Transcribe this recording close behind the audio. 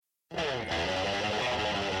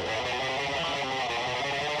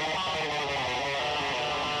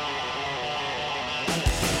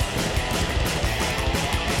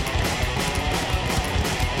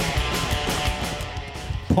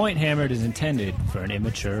Point Hammered is intended for an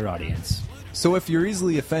immature audience. So if you're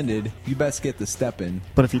easily offended, you best get the step in.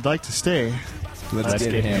 But if you'd like to stay, Let's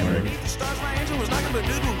get hammered. Starts my engine was knocking the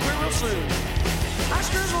dude real soon. I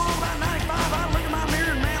screws along about 95. I look at my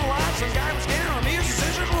mirror and man alive. Some guy was scaring on me as a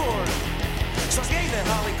scissors Lord. So I gave that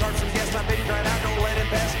Holly cart some gas. My baby cried out, don't let it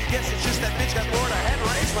pass. Guess it's just that bitch got bored. I had to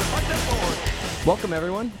race my fucked up board. Welcome,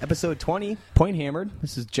 everyone. Episode 20, Point Hammered.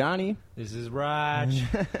 This is Johnny. This is Raj.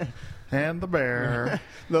 and the bear.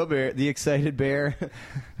 Little bear, the excited bear.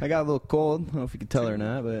 I got a little cold. I don't know if you can tell or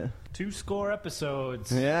not, but 2 score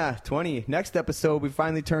episodes. yeah, 20. Next episode, we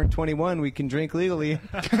finally turned 21. We can drink legally.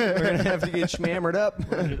 We're going to have to get schmammered up.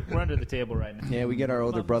 We're under the table right now. Yeah, we get our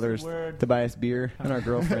older Mum's the brothers word. to buy us beer and our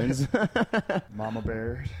girlfriends. Mama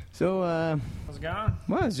bear. So, How's it going?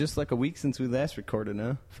 well, it's just like a week since we last recorded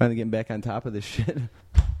now. Finally getting back on top of this shit.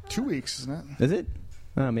 2 weeks, isn't it? Is it?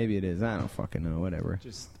 Oh, maybe it is. I don't fucking know. Whatever.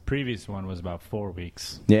 Just the previous one was about 4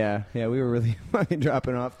 weeks. Yeah, we were really fucking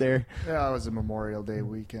dropping off there. Yeah, it was a Memorial Day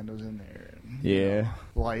weekend. I was in there. And, Yeah.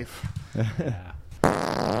 Life.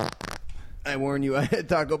 Yeah. I warn you, I had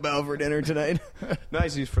Taco Bell for dinner tonight.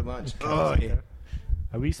 Nice use for lunch. Oh, yeah.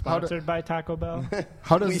 Are we sponsored by Taco Bell?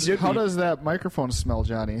 How We does should be. does that microphone smell,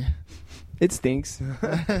 Johnny? It stinks.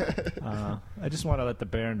 I just want to let the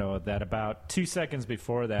bear know that about 2 seconds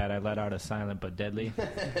before that, I let out a silent but deadly.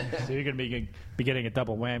 So you're going to be getting a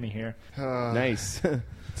double whammy here. Nice.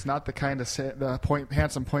 It's not the kind of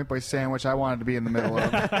handsome point boy sandwich I wanted to be in the middle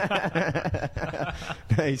of.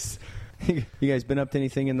 Nice. You guys been up to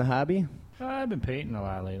anything in the hobby? I've been painting a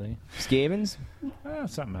lot lately. Scavens?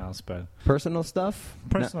 Something else, but Personal stuff?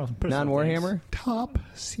 Personal Non-Warhammer? Top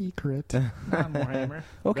secret. not Warhammer.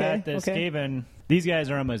 Okay, But the okay. Skaven, these guys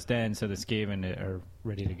are almost done, so the Skaven are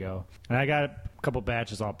ready to go. And I got a couple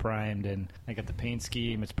batches all primed, and I got the paint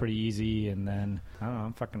scheme. It's pretty easy, and then, I don't know,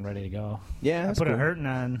 I'm fucking ready to go. Yeah, I that's put cool. a hurting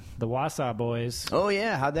on the Wausau boys Oh,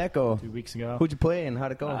 yeah. How'd that go? 2 weeks ago. Who'd you play and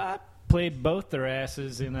how'd it go? Played both their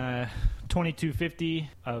asses in a 2250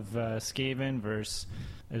 of Skaven versus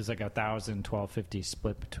it was like 1250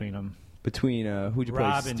 split between them. Between, who'd you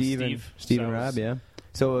Rob play? and Steve Steve. and So Rob, yeah.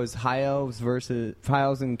 So it was High Elves versus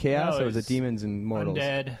Files and Chaos, No, or was it it's Demons and Mortals?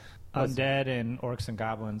 Undead What's- and Orcs and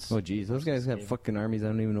Goblins. Oh, geez. Those guys have fucking armies I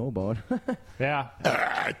don't even know about. Yeah.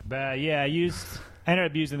 But yeah, I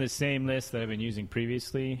ended up using the same list that I've been using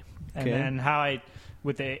previously. And Okay. then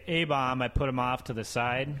with the A-bomb, I put them off to the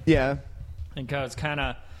side. Yeah. And I was kind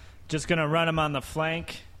of just going to run them on the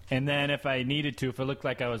flank. And then if I needed to, if it looked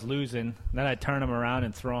like I was losing, then I'd turn them around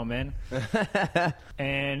and throw them in.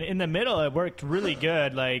 And in the middle, it worked really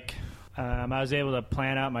good. Like, I was able to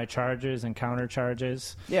plan out my charges and counter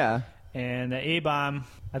charges. Yeah. And the A-bomb,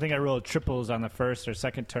 I think I rolled triples on the first or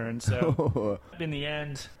second turn. So in the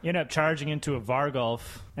end, you end up charging into a Vargulf.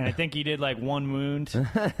 And I think he did like 1 wound.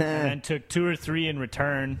 And then took 2 or 3 in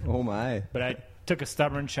return. Oh, my. But I took a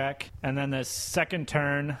stubborn check. And then the second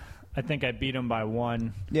turn, I think I beat him by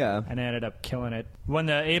 1. Yeah. And I ended up killing it. When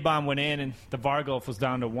the A-bomb went in, and the Vargulf was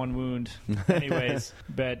down to 1 wound anyways.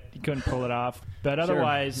 But he couldn't pull it off. But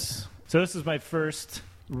otherwise, so this is my first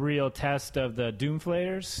real test of the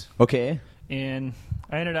Doomflayers. Okay. And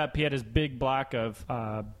I ended up, he had his big block of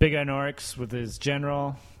Big Eye Orcs with his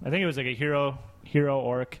general. I think it was like a hero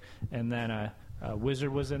orc, and then a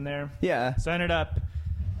wizard was in there. Yeah. So I ended up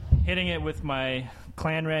hitting it with my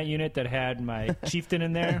clan rat unit that had my chieftain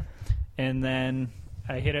in there, and then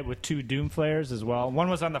I hit it with 2 Doomflayers as well. One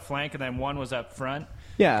was on the flank, and then one was up front.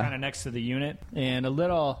 Yeah. Kind of next to the unit. And a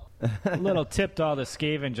little tip to all the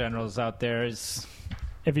Skaven generals out there is,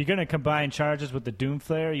 if you're going to combine charges with the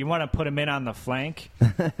Doomflayer, you want to put them in on the flank,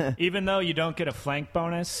 even though you don't get a flank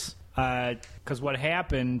bonus. Because what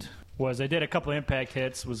happened was I did a couple impact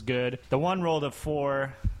hits, was good. The one rolled a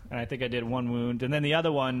 4, and I think I did 1 wound. And then the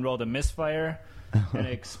other one rolled a misfire, and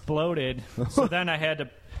it exploded. So then I had to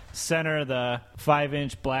center the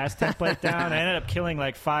 5-inch blast template down. I ended up killing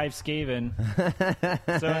like 5 Skaven.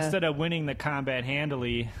 So instead of winning the combat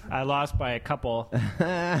handily, I lost by a couple.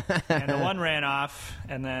 And the one ran off,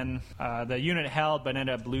 and then the unit held but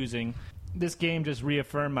ended up losing. This game just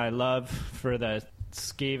reaffirmed my love for the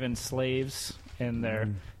Skaven slaves. And they're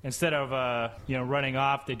instead of running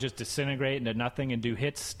off, they just disintegrate into nothing and do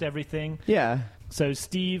hits to everything. Yeah. So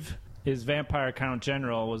Steve, his vampire count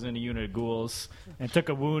general, was in a unit of ghouls and took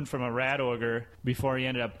a wound from a rat ogre before he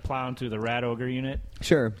ended up plowing through the rat ogre unit.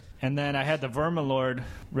 Sure. And then I had the Vermalord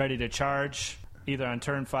ready to charge either on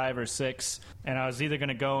turn 5 or 6, and I was either going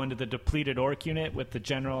to go into the depleted orc unit with the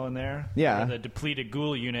general in there, Yeah. or the depleted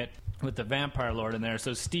ghoul unit with the vampire lord in there.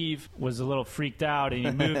 So Steve was a little freaked out, and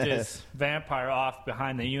he moved his vampire off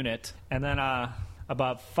behind the unit. And then I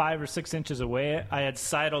about 5 or 6 inches away, I had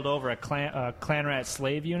sidled over a clan rat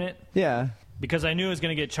slave unit Yeah. because I knew I was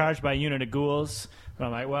going to get charged by a unit of ghouls. But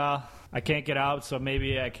I'm like, well, I can't get out, so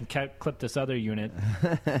maybe I can clip this other unit.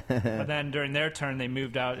 But then during their turn, they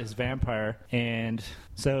moved out his vampire. And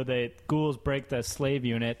so the ghouls break the slave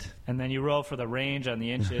unit, and then you roll for the range on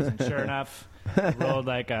the inches, and sure enough, I rolled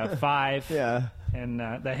like a 5. Yeah. And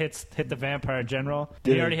that hit the vampire general.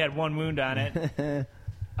 Did He it? already had 1 wound on it.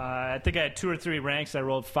 I think I had 2 or 3 ranks. I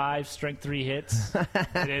rolled 5 strength 3 hits.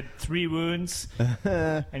 I did 3 wounds,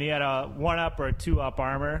 and he had a 1-up or a 2-up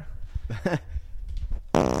armor.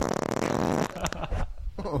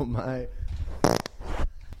 Oh my!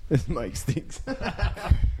 This mic stinks.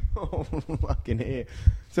 Oh fucking hey!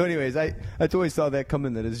 So, anyways, I totally saw that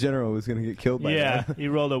coming, that his general was going to get killed by Yeah, that. he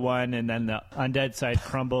rolled a 1, and then the undead side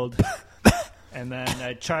crumbled. And then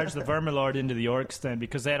I charged the Vermilord into the orcs then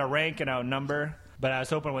because they had a rank and outnumber. But I was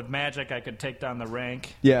hoping with magic I could take down the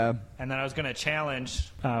rank. Yeah. And then I was going to challenge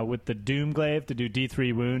with the Doomglaive to do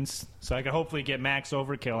D3 wounds. So I could hopefully get max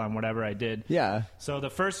overkill on whatever I did. Yeah. So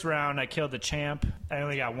the first round I killed the champ. I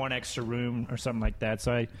only got 1 extra room or something like that.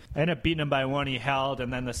 So I ended up beating him by 1. He held.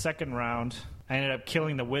 And then the second round I ended up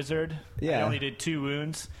killing the wizard. Yeah. I only did 2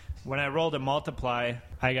 wounds. When I rolled a multiply,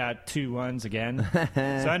 I got 2 1s again. So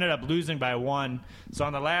I ended up losing by 1. So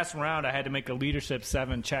on the last round, I had to make a leadership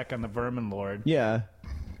 7 check on the Verminlord. Yeah.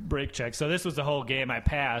 Break check. So this was the whole game I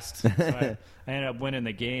passed. So I ended up winning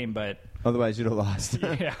the game, but Otherwise, you'd have lost.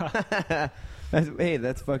 yeah. Hey,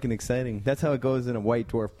 that's fucking exciting. That's how it goes in a White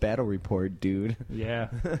Dwarf battle report, dude. Yeah.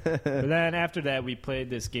 But then after that, we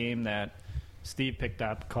played this game that Steve picked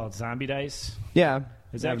up called Zombie Dice. Yeah.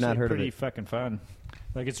 It's I've actually not heard pretty of it. fucking fun.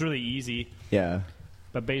 Like, it's really easy. Yeah.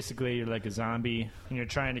 But basically, you're like a zombie, and you're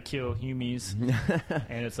trying to kill humies,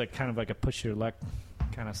 and it's like kind of like a push your luck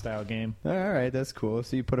kind of style game. All right, that's cool.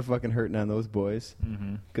 So you put a fucking hurting on those boys.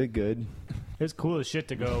 Mm-hmm. Good, good. It was cool as shit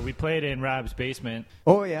to go. We played in Rob's basement,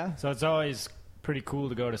 Oh, yeah. so it's always pretty cool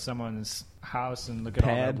to go to someone's house and look at all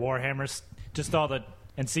Pad. the Warhammers, just all the,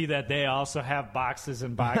 and see that they also have boxes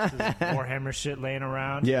and boxes of Warhammer shit laying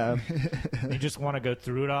around. Yeah. And you just want to go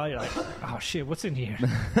through it all. You're like, oh shit, what's in here?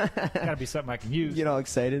 Gotta be something I can use. Get all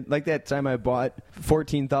excited. Like that time I bought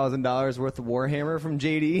 $14,000 worth of Warhammer from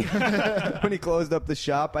JD. When he closed up the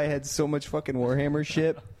shop, I had so much fucking Warhammer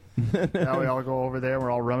shit. Now we all go over there.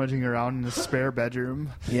 We're all rummaging around in the spare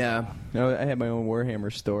bedroom. Yeah. I had my own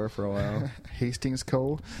Warhammer store for a while. Hastings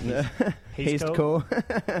Co. Haste Co? Co.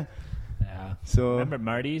 Yeah. So, Remember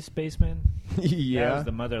Marty's basement? That yeah. was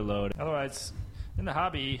the mother load. Otherwise, in the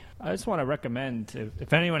hobby, I just want to recommend,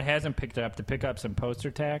 if anyone hasn't picked it up, to pick up some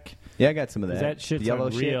poster tack. Yeah, I got some of that. That shit's The yellow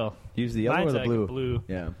unreal. shit. Use the yellow Mine's or the like blue? a blue.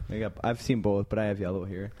 Yeah. I've seen both, but I have yellow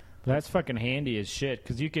here. That's fucking handy as shit,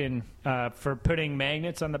 because you can, for putting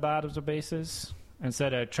magnets on the bottoms of bases,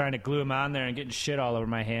 instead of trying to glue them on there and getting shit all over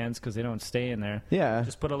my hands because they don't stay in there, Yeah.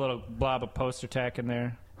 just put a little blob of poster tack in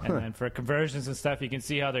there. And then for conversions and stuff, you can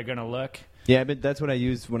see how they're going to look. Yeah, but that's what I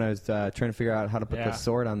used when I was trying to figure out how to put Yeah. the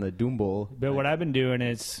sword on the Doom Bowl. But what I've been doing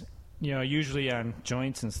is, usually on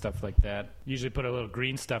joints and stuff like that, usually put a little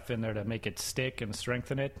green stuff in there to make it stick and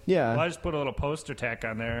strengthen it. Yeah. Well, I just put a little poster tack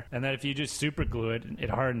on there, and then if you just super glue it, it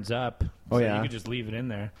hardens up. Oh, So yeah? you could just leave it in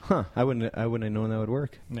there. Huh. I wouldn't have known that would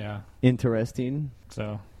work. Yeah. Interesting.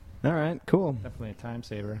 So All right, cool. definitely a time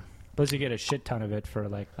saver. Plus, you get a shit ton of it for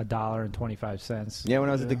like $1.25. Yeah, when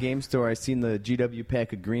I was at the game store, I seen the GW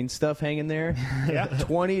pack of green stuff hanging there. Yeah.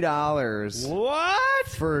 $20 What?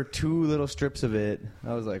 for 2 little strips of it.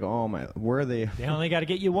 I was like, oh my, where are they? They only got to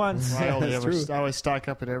get you once. I That's always stock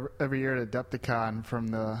up at every year at Adepticon from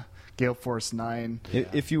the Gale Force 9.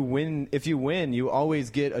 If you win, you always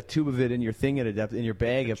get a tube of it in your thing at in your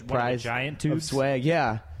bag of One of the prize giant of tubes? swag.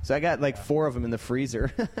 Yeah, so I got like 4 of them in the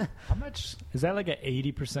freezer. How much? Is that like an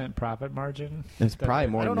 80% profit margin? It's probably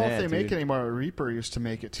more I don't than know that, if they make dude. it anymore. Reaper used to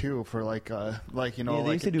make it too for Yeah, they like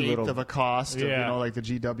used to do an eighth little- of a cost Yeah. of like the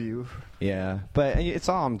GW. Yeah, but it's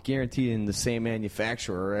all guaranteed in the same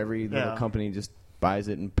manufacturer. Every little Yeah. company just buys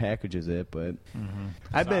it and packages it. But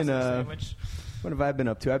I've been Sausage sandwich. what have I been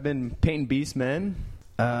up to? I've been painting Beastmen,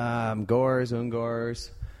 Gores, Ungors,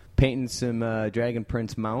 painting some Dragon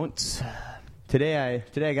Prince mounts. Today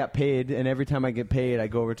I got paid, and every time I get paid, I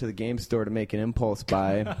go over to the game store to make an impulse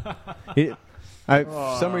buy.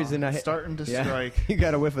 For some reason, starting to strike. You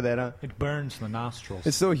got a whiff of that, huh? It burns the nostrils.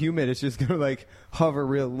 It's so humid, it's just gonna like hover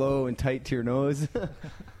real low and tight to your nose.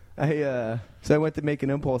 So I went to make an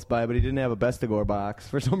impulse buy, but he didn't have a Bestigor box.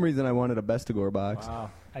 For some reason, I wanted a Bestigor box.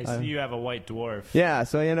 Wow. I see you have a white dwarf. Yeah,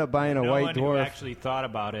 so I ended up buying a no white one who dwarf. actually thought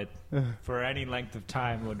about it for any length of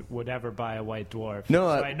time would ever buy a white dwarf. No,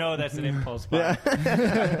 so I know that's an impulse buy.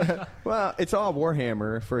 Yeah. Well, it's all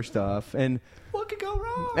Warhammer first off, and What could go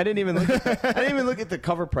wrong? I didn't even look at the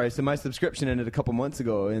cover price, and my subscription ended a couple months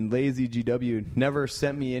ago. And Lazy GW never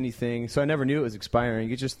sent me anything, so I never knew it was expiring.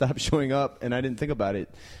 It just stopped showing up, and I didn't think about it.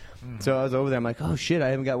 So I was over there. I'm like, oh shit, I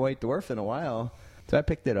haven't got White Dwarf in a while. So I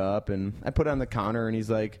picked it up and I put it on the counter, and he's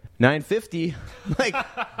like, $9.50. I'm like,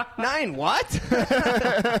 $9 what?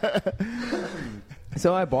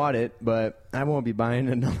 So I bought it, but I won't be buying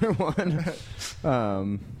another one.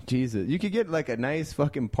 Jesus, you could get like a nice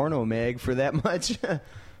fucking porno mag for that much.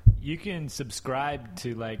 You can subscribe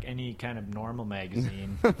to like any kind of normal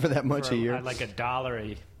magazine For that much for, a year. like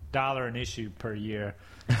 $1 an issue per year.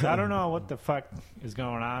 So I don't know what the fuck is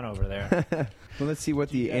going on over there. Well, let's see what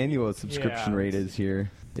the annual subscription Yeah. rate is here.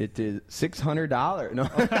 It is $600. No,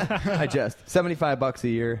 I just $75 a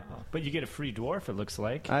year. But you get a free dwarf, it looks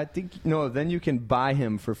like. I think no. Then you can buy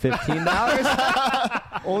him for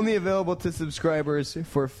 $15. Only available to subscribers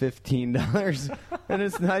for $15, and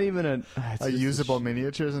it's not even it's A just usable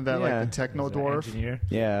miniature, isn't that Yeah. like the Techno Is it Dwarf? engineer?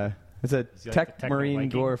 Yeah, it's a Is he like tech the Techno marine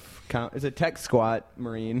Viking? dwarf. It's a tech squat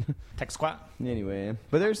marine. Tech squat. Anyway,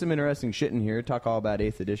 but there's some interesting shit in here. Talk all about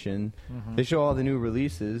 8th edition. They show all the new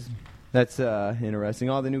releases. That's interesting.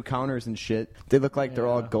 All the new counters and shit. They look like they're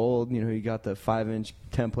all Yeah. gold. You know, you got the 5-inch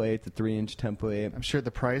template, the 3-inch template. I'm sure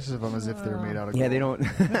the prices of them as if they're made out of Yeah, gold. they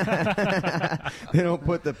don't. They don't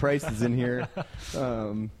put the prices in here.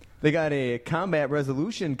 They got a combat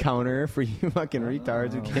resolution counter for you fucking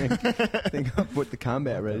retards who can't think of what the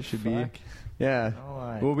combat res should be. fuck? Yeah. Oh,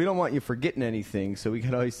 I- Well, we don't want you forgetting anything, so we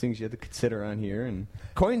got all these things you have to consider on here. And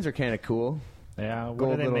coins are kind of cool. Yeah, what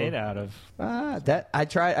Gold are they little- made out of? That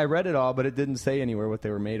I read it all, but it didn't say anywhere what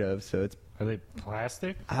they were made of. So it's. Are they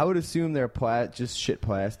plastic? I would assume they're just shit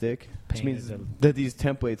plastic, which means Painted. that these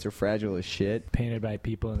templates are fragile as shit. Painted by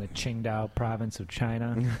people in the Qingdao province of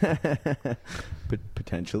China. But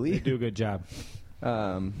potentially. They do a good job.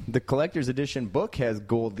 The collector's edition book has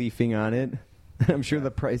gold leafing on it. I'm sure the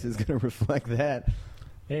price is going to reflect that.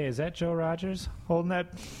 Hey, is that Joe Rogers holding that?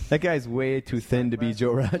 That guy's way too thin to be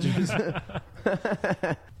Joe Rogers.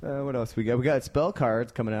 What else we got? We got spell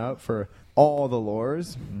cards coming out for all the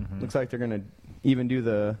lores. Looks like they're going to even do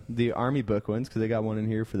the army book ones because they got one in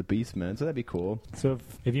here for the Beastmen, so that'd be cool. So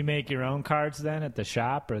if you make your own cards then at the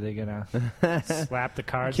shop, are they going to slap the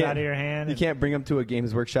cards Can't- out of your hand? You and- can't bring them to a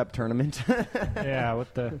Games Workshop tournament. Yeah,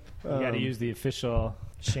 what the... You got to use the official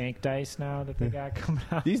shank dice now that they got coming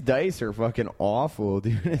out. These dice are fucking awful,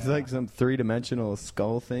 dude. It's like some 3-dimensional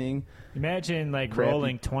skull thing. Imagine like Crappy.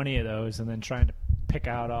 rolling 20 of those and then trying to pick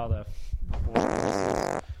out all the...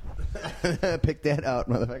 Pick that out,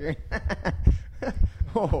 motherfucker.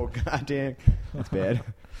 Oh, goddamn. That's bad.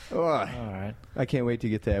 Ugh. All right. I can't wait to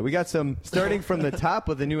get that. We got some, starting from the top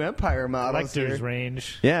with the new Empire models Collector's here.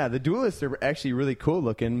 range. Yeah, the duelists are actually really cool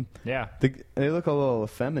looking. Yeah. They look a little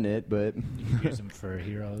effeminate, but You can use them for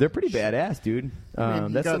heroes. they're pretty badass, dude. I mean, you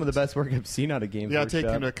That's got- some of the best work I've seen out of Games You got to take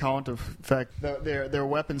Workshop. into account of fact their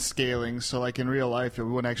weapon scaling. So like in real life, we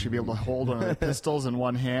wouldn't actually be able to hold one of the pistols in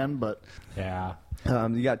one hand, but Yeah.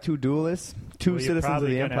 You got 2 duelists, 2 Well, you're citizens of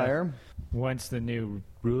probably the gonna- Empire. Once the new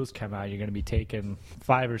rules come out, you're going to be taking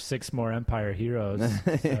 5 or 6 more Empire heroes.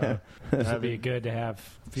 So Yeah. this would be good to have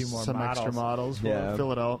a few more some models. extra models. We'll Yeah.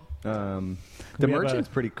 fill it out. The We have merchant's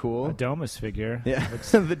a- pretty cool. A Domus figure. Yeah,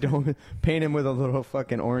 the dome. Paint him with a little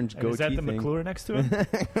fucking orange And goatee is that the thing. McClure next to him?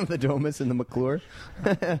 The Domus and the McClure.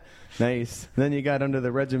 Nice. Then you got under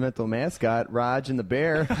the regimental mascot, Raj and the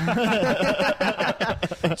bear,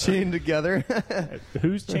 chained together.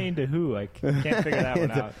 Who's chained to who? I can't figure that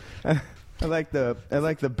one out. I like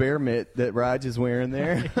the bear mitt that Raj is wearing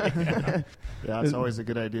there. Yeah, it's always a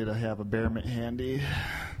good idea to have a bear mitt handy.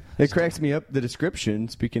 It cracks me up. The description,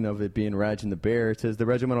 speaking of it being Raj and the bear, it says the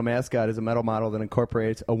regimental mascot is a metal model that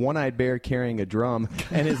incorporates a one-eyed bear carrying a drum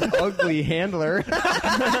and his ugly handler.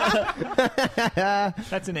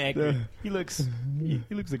 That's an accurate. He looks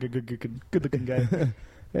like a good-looking guy.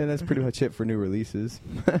 And that's pretty much it for new releases.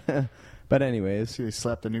 But anyways, See, they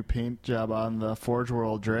slapped a new paint job on the Forge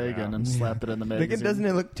World Dragon and slapped it in the like magazine. doesn't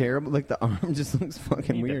it look terrible? Like the arm just looks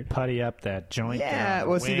fucking Need weird. to putty up that joint Yeah, there on the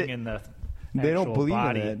well, see, wing they- and the They don't actual believe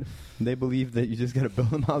body. in it. They believe that you just got to build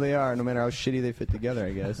them how they are, no matter how shitty they fit together,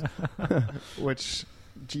 I guess. Which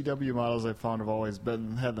GW models I found have always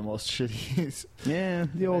had the most shitties. Yeah,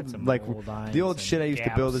 the old some like old lines the old and shit I used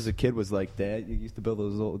to build gaps. as a kid was like that. You used to build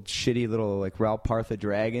those old shitty little like Ralpartha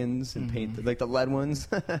dragons and paint like the lead ones.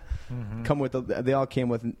 Come with they all came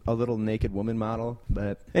with a little naked woman model.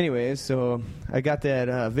 But anyways, so I got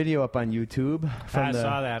that video up on YouTube from I the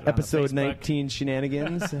saw that on episode Facebook. 19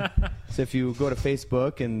 shenanigans. So if you go to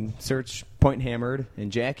Facebook and search Point Hammered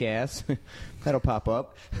and Jackass, that'll pop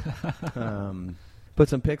up. Put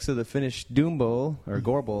some pics of the finished Doom Bowl or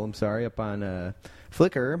Gore Bowl, I'm sorry, up on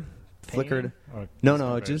Flickr. Flickr. Or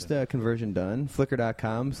No, just just conversion? conversion done.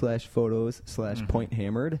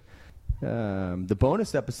 Flickr.com/photos/pointhhammered. The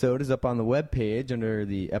bonus episode is up on the web page under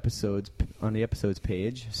the episodes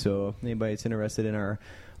page. So anybody that's interested in our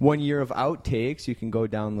 1 year of outtakes, you can go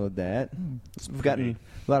download that. We've gotten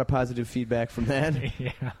a lot of positive feedback from that.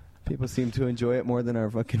 Yeah. People seem to enjoy it more than our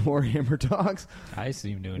fucking Warhammer talks. I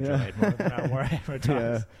seem to enjoy Yeah. it more than our Warhammer talks.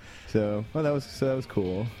 Yeah. So that was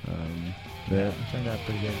cool. Yeah, turned out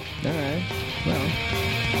pretty good. All right. Well.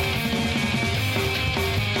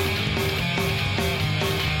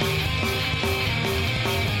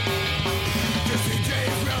 Jesse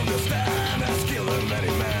James round the stand has killed a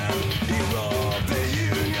many man. He robbed the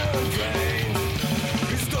Union train.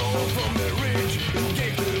 He stole from the rich and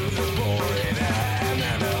gave to the poor in a hand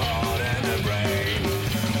and a heart and a brain.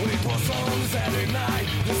 When it was on Saturday night,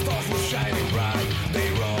 the stars were shining bright. They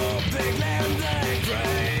robbed the Glendale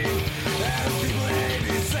train. And people hate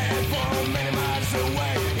his sand for many miles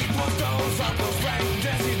away. It was Don Santos, Frank,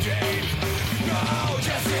 Jesse James. No,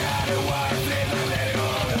 Jesse had a wife, lived and let it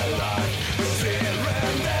all alive.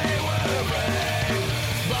 Children, they were brave.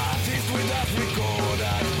 But he's with us, record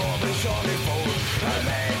that Bob and Charlie Ford. And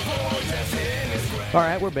made poor Jesse in his grave. All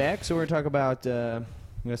right, we're back. So we're going to talk about, I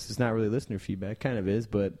guess it's not really listener feedback, kind of is,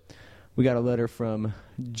 but we got a letter from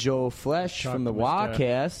Joe Flesh from the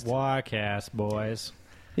Wacast. Wacast, boys.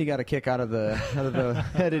 He got a kick out of the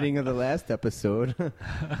editing of the last episode.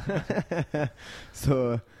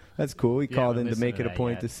 So that's cool. He You called haven't in to listened make to it a that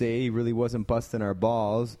point yet. to say he really wasn't busting our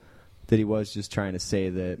balls, that he was just trying to say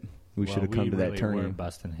that we should have come to that We tourney. were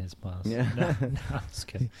busting his balls. Yeah. No, I'm just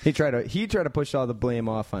kidding. He tried to push all the blame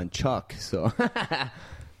off on Chuck, so I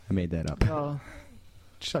made that up. Oh,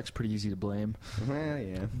 Chuck's pretty easy to blame. Well,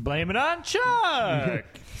 yeah. Blame it on Chuck.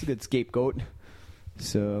 It's a good scapegoat.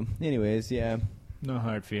 So, anyways, yeah. No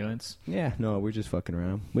hard feelings. Yeah, no, we're just fucking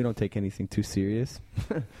around. We don't take anything too serious.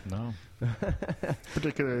 No.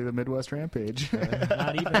 Particularly the Midwest Rampage.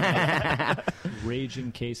 Not even a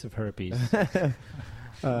raging case of herpes. It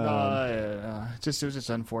was just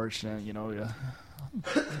unfortunate, you know.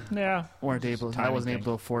 Yeah. I wasn't able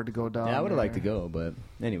to afford to go down. Yeah, I would have there. liked to go, but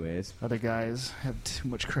anyways. Other guys had too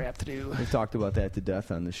much crap to do. We've talked about that to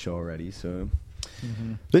death on this show already, so...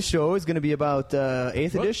 This show is going to be about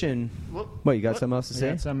 8th edition. What, you got something else to I say?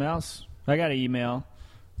 got something else. I got an email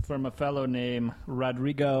from a fellow named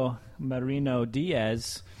Rodrigo Marino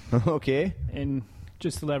Diaz. Okay. And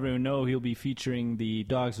just to let everyone know, he'll be featuring the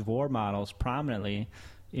Dogs of War models prominently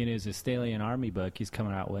in his Estalian Army book he's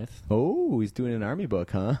coming out with. Oh, he's doing an army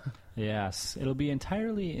book, huh? Yes. It'll be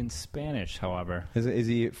entirely in Spanish, however. Is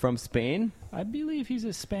he from Spain? I believe he's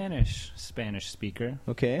a Spanish speaker,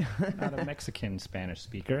 Okay. not a Mexican Spanish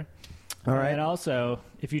speaker. All right. And also,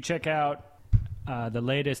 if you check out the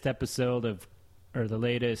latest episode of, or the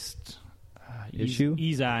latest Issue?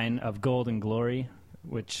 e-zine of Golden Glory,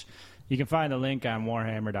 which you can find the link on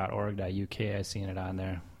warhammer.org.uk. I've seen it on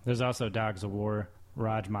there. There's also Dogs of War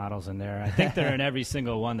Raj models in there. I think they're in every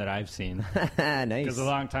single one that I've seen. Nice. Because a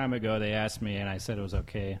long time ago they asked me, and I said it was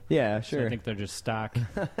okay. Yeah, So sure. I think they're just stock Here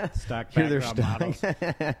they're background stuck.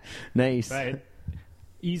 models. Nice. Right.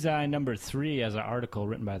 E-zine number 3 has an article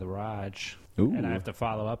written by the Raj, Ooh. and I have to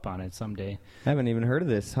follow up on it someday. I haven't even heard of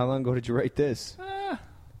this. How long ago did you write this? I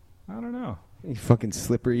don't know. You fucking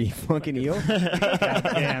slippery fucking eel.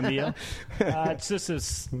 Goddamn deal. It's just a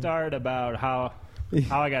start about how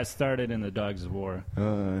I got started in the Dogs of War.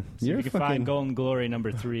 So You're you can fucking, find Golden Glory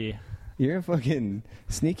number 3. You're a fucking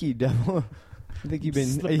sneaky devil. I think you've been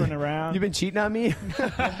Slipping around. You've been cheating on me.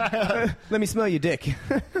 Let me smell your dick.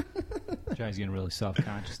 Johnny's getting really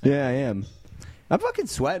self-conscious now. Yeah, I am. I'm fucking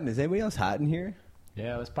sweating. Is anybody else hot in here?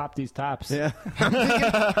 Yeah, let's pop these tops. Yeah. I'm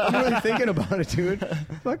really thinking about it, dude.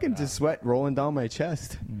 Fucking just sweat rolling down my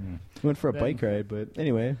chest. Went for a Then- bike ride, but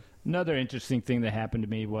anyway. Another interesting thing that happened to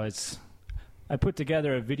me was I put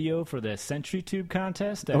together a video for the Sentry Tube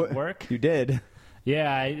contest at work. You did.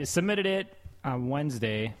 Yeah, I submitted it on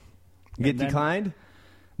Wednesday. You get And then- declined?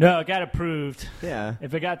 No, it got approved. Yeah.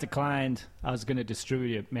 If it got declined, I was going to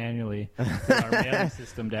distribute it manually through our mailing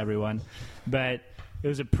system to everyone. But it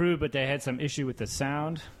was approved, but they had some issue with the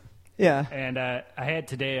sound. Yeah. And I had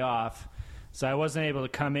today off, so I wasn't able to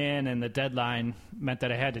come in, and the deadline meant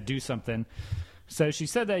that I had to do something. So she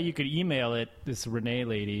said that you could email it, this Renee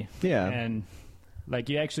lady. Yeah. And, like,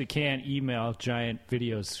 you actually can't email giant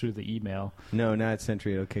videos through the email. No, not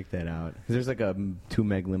Sentry. It'll kick that out. 'Cause there's like a 2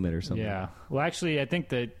 meg limit or something. Yeah. Well, actually, I think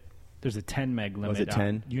that there's a 10 meg limit it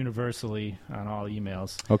 10? Universally on all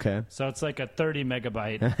emails. Okay. So it's like a 30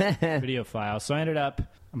 megabyte video file. So I ended up,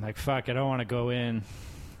 I'm like, fuck, I don't want to go in.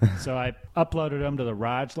 So I uploaded them to the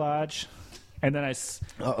Raj Lodge, and then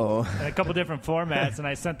Uh-oh. in a couple different formats, and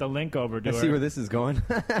I sent the link over to I her. see where this is going.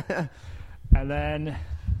 And then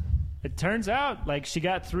it turns out, like, she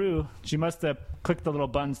got through. She must have clicked the little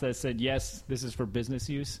buttons that said, yes, this is for business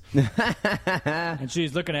use. And she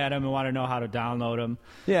was looking at them and wanted to know how to download them.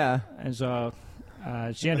 Yeah. And so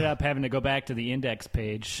she ended up having to go back to the index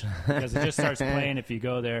page because it just starts playing if you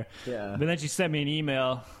go there. Yeah. But then she sent me an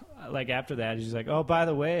email, like, after that. She's like, oh, by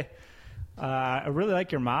the way, I really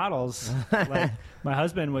like your models. Like, my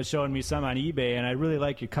husband was showing me some on eBay, and I really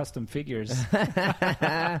like your custom figures.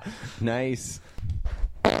 Nice.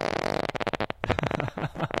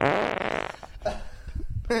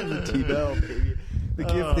 The T-Bell, baby. The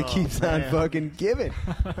gift that keeps on fucking giving.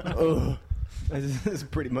 Oh, I just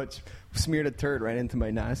pretty much smeared a turd right into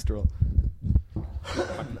my nostril.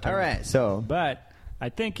 All right, so But I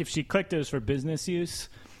think if she clicked it was for business use,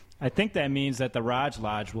 I think that means that the Raj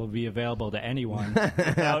Lodge will be available to anyone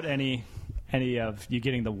without any of you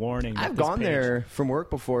getting the warning. that I've this gone page- there from work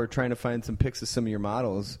before trying to find some pics of some of your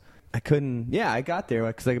models. I couldn't. Yeah, I got there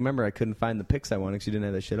because I remember I couldn't find the pics I wanted because you didn't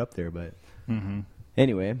have that shit up there. But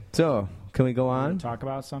anyway, so can we go on? Talk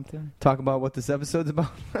about something? Talk about what this episode's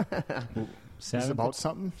about. Is it about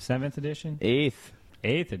something? 7th edition?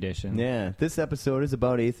 8th edition. Yeah, this episode is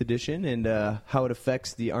about 8th edition and how it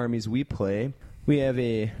affects the armies we play. We have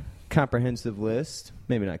a comprehensive list.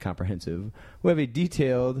 Maybe not comprehensive. We have a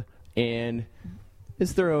detailed and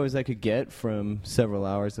as thorough as I could get from several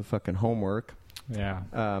hours of fucking homework Yeah.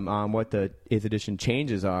 on what the 8th edition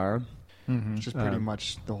changes are. Which is pretty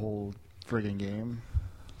much the whole friggin' game.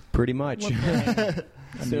 Pretty much.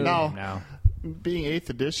 So- Now. Being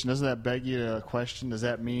 8th edition, doesn't that beg you a question? Does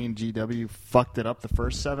that mean GW fucked it up the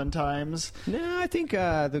first 7 times? No, I think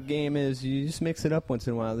the game is you just mix it up once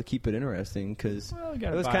in a while to keep it interesting because Well, you it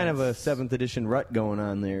gotta was buy kind it. of a 7th edition rut going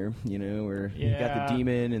on there, you know, where you got Yeah. the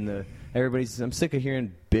demon and the everybody's. I'm sick of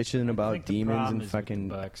hearing bitching about think the demons problem and is with the fucking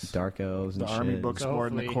books. dark elves and The shit. army book's So more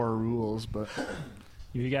than the hopefully- core rules, but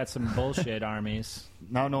You got some bullshit armies.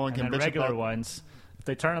 now no one And can then bitch regular about ones. If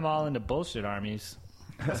they turn them all into bullshit armies,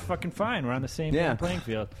 that's fucking fine. We're on the same Yeah. playing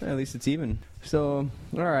field. At least it's even. So,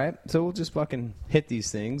 all right. So we'll just fucking hit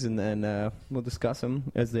these things and then we'll discuss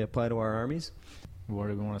them as they apply to our armies. Where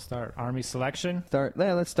do we want to start? Army selection?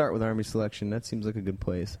 Let's start with army selection. That seems like a good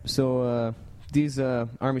place. So these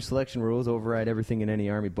army selection rules override everything in any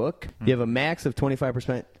army book. You have a max of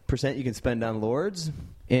 25% you can spend on lords,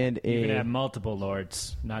 and You can have multiple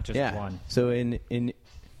lords, not just one. So in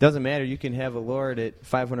doesn't matter. You can have a lord at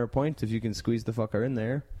 500 points if you can squeeze the fucker in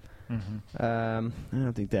there. I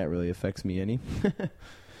don't think that really affects me any.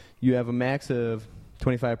 You have a max of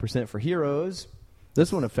 25% for heroes.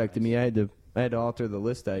 This one affected me. I had to alter the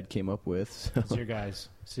list I came up with. So. It's your guys.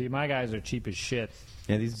 See, my guys are cheap as shit.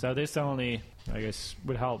 Yeah, these So this only, I guess,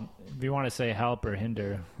 would help. If you want to say help or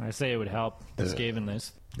hinder, I say it would help the Skaven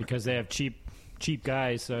list because they have cheap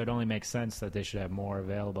guys, so it only makes sense that they should have more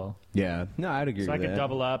available. Yeah, no, I'd agree So I with could that.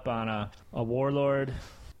 double up on a warlord.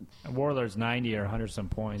 A warlord's 90 or 100 some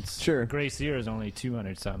points. Sure. Grey Seer is only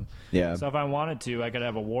 200 some. Yeah. So if I wanted to, I could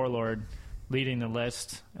have a warlord leading the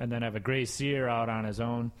list and then have a Grey Seer out on his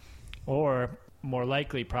own. Or more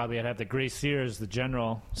likely, probably I'd have the Grey Seer as the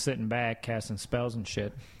general sitting back casting spells and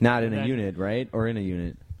shit. Not in And a then- unit, right? Or in a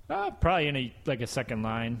unit. Probably in a second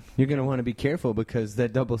line. You're going to want to be careful because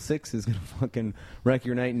that 6 is going to fucking wreck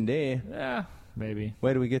your night and day. Yeah, maybe.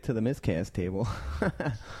 Why do we get to the miscast table?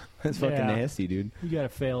 That's fucking Yeah. nasty, dude. You gotta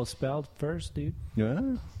fail a spell first, dude. Yeah,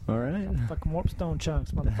 all right. Fucking warpstone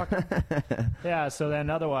chunks, motherfucker. Yeah, so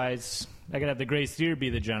then otherwise, I could have the Grey Seer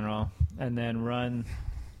be the general and then run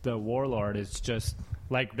the warlord. It's just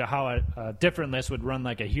like how a different list would run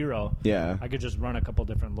like a hero. Yeah. I could just run a couple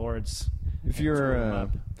different lords. If and you're, throw them up.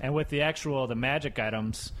 And with the magic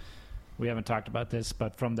items, we haven't talked about this,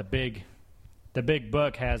 but from the big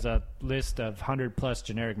book has a list of 100 plus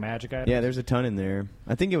generic magic items. yeah, there's a ton in there.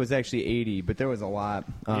 I think it was actually 80, but there was a lot.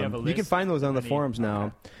 you have a You list? can find those on the Any- forums now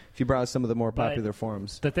okay. if you browse some of the more But- popular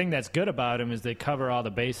forums. The thing that's good about them is they cover all the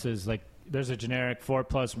bases. Like there's a generic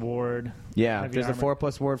 4+ ward. Yeah, Heavy there's a armor.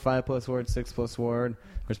 4+ ward, 5+ ward, 6+ ward.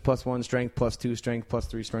 There's +1 strength, +2 strength,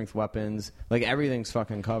 +3 strength weapons. Like, everything's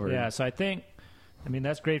fucking covered. Yeah, so I mean,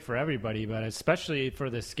 that's great for everybody, but especially for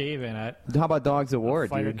the Skaven, How about Dogs of War,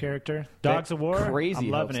 fighter dude? character. Dogs of War, Crazy I'm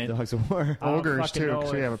loving helps it. Dogs of War. I don't Ogres fucking too, know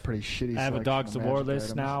because we if have a pretty shitty. I have a selection Dogs of War magic list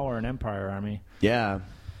items. now or an Empire army. Yeah.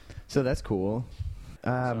 So that's cool.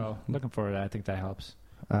 So looking forward to that. I think that helps.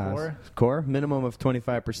 Core minimum of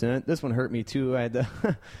 25%. This one hurt me too. I had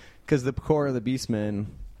to because the core of the Beastmen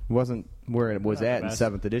wasn't where it was Not the at in best.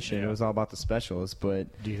 7th edition. Yeah. It was all about the specials,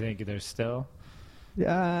 but Do you think there's still?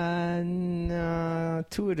 no,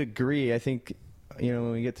 to a degree. I think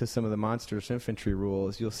when we get to some of the monstrous infantry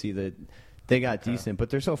rules, you'll see that they got decent, but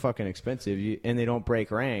they're so fucking expensive, and they don't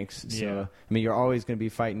break ranks. So Yeah. I mean, you're always going to be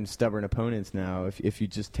fighting stubborn opponents now. If you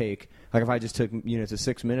just take if I just took units of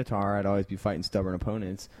 6 Minotaur, I'd always be fighting stubborn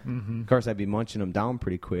opponents. Mm-hmm. Of course, I'd be munching them down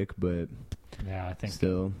pretty quick, but Yeah, I think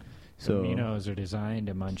still. the So Minos are designed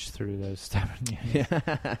to munch through those stubborn units.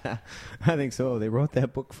 yeah, I think so. They wrote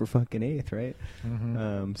that book for fucking 8th, right?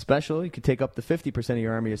 Mm-hmm. Special, you could take up to 50% of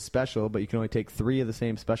your army as special, but you can only take 3 of the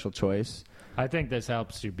same special choice. I think this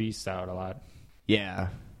helps your beast out a lot. Yeah.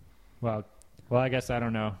 Well, I guess I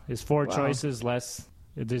don't know. Is 4 Wow. choices less?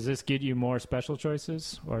 Does this get you more special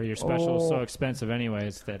choices, or are your specials so expensive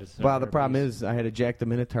anyways that it's? Well, the problem is I had to jack the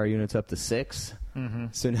Minotaur units up to 6, Mm-hmm.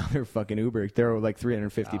 so now they're fucking uber. They're like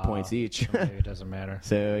 350 points each. Maybe it doesn't matter.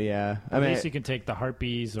 So yeah, At least you can take the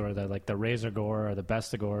Harpies or the Razor Gore or the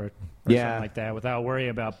Bestigore or something like that without worrying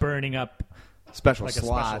about burning up special like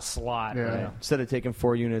slots. a special slot. Yeah. Right? Instead of taking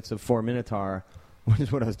 4 units of 4 Minotaur, which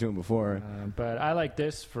is what I was doing before. But I like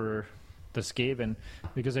this for the Skaven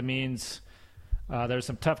because it means there's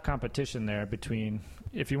some tough competition there between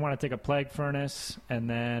if you want to take a Plague Furnace and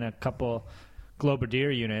then a couple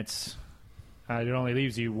Globadier units. It only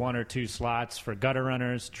leaves you 1 or 2 slots for Gutter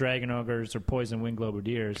Runners, Dragon Ogres, or Poison Wing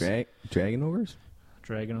Globadiers. Dragon ogres?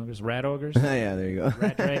 Dragon Ogres, Rat Ogres, Yeah, there you go.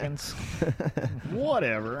 Rat Dragons.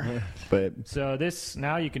 Whatever. But So this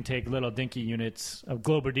now you can take little dinky units of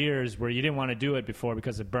Globadiers where you didn't want to do it before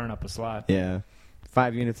because it burned up a slot. yeah,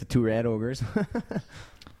 5 units of 2 rat ogres.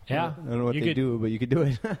 Yeah, I don't know what you they could- do, but you could do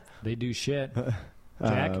it. They do shit.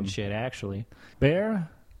 Jack and shit, actually. Bear,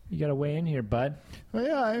 you got to weigh in here, bud. Well,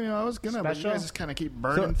 yeah, I was gonna, but you Special? guys just kind of keep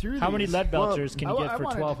burning through. How many these. lead belchers can you Well, get for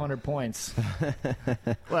I wanted- 1,200 points?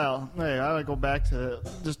 Well, hey, I would go back to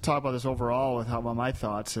just talk about this overall with how my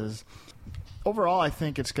thoughts is. Overall, I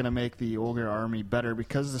think it's going to make the Ogre army better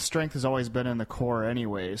because the strength has always been in the core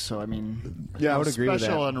anyway. So, I mean, Yeah, I would agree with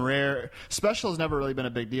special that. and rare. Special has never really been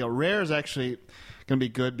a big deal. Rare is actually going to be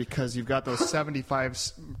good because you've got those 75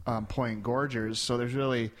 point gorgers. So there's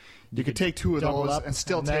really you could take 2 of double those up and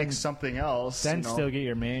still and then- take something else. Then you know. still get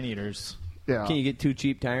your man-eaters. yeah. Can you get 2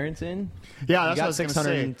 cheap tyrants in? Yeah, You that's what I got was gonna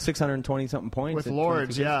say. 620 something points With at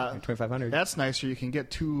lords, 2,500. That's nicer. You can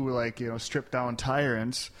get 2 stripped down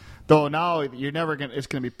tyrants. Though now you're never gonna. It's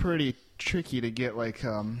gonna be pretty tricky to get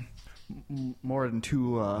more than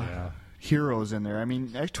 2 heroes in there. I mean,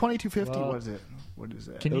 2250. Well, what is it? What is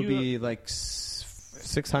that? Can It would you- be like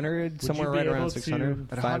 600, somewhere you be right able around to-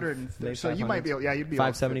 600. At 100. So you might be. Yeah, you'd be. able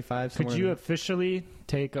to- 575. Could somewhere you in there. officially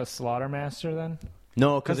take a Slaughtermaster then?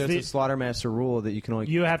 No, because 'cause there's the- a Slaughtermaster rule that you can only.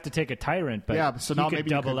 You have to take a Tyrant, but Yeah, so you now could maybe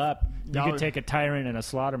you double could- up. You now- could take a Tyrant and a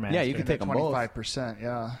Slaughtermaster. Yeah, you could take them both. 25%.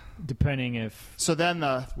 Yeah. depending if So then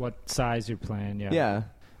what size you're playing. Yeah. Yeah,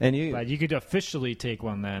 and you But you could officially take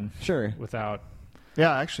one then sure. without.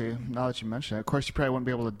 yeah, actually, now that you mention it, of course you probably wouldn't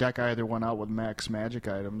be able to deck either one out with max magic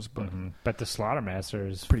items, but But the Slaughtermaster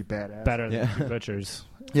is pretty badass. better than Yeah. two Butchers.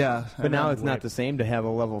 Yeah, But now it's would- not the same to have a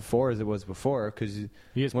level 4 as it was before because You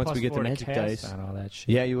just once plus we get the 4 to magic cast dice, on all that shit.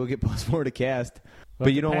 yeah, you will get +4 to cast. Well, But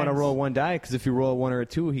it you don't want to depends. roll 1 die because if you roll a 1 or a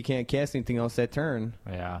 2, he can't cast anything else that turn.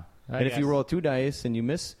 Yeah. And if you roll 2 dice and you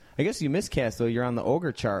miss, I guess you miscast though, you're on the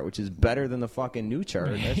ogre chart, which is better than the fucking new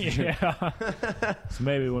chart. That's for sure. yeah. So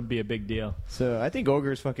maybe it wouldn't be a big deal. So I think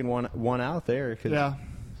ogre's fucking one out there. 'Cause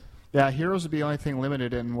Yeah, heroes would be the only thing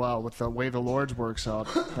limited in, well, with the way the Lords works out,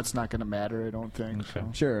 that's not going to matter, I don't think. Okay. So.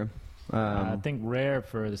 Sure. I think rare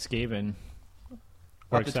for the Skaven.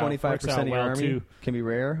 Up to 25% of your army too, can be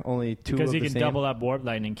rare. Only 2 because of you the can same. double up warp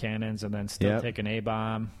lightning cannons and then still Yep. take an A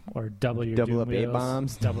bomb or double your Double doom up wheels,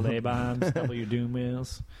 A-bombs. double A bombs, double your doom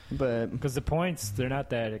wheels. But Because the points they're not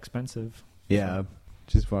that expensive. yeah,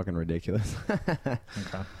 just fucking ridiculous. Okay.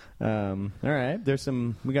 All right,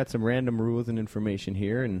 we got some random rules and information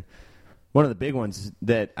here, and one of the big ones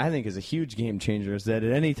that I think is a huge game changer is that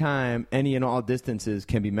at any time, any and all distances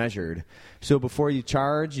can be measured. So before you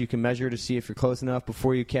charge, you can measure to see if you're close enough.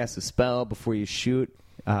 Before you cast a spell, before you shoot,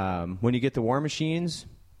 when you get the war machines,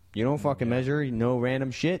 You don't fucking measure. No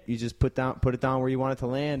random shit. You just put it down where you want it to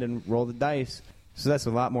land and roll the dice. So that's a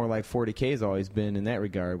lot more like 40K's always been in that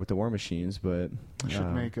regard with the War Machines. But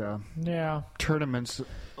Should make tournament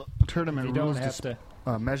You don't rules have to.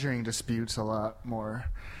 measuring disputes a lot more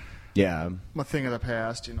yeah, a thing of the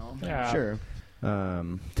past, you know. Yeah. sure.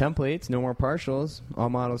 Templates, no more partials. All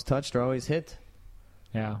models touched are always hit.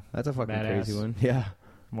 Yeah. That's a fucking Badass. crazy one. Yeah,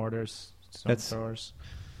 Mortars, That's- throwers,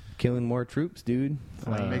 killing more troops, dude.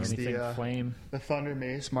 Makes anything the, flame. The Thunder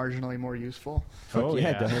Mace marginally more useful. Oh,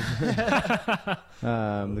 yeah, it does.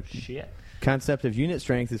 The Shit. concept of unit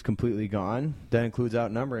strength is completely gone. That includes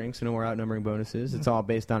outnumbering, so no more outnumbering bonuses. It's all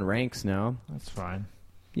based on ranks now. That's fine.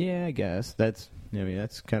 Yeah, I guess that's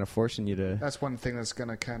kind of forcing you to. That's one thing that's going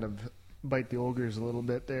to kind of bite the ogres a little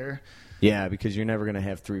bit there. Yeah, because you're never going to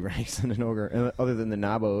have 3 ranks in an ogre, other than the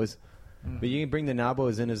Nabos. But you can bring the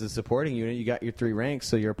Nabos in as a supporting unit. You got your 3 ranks,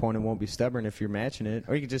 so your opponent won't be stubborn if you're matching it.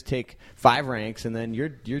 Or you can just take 5 ranks, and then your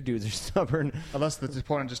dudes are stubborn. Unless the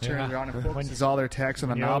opponent just turns Yeah. around and focuses all their attacks on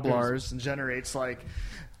the The ogres- Noblars and generates like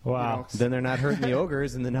Wow. Then they're not hurting the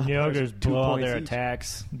ogres, and the Noblars The ogres are 2 blow all points their each.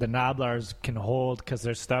 attacks. The Noblars can hold because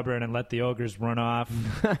they're stubborn and let the ogres run off.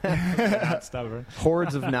 They're not stubborn.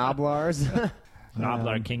 Hordes of Noblars.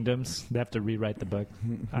 Noblar kingdoms. They have to rewrite the book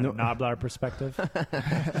on a Noblar perspective.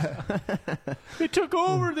 They took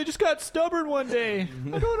over. They just got stubborn one day.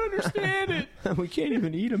 I don't understand it. We can't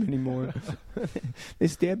even eat them anymore. They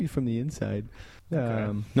stab you from the inside.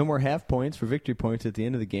 Okay. No more half points for victory points at the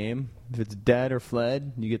end of the game. If it's dead or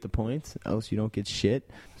fled, you get the points. Else you don't get shit.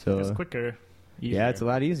 So It's quicker. Easier. yeah, it's a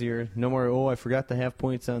lot easier. No more. I forgot the half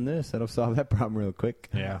points on this. That'll solve that problem real quick.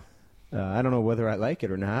 Yeah. I don't know whether I like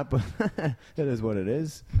it or not, but it is what it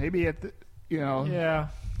is. maybe at the, Yeah.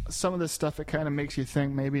 some of this stuff, it kind of makes you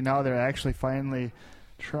think maybe now they're actually finally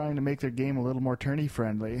trying to make their game a little more tourney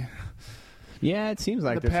friendly. Yeah, it seems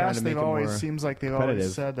like In the they're trying past, to make they've it always more seems like they've competitive.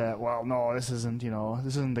 always said that. Well, no, this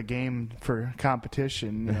isn't the game for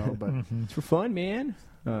competition, But It's for fun, man.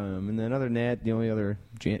 And then other than that, the only other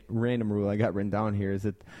random rule I got written down here is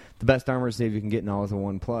that the best armor save you can get now is a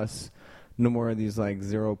 1+. No more of these like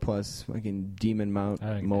 0+ fucking demon mount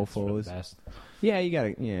I think that's for the mofos. best. Yeah, you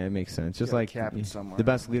gotta. Yeah, it makes sense. Just gotta like cap it somewhere. the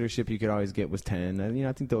best leadership you could always get was 10. And,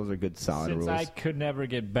 I think those are good, solid Since rules. I could never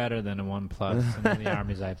get better than a 1+ in any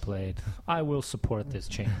armies I played, I will support this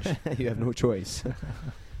change. You have no choice.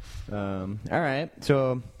 All right,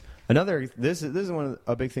 so this is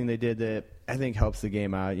a big thing they did that I think helps the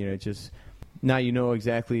game out. Just now you know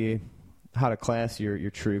exactly how to class your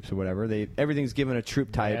troops or whatever. Everything's given a troop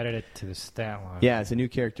I type. added it to the stat line. Yeah, it's a new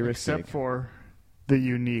characteristic. except for the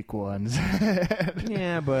unique ones.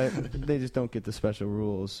 Yeah, but they just don't get the special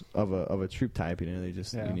rules of a troop type. They're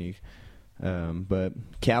just unique. But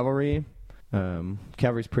cavalry's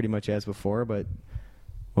pretty much as before. But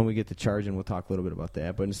when we get to charging, we'll talk a little bit about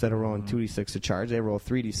that. But instead of rolling 2d6 to charge, they roll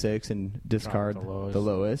 3d6 and discard Drop the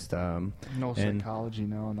lowest. No And- psychology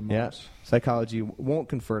now in the Yeah, mouse. psychology won't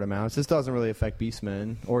convert amounts. This doesn't really affect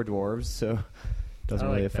beastmen or dwarves, so it doesn't I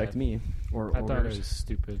really like affect that. me. Or I thought it ogres. was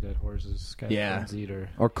stupid that horses got Yeah. frenzied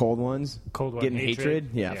Or cold ones. cold one Getting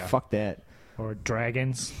hatred. Yeah, Yeah. fuck that. or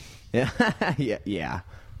dragons. Yeah, yeah.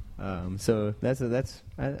 So I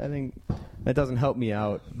think that doesn't help me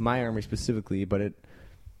out, my army specifically, but it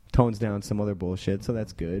tones down some other bullshit, so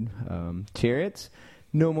that's good. Chariots,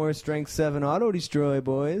 no more strength 7 auto destroy,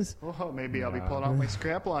 boys. Oh, maybe I'll be pulling out my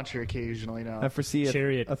scrap launcher occasionally now. I foresee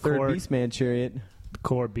Chariot a third core. Beastman chariot. The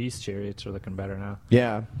core beast chariots are looking better now.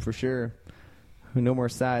 Yeah, for sure. No more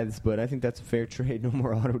scythes, but I think that's a fair trade. No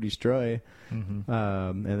more auto destroy. Mm-hmm.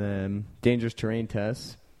 And then dangerous terrain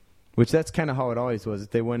tests, which that's kind of how it always was. If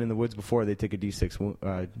they went in the woods before, they take a D6.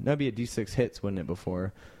 That'd be a D6 hits, wouldn't it?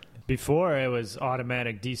 Before Before it was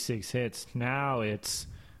automatic D6 hits. Now it's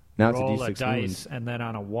now it's roll a a D6 dice, wounds. and then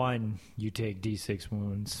on a 1, you take D6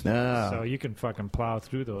 wounds. Ah. So you can fucking plow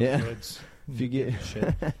through those Yeah. woods. If you get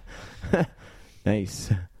Shit.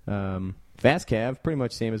 nice. Fast cav, pretty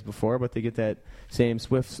much same as before, but they get that same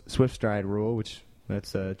swift stride rule, which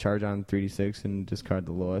that's charge on 3d6 and discard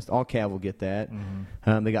the lowest. All cav will get that.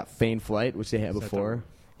 Mhm. They got feign flight, which they had Is that before.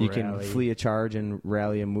 the You can rally? flee a charge and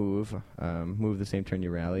rally a move. Move the same turn you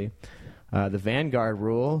rally. The Vanguard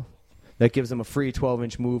rule, that gives them a free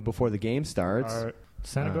 12-inch move before the game starts. Are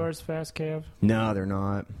Senegors fast cav? No, they're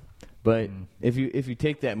not. But Mm. if you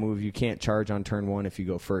take that move, you can't charge on turn 1 if you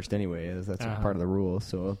go first anyway. That's a Uh-huh. part of the rule.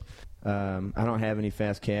 So I don't have any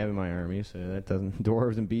fast cav in my army, so that doesn't.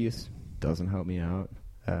 Dwarves and beasts doesn't help me out.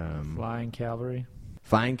 Flying cavalry?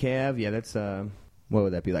 Fine cav, yeah, that's what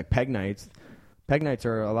would that be, like Peg Knights? Peg Knights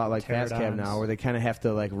are a lot like fast cav Pterodons. now, where they kind of have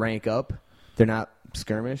to like rank up. They're not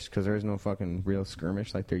skirmish because there's no fucking real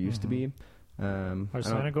skirmish like there used to be. Are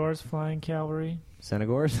Senegors flying cavalry?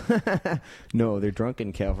 Senegors? No, they're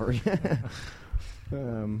drunken cavalry.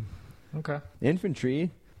 Okay.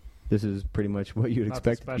 Infantry. This is pretty much what you'd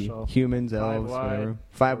Nothing expect to special. be. Humans, 5 elves, wide, whatever.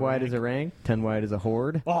 5 a wide rank. is a rank. 10 wide is a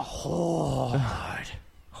horde. Oh, horde.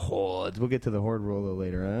 Hordes. We'll get to the horde rule a little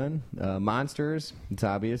later on. Monsters. It's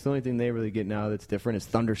obvious. The only thing they really get now that's different is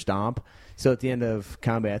Thunder Stomp. So at the end of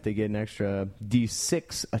combat, they get an extra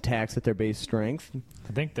D6 attacks at their base strength.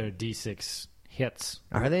 I think they're D6 hits,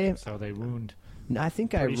 Are they? so they wound. No, I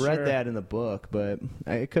think I Pretty read sure. that in the book, but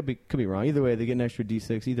it could be wrong. Either way, they get an extra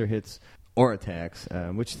D6, either hits or attacks,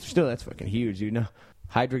 which still that's fucking huge. You know,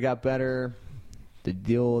 Hydra got better.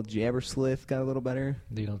 The old Jabberslith got a little better.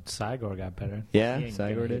 The old Cygor got better. Yeah, He ain't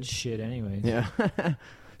Cygor gonna hit did. shit anyways. Yeah,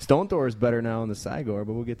 Stone Thor is better now in the Cygor,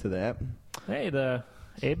 but we'll get to that. Hey, the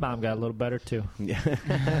A-bomb got a little better too. Yeah,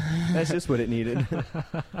 that's just what it needed.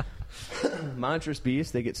 Monstrous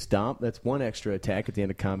Beast, they get Stomp. That's one extra attack at the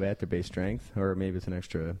end of combat, their base strength, or maybe it's an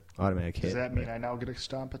extra automatic hit. Does that mean I now get a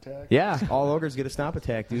stomp attack? Yeah, all ogres get a Stomp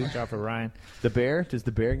attack, dude. Watch out for Ryan. The bear, does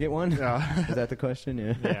the bear get one? Yeah. Is that the question?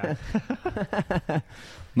 Yeah. Yeah.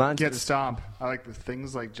 Monsters. Get stomp. I like the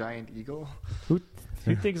things like giant eagle.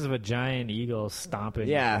 Who thinks of a giant eagle stomping?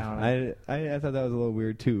 Yeah, down? I thought that was a little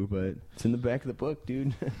weird too, but it's in the back of the book,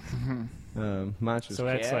 dude. Monsters. So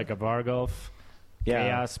that's Cat. like a Vargulf, yeah,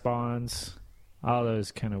 Chaos Spawns, all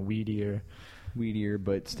those kind of weedier weedier,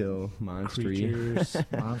 but still monstery. creatures,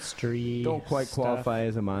 monstery. Don't quite stuff. qualify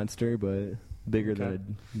as a monster, but bigger Okay.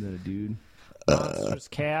 than a dude. Monsters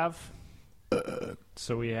Cav.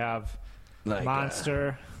 So we have Like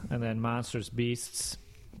monster and then monsters beasts.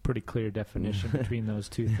 Pretty clear definition between those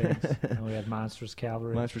two things. And we have monsters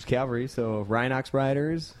cavalry. Monsters Cavalry. So Rhinox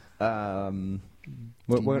Riders.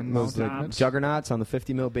 What Demon those Mountains. juggernauts on the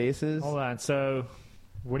 50 mil bases? Hold on. So,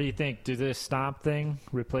 what do you think? Do this stomp thing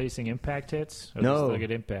replacing impact hits? Or No, do they still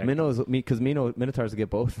get impact? because Minotaurs get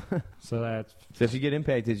both. So that's So if you get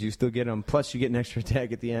impacted, you still get them. Plus, you get an extra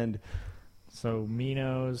attack at the end. so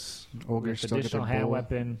Minos Ogres with still get additional their hand bow.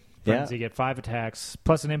 weapon. Yeah. Frenzy get 5 attacks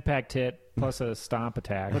plus an impact hit plus a stomp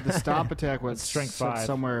attack. But the stomp attack was It's strength 5.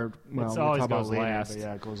 somewhere. Well, It's we'll always talk about goes later, last. But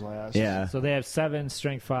yeah, it goes last. Yeah. So they have 7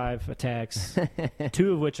 strength 5 attacks,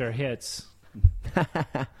 2 of which are hits.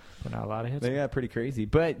 But not a lot of hits. They got pretty crazy,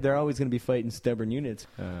 but they're always going to be fighting stubborn units.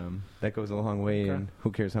 That goes a long way, Okay. and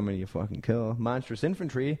who cares how many you fucking kill? Monstrous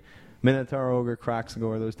Infantry, Minotaur, Ogre,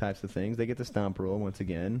 Croxagore, those types of things. They get the Stomp rule once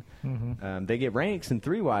again. Mm-hmm. They get ranks in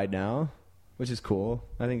 3 wide now, which is cool.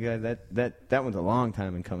 I think that one's a long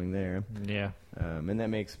time in coming there, Yeah. and that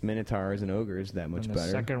makes Minotaurs and Ogres that much And the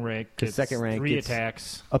better. second rank The gets second rank 3 gets-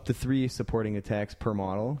 attacks. Up to 3 supporting attacks per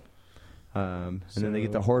model. And then they get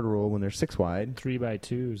So- the Horde rule when they're 6 wide.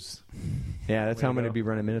 3x2s. Yeah, that's Way how I'm to going to go. be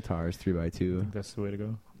running Minotaurs 3 by I 2. think that's the way to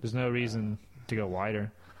go. There's no reason to go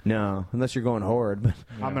wider. No, unless you're going Horde, but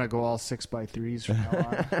I'm gonna go all 6x3s from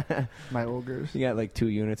now on. My ogres. you got like 2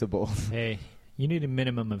 units of both. Hey, you need a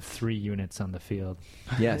minimum of 3 units on the field.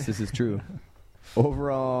 Yes, this is true.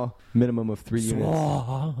 Overall, minimum of 3 units.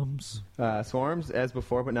 Swarms. Swarms, as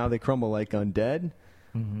before, but now they crumble like undead.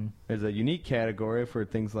 Mm-hmm. There's a unique category for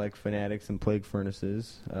things like fanatics and plague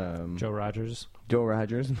furnaces. Joe Rogers. Joe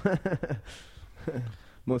Rogers.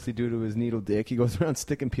 Mostly due to his needle dick he goes around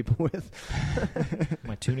sticking people with.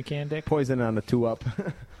 My tuna can dick. Poison on the 2-up.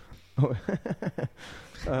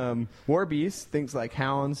 War beasts, things like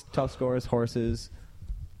hounds, tough scores, horses.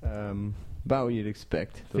 About what you'd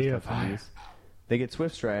expect. Those Fear types of fire. beasts. They get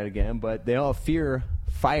swift stride again, but they all fear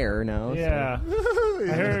fire now. so Yeah. I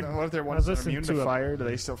heard. What if they're I was once listening immune to to a- fire? Do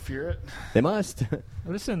they still fear it? they must.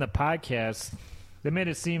 Listen to the podcast. They made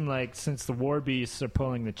it seem like since the war beasts are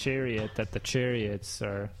pulling the chariot, that the chariots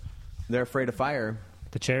are. They're afraid of fire.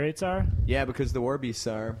 The chariots are? Yeah, because the war beasts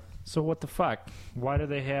are. So what the fuck? Why do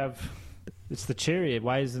they have. It's the chariot.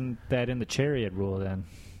 Why isn't that in the chariot rule then?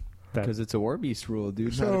 That- Because it's a war beast rule,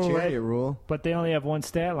 dude. So, not a chariot rule. But they only have one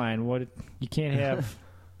stat line. What? You can't have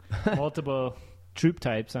multiple troop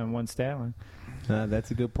types on one stat line.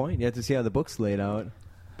 That's a good point. You have to see how the book's laid out.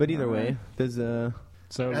 But either way, there's a.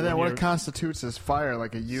 So And then when what you're- constitutes as fire?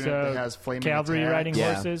 Like a unit so that has flaming cavalry attack? riding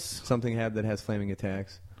Yeah. horses, Something that has flaming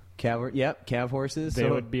attacks. Cav horses. they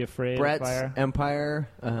so would be afraid Brett's of fire. Empire,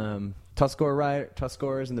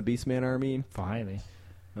 Tuskors in the Beastman army. Finally,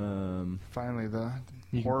 Finally, the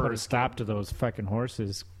you can put a horrors. stop to those fucking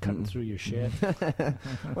horses cutting through your shit. Well,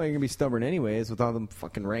 you're gonna be stubborn anyways with all them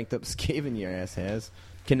fucking ranked up Skaven your ass has.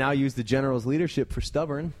 Can now use the general's leadership for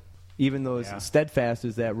stubborn, even though Yeah. steadfast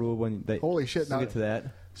is that rule when they. Holy shit, We'll now- get to that.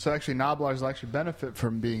 So actually, Noblars will actually benefit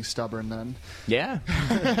from being stubborn then. Yeah,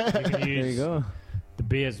 You can there use you go.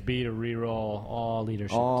 BSB to reroll all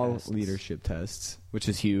leadership all tests. leadership tests, which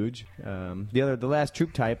is huge. The last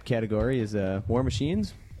troop type category is War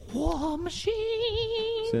Machines. War Machine.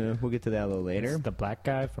 So we'll get to that a little later. It's the black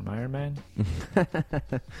guy from Iron Man.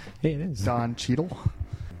 Hey, it is. Don Cheadle.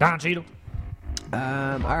 Don Cheadle. All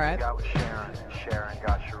right. Got with Sharon, and Sharon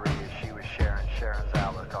got Sharia. She was sharing Sharon's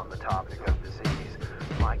outlook on the topic of disease.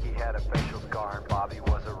 Mikey had a facial scar, and Bobby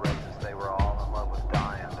was a racist. They were all in love with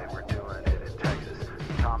dying. They were doing it in Texas.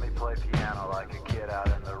 Tommy played piano like a kid out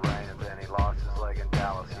in the rain, and then he lost his leg in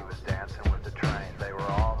Dallas. He was dancing with the train. They were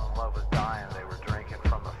all in love with dying. They were drinking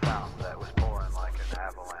from a fountain that was pouring like an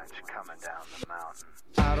avalanche coming down the mountain.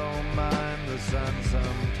 I don't mind the sun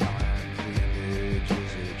sometimes, the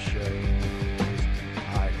images it shows.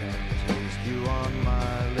 I can taste you on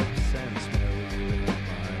my lips and smell you in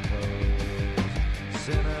my clothes.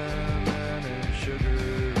 Cinnamon and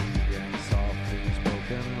sugar and softly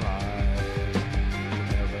spoken lies. You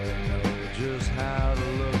never know just how to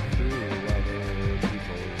look through other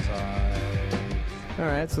people's eyes. All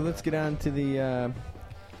right, so let's get on to the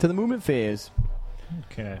movement phase.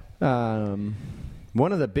 Okay.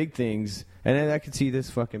 One of the big things, and I could see this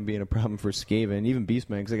fucking being a problem for Skaven, even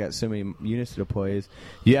Beastman, because I got so many units to deploy, is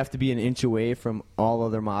you have to be an inch away from all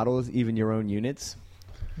other models, even your own units.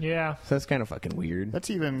 Yeah. So that's kind of fucking weird. That's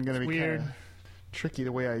even going to be weird. kind of tricky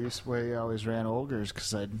the way I always ran ogres,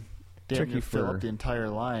 because I'd damn Tricky near fill for- up the entire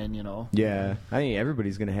line, you know. Yeah, I think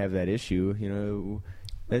everybody's going to have that issue, you know.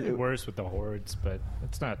 Maybe worse with the hordes, but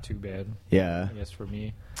it's not too bad, Yeah. I guess, for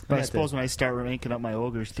me. But I Yeah, suppose when I start ranking up my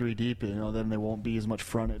ogres 3 deep, you know, then there won't be as much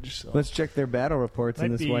frontage. So. Let's check their battle reports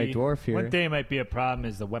in Might this be- White Dwarf here. One thing might be a problem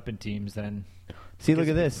is the weapon teams then. See, look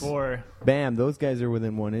at this. Before, Bam, those guys are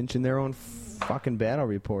within 1 inch in their own fucking battle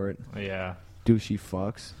report. yeah. Douchey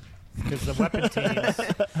fucks. Because the weapon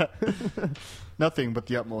teams, Nothing but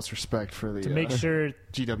the utmost respect for the to make sure,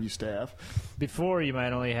 GW staff. before you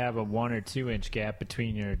might only have a 1 or 2 inch gap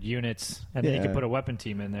between your units, and then you Yeah. could put a weapon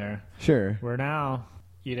team in there. Sure. Where now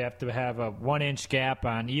you'd have to have a 1 inch gap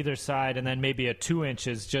on either side, and then maybe a 2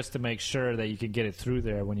 inches just to make sure that you can get it through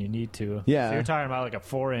there when you need to. Yeah. So you're talking about like a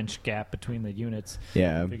 4 inch gap between the units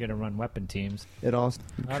Yeah. if you're going to run weapon teams. It all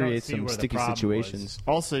I don't creates see some where the sticky problem situations.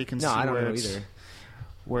 Also, you can No, see I don't where know it's, either.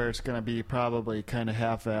 where it's going to be probably kind of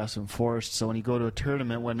half-ass enforced. So when you go to a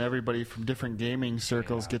tournament, when everybody from different gaming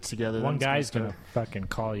circles gets together, One then guy's it's going gonna to fucking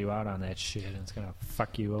call you out on that shit, and it's going to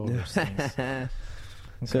fuck you over. things.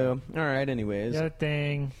 So, all right, anyways. The other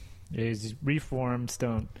thing is reforms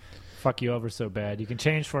don't fuck you over so bad. You can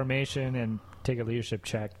change formation and take a leadership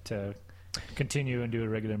check to continue and do a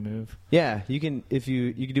regular move. Yeah, you can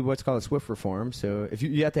you can do what's called a swift reform. So if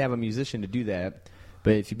you have to have a musician to do that,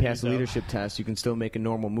 but if you pass the Muso. leadership test, you can still make a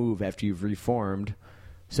normal move after you've reformed.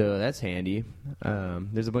 So that's handy.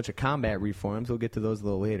 There's a bunch of combat reforms. We'll get to those a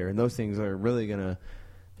little later, and those things are really gonna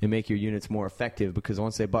make your units more effective because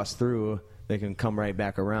once they bust through, they can come right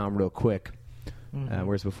back around real quick.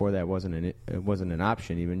 Whereas before that wasn't an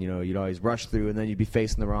option. Even you'd always rush through and then you'd be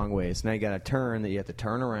facing the wrong way. So now you got a turn that you have to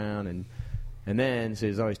turn around and then so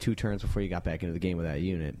there's always 2 turns before you got back into the game with that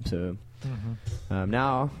unit. So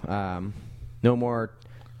now no more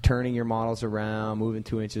turning your models around, moving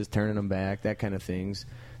 2 inches, turning them back, that kind of things.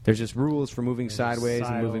 There's just rules for moving sideways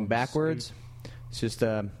and moving backwards. It's just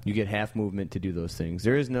you get half movement to do those things.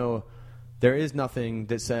 There is nothing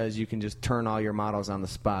that says you can just turn all your models on the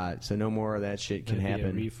spot, so no more of that shit can That'd be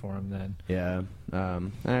happen. a reform then. Yeah,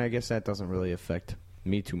 I guess that doesn't really affect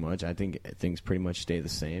me too much. I think things pretty much stay the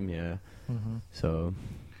same. Yeah. So,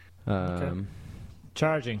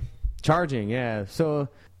 Charging. charging. Yeah. So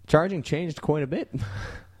charging changed quite a bit.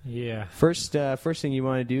 Yeah. First thing you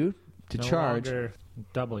want to do to No charge. longer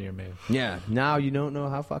double your move. Yeah. Now you don't know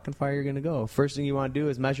how fucking far you're going to go. First thing you want to do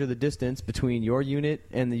is measure the distance between your unit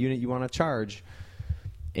and the unit you want to charge.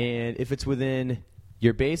 And if it's within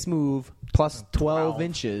your base move plus 12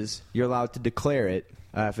 inches, you're allowed to declare it.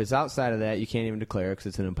 If it's outside of that, you can't even declare it because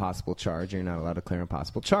it's an impossible charge. You're not allowed to declare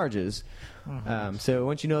impossible charges. So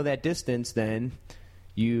once you know that distance, then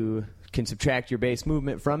you can subtract your base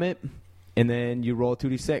movement from it, and then you roll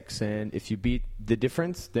 2d6. And if you beat the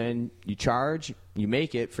difference, then you charge. You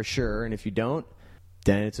make it for sure. And if you don't,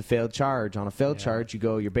 then it's a failed charge. On a failed charge, you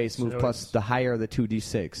go your base move So plus it's- the higher the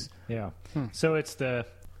 2d6. Yeah. So it's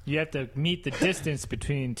you have to meet the distance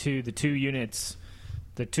between the two units,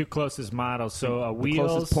 the 2 closest models. So a The wheels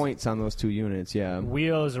closest points on those 2 units, yeah.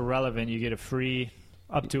 wheel is irrelevant. You get a free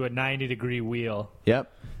up to a 90-degree wheel,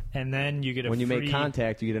 Yep. and then you get a When you free, make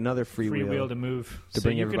contact, you get another free wheel. to move. to so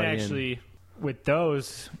bring you can everybody in. actually with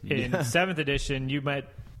those in 7th edition, you might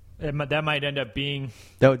That might end up being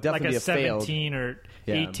That would like definitely a be failed. 17 or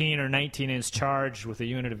Yeah. 18 or 19-inch charge with a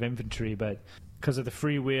unit of infantry, but because of the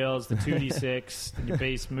free wheels, the 2d6, and your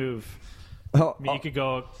base move, Oh, I mean, you could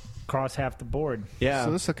go across half the board. yeah.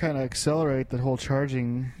 So this will kind of accelerate the whole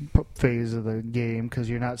charging phase of the game because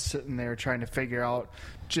you're not sitting there trying to figure out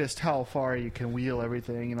just how far you can wheel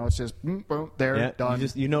everything. You know, it's just boom, boom, there, Yeah, done.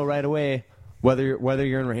 you know right away whether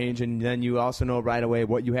you're in range, and then you also know right away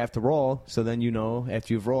what you have to roll. So then you know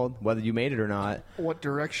after you've rolled whether you made it or not. What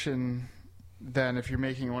direction then, if you're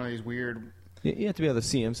making one of these weird You have to be able to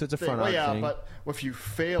see them, so it's a front well, arc yeah, thing. but if you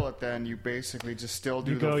fail it, then you basically just still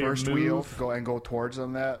do You the go your first wheel, move. go towards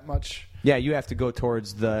them that much. Yeah, you have to go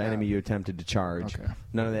towards the enemy you attempted to charge. Okay.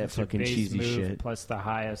 None of that That's your fucking base cheesy move shit. plus the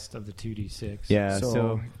highest of the 2d6. Yeah, So-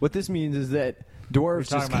 so what this means is that dwarves We're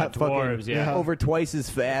talking just got about dwarves, fucking yeah. over twice as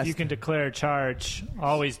If fast. you can declare a charge,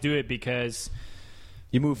 always do it because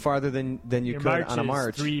You move farther than you your could march on a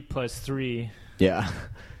march. is 3 plus 3, Yeah.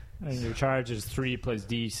 and your charge is 3 plus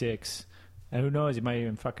d6. And who knows, you might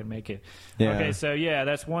even fucking make it. Yeah. Okay, so yeah,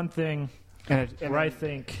 that's one thing And where I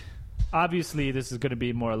think, obviously, this is going to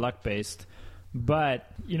be more luck-based,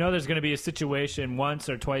 but you know there's going to be a situation once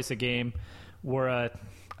or twice a game where a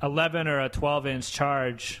 11 or a 12-inch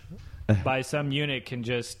charge by some unit can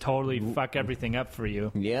just totally fuck everything up for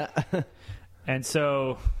you. Yeah. And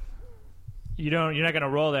so you're not going to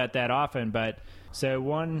roll that often, but so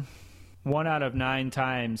one out of 9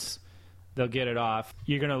 times they'll get it off.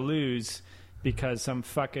 You're going to lose because some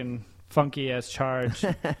fucking funky ass charge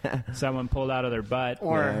someone pulled out of their butt.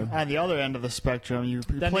 Or on the other end of the spectrum, you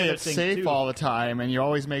Then play the other it thing, safe too. all the time, and you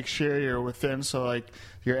always make sure you're within. So like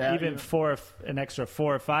you're at Even an extra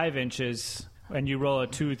 4 or 5 inches, and you roll a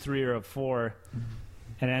 2, 3, or a 4,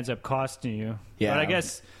 and it ends up costing you. Yeah. But I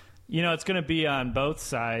guess it's going to be on both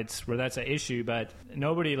sides where that's an issue. But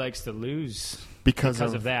nobody likes to lose because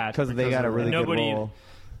of that. Because they got a really good Nobody- roll.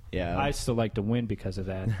 Yeah. I still like to win because of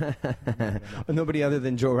that. Nobody other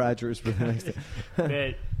than Joe Rogers.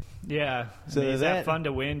 But yeah, So I mean, is is that- that fun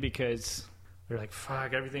to win because they're like,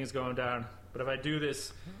 fuck, everything's going down. But if I do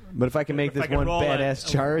this, But if I can make if I this can one roll badass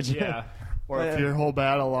charge. yeah, Or if your whole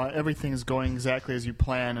battle, everything's going exactly as you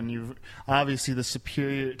plan, and you've obviously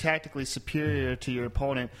tactically superior to your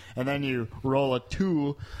opponent, and then you roll a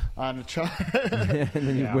 2 on a charge, and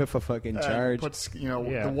then you Yeah. whiff a fucking charge. puts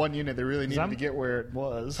Yeah. the one unit that really needed I'm- to get where it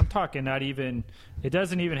was. I'm talking not even. It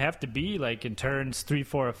doesn't even have to be like in turns 3,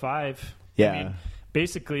 4, or 5. Yeah. I mean,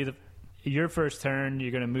 basically, your first turn,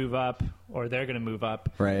 you're going to move up, or they're going to move up.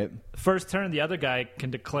 Right. First turn, the other guy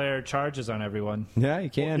can declare charges on everyone. Yeah, you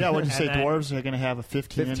can. Yeah, what'd you say? And then- Dwarves are going to have a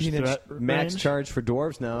 15-inch 15-inch threat max range? charge for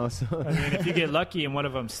dwarves now. So I mean, if you get lucky and one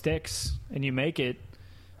of them sticks and you make it,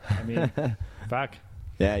 I mean, fuck.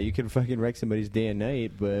 yeah, you can fucking wreck somebody's day and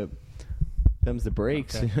night, but them's the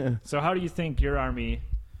breaks. Okay. So how do you think your army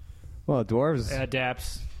Well, dwarves.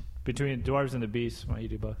 adapts between dwarves and the beasts? Why don't you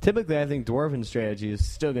do both? Typically, I think dwarven strategy is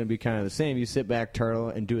still going to be kind of the same. You sit back, turtle,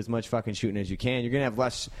 and do as much fucking shooting as you can. You're going to have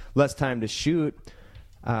less time to shoot,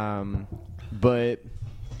 but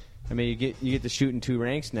I mean, you get to shoot in 2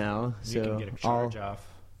 ranks now. So You can get a charge off.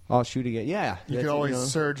 I'll shoot again. Yeah, You that's could it, always know.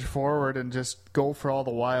 surge forward and just go for all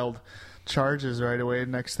the wild charges right away.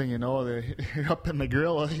 Next thing you know, you're up in the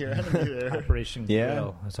grill of your enemy there. Operation Yeah,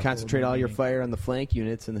 Grill. That's a concentrate whole all new your meaning. fire on the flank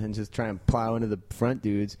units, and then just try and plow into the front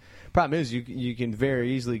dudes. Problem is, you can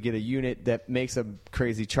very easily get a unit that makes a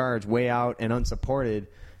crazy charge way out and unsupported,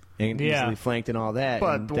 and Yeah. easily flanked and all that.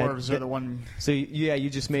 But and dwarves that- are the one. So you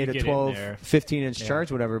just made a get in 12, there. 15-inch Yeah.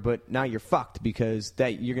 charge, whatever. But now you're fucked because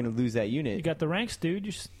you're going to lose that unit. You got the ranks, dude.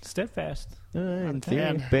 You're steadfast. In theory,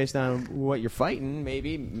 And- based on what you're fighting,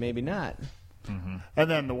 maybe not. And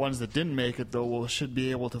then the ones that didn't make it, though, should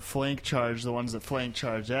be able to flank charge the ones that flank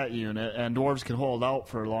charge that unit. And dwarves can hold out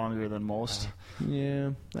for longer than most.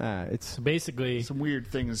 Yeah, it's So basically, Some weird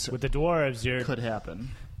things with the dwarves, your could happen.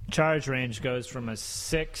 charge range goes from a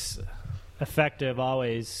 6 effective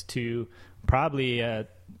always to probably a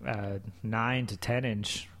 9 to 10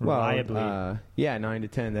 inch reliably. yeah, 9 to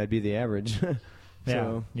 10. That'd be the average. yeah,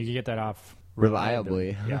 So you can get that off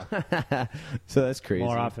reliably. Yeah, So that's crazy.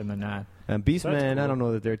 more often than not. Beastmen, So that's I cool. don't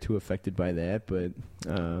know that they're too affected by that, but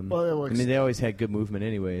Well, it looks- I mean, they always had good movement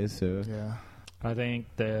anyways. So Yeah. I think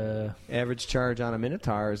the average charge on a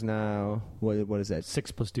Minotaur is now what is that?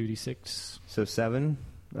 6 plus duty 6. So 7,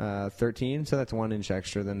 13. So that's 1 inch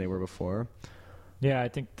extra than they were before. Yeah, I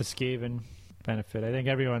think the Skaven benefit. I think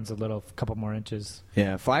everyone's a couple more inches.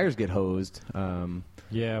 Yeah, flyers get hosed.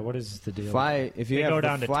 Yeah, what is the deal? If you They have go the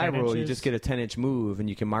down to fly 10 rule, you inches? just get a 10-inch move, and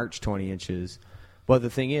you can march 20 inches. Well, the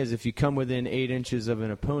thing is, if you come within 8 inches of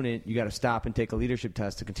an opponent, you got to stop and take a leadership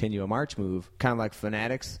test to continue a march move. Kind of like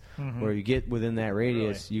Fanatics, where you get within that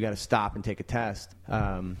radius, you got to stop and take a test.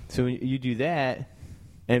 So when you do that,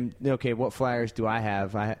 and okay, what flyers do I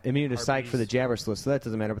have? I immune to psych for the Jabberslith, so that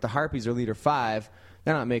doesn't matter. But the Harpies are leader 5.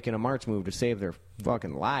 They're not making a march move to save their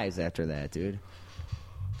fucking lives after that, dude.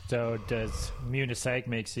 So does immune to psych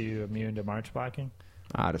makes you immune to march blocking?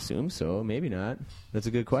 I'd assume so. Maybe not. That's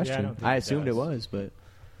a good question. I don't think I it assumed it does. was, but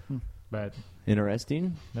But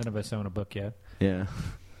interesting. none of us own a book yet. Yeah.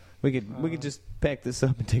 We could just pack this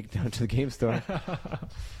up and take it down to the game store.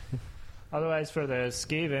 Otherwise, for the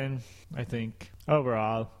Skaven, I think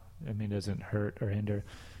overall, I mean, it doesn't hurt or hinder.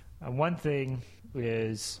 One thing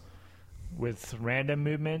is with random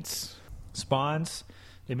movements, spawns,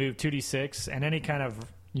 they move 2d6, and any kind of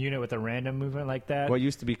unit with a random movement like that. Well, it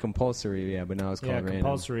used to be compulsory, yeah, but now it's called random.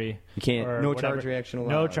 compulsory. You can't. or No whatever. charge reaction allowed.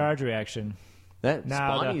 No charge reaction. That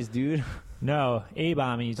Now spawnies, dude. No,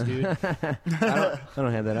 A-bombies, dude. I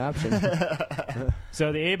don't have that option.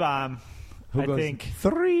 So the A-bomb, Who I goes think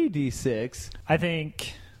 3d6. I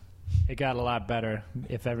think it got a lot better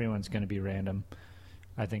if everyone's going to be random.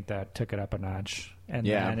 I think that took it up a notch. And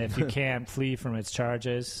Yeah. then if you can't flee from its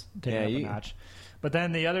charges, take it up a notch. But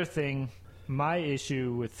then the other thing, my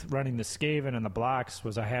issue with running the Skaven and the blocks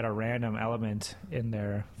was I had a random element in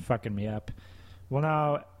there fucking me up. Well,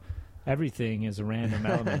 now everything is a random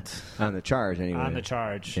element On the charge, anyway. on the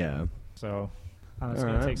charge. Yeah. So it's All going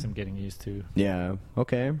to right. take some getting used to. Yeah.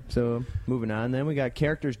 Okay. So moving on, then we got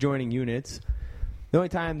characters joining units. The only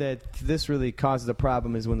time that this really causes a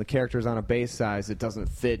problem is when the character is on a base size that doesn't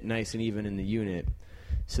fit nice and even in the unit.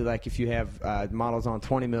 So, like, if you have models on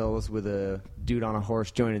 20 mils with a dude on a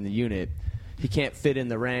horse joining the unit, he can't fit in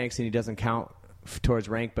the ranks and he doesn't count towards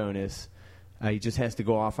rank bonus. He just has to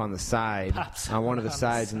go off on the side, Pops on one of the on the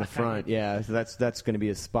sides in the side. front. Yeah, so that's going to be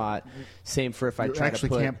a spot. Same for if I You try actually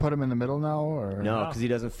to put. can't put him in the middle now, or No, because he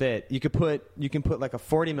doesn't fit. You can put like a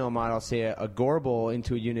 40 mil model, say a Gorbel,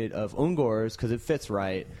 into a unit of Ungors because it fits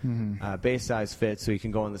right. Base size fits, so you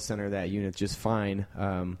can go in the center of that unit just fine.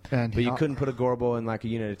 But you how- couldn't put a Gorbel in like a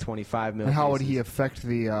unit of 25 mil. And how would he bases. affect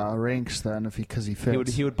the ranks then? Because he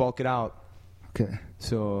fits. He would bulk it out. Okay.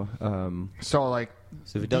 So So like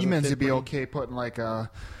So if it doesn't demons, fit would be pretty- okay putting like a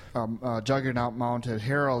Juggernaut mounted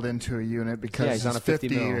Herald into a unit because Yeah, he's on it's a 50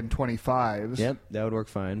 mil. and 25s. Yep, that would work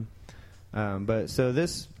fine. But so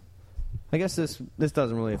this, I guess this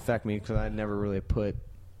doesn't really affect me because I never really put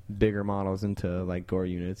bigger models into like Gore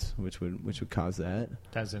units, which would cause that.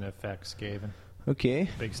 Doesn't affect Skaven. Okay.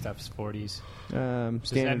 Big stuff's 40s. Does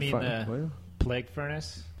that mean the- Plague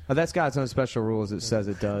Furnace? Oh, that's got its own special rules. It says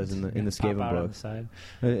it does in the Pop Skaven out on book. the side.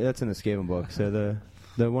 That's in the Skaven book. So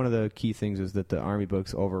the one of the key things is that the army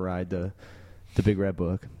books override the big red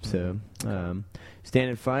book. So stand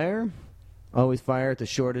and fire, always fire at the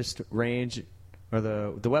shortest range, or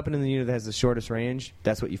the weapon in the unit that has the shortest range.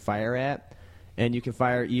 That's what you fire at, and you can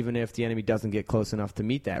fire even if the enemy doesn't get close enough to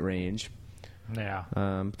meet that range. Yeah.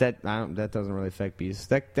 That doesn't really affect beasts.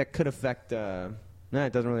 That could affect. No,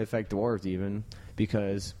 it doesn't really affect dwarves even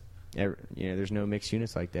because there's no mixed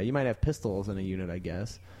units like that. You might have pistols in a unit, I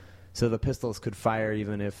guess. So the pistols could fire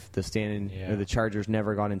even if the or the chargers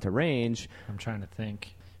never got into range. I'm trying to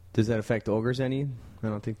think. Does that affect ogres any? I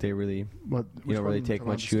don't think they really. What, You don't really take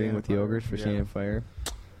much shooting with the ogres for stand and fire.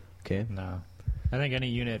 Okay. No. I think any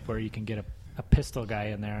unit where you can get a pistol guy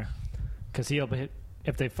in there, because he'll be,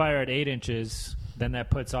 if they fire at 8 inches, then that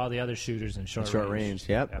puts all the other shooters in short range.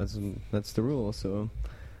 Yep, that's the rule. So,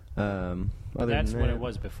 other that's than what that, it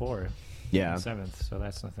was before. Yeah. In 7th, so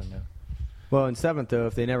that's nothing new. Well, in 7th, though,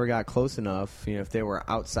 if they never got close enough, if they were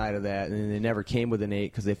outside of that and they never came within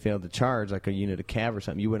 8 because they failed to charge, like a unit of cav or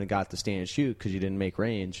something, you wouldn't have got to stand and shoot because you didn't make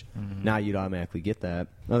range. Now you'd automatically get that.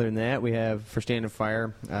 Other than that, we have for stand and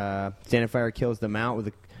fire. Stand and fire kills the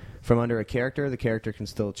mount from under a character. The character can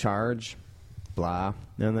still charge. Blah.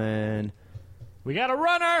 And then We got a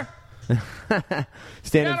runner!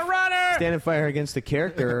 stand Got a runner! stand and fire against the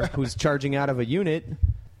character who's charging out of a unit.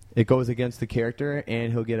 It goes against the character,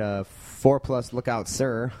 and he'll get a 4+ lookout,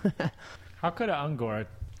 sir. How could an Ungor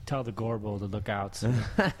tell the Gorbel to look out? So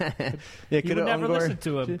Yeah, you could would never Ungor- listen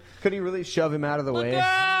to him. Could he really shove him out of the Look way?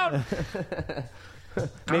 out!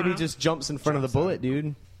 Maybe he just jumps in front of the bullet,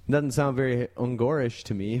 dude. Doesn't sound very Ungorish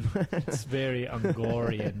to me. It's very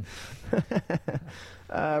Ungorian.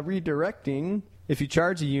 Redirecting. If you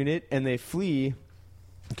charge a unit and they flee,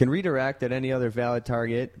 you can redirect at any other valid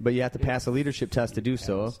target, but you have to pass a leadership test to do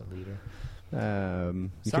so. As a leader. You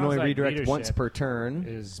Sounds can only like redirect once leadership per turn.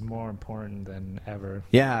 Is more important than ever.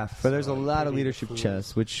 Yeah, but there's a So, lot of pretty leadership cool.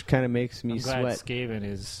 chests, which kind of makes me I'm glad sweat. Skaven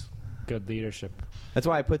is Good leadership. That's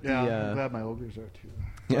why I put I'm the glad my ogres are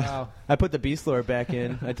too. Wow. I put the Beast Lore back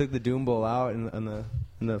in. I took the Doom Bowl out in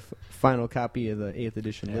the final copy of the 8th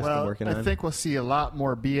edition list I'm Well, working I on. think we'll see a lot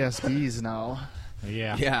more BSBs now.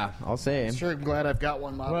 Yeah. Yeah, I'll say. Sure, I'm glad I've got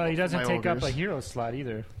one model. Well, he for doesn't my take up ogres. a hero slot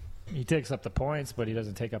either. He takes up the points, but he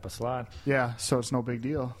doesn't take up a slot. Yeah, so it's no big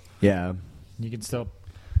deal. Yeah. You can still.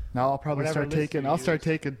 Now I'll probably Whatever start list taking. you I'll use. start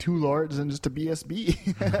taking 2 lords and just a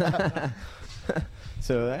BSB.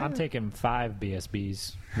 So I'm taking 5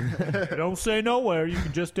 BSBs. Don't say nowhere. You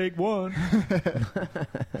can just take one.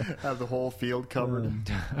 Have the whole field covered.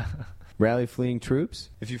 rally fleeing troops.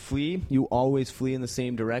 If you flee, you always flee in the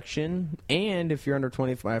same direction. And if you're under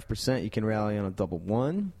 25%, you can rally on a double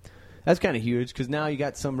one. That's kind of huge because now you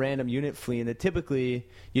got some random unit fleeing that typically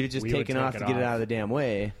you'd have just We would taken take off it to get it off. out of the damn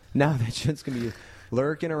way. Now that shit's going to be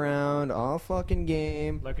lurking around all fucking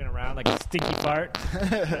game, Looking around like a stinky fart.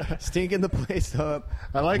 stinking the place up.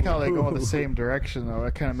 I like how they go in the same direction though.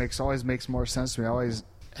 It kind of always makes more sense to me. I always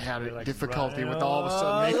had You're like, difficulty right, with all of a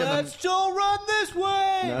sudden making them Let's all run this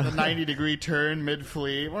way. the 90-degree turn mid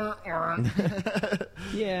flee.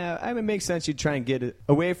 Yeah, I mean, it makes sense you'd try and get it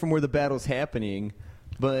away from where the battle's happening.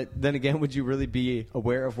 But then again, would you really be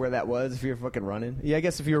aware of where that was if you're fucking running? Yeah, I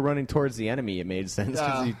guess if you were running towards the enemy, it made sense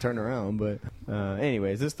because Yeah. you turn around. But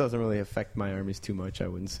anyways, this doesn't really affect my armies too much, I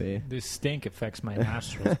wouldn't say. This stink affects my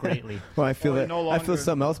nostrils greatly. Well, I feel Well, you that no I feel longer-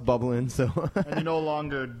 something else bubbling. So And you no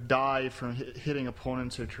longer die from hitting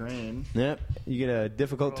opponents or terrain. yep, you get a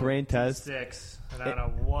difficult terrain test. 6. And on a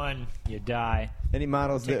 1, you die. Any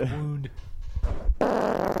models Take a that wound.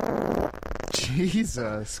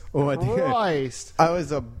 Jesus Oh, I think Christ. I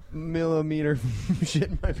was a millimeter from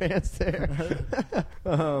shitting my pants there.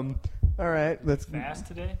 All right, let's. Fast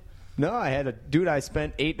today? No, I had a dude. I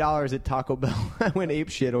spent $8 at Taco Bell. I went ape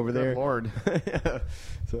shit over there. Good Lord. Yeah.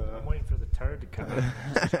 So I'm waiting for the turd to come out.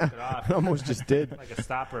 Just took it off. I almost just did. Like a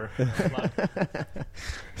stopper.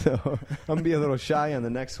 So I'm gonna be a little shy on the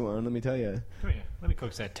next one. Let me tell you. Come here. Let me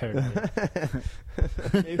coax that turd.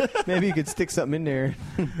 Maybe you could stick something in there.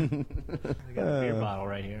 I got a beer bottle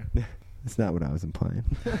right here. That's not what I was implying.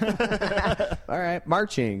 All right,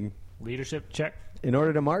 marching. Leadership check. In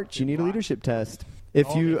order to march, you need a leadership test. If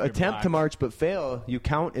Only you if you're attempt to blocked. march but fail, you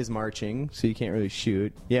count as marching, so you can't really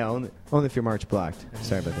shoot. Yeah, only if you're march blocked.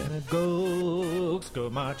 Sorry about that. Go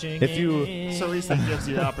marching. If you- in. So at least that gives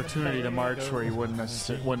you the opportunity to march where you wouldn't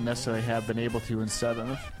necessarily have been able to in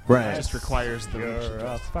 7th. Right. It just requires the You're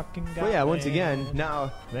a fucking guy. Well, yeah, once again,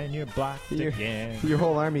 now Then you're blocked your, again. your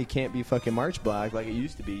whole army can't be fucking march blocked like it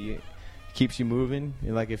used to be. It keeps you moving.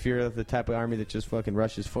 And like if you're the type of army that just fucking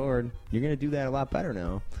rushes forward, you're going to do that a lot better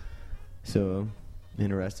now. So,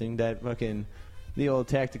 interesting. That fucking, the old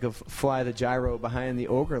tactic of fly the gyro behind the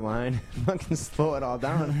ogre line, fucking slow it all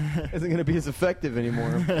down, isn't going to be as effective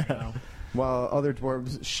anymore. No, While other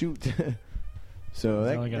dwarves shoot. So it's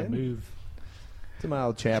that, only got to move. it's a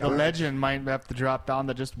mild The chapter. legend might have to drop down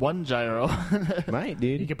to just one gyro. Might,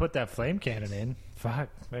 You dude. could put that flame cannon in. Fuck,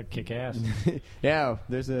 that'd kick ass. Yeah,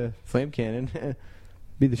 there's a flame cannon.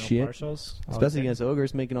 Be the No shit. partials. All Especially the against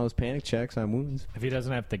ogres making all those panic checks on wounds. If he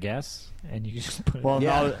doesn't have to guess, and you just put it Well, in.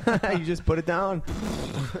 Yeah, you just put it down.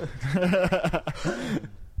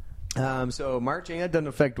 So marching, that doesn't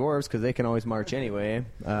affect dwarves because they can always march anyway.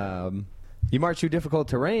 You march through difficult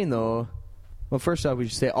terrain, though. Well, first off, we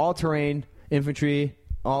should say all terrain, infantry,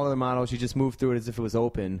 all other models, you just move through it as if it was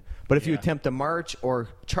open. But if you Yeah. attempt to march or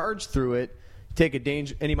charge through it, take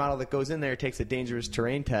any model that goes in there takes a dangerous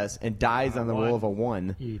terrain test and dies on the roll of a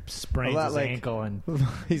 1. He sprains A lot his like- ankle and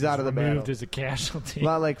He's out of the battle. moved as a casualty. A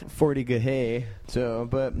lot like 40 Gahay. So,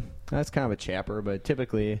 but that's kind of a chapper. But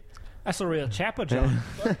typically, That's a real chapel, John.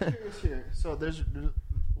 So there's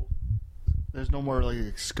no more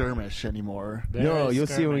like skirmish anymore. no, There's you'll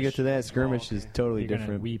see when we get to skirmish. that. Skirmish is totally You're gonna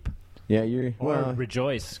different. Weep Yeah, you're or well.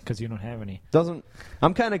 rejoice because you don't have any. Doesn't.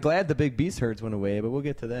 I'm kind of glad the big beast herds went away, but we'll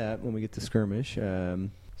get to that when we get to skirmish.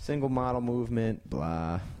 Single model movement,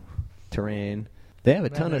 blah, terrain. They have a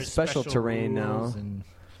Then ton of there's special terrain now, rules and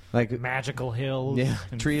like magical hills. Yeah,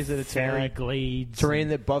 and trees that fairy attack. glades. terrain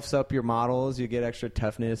and that buffs up your models. You get extra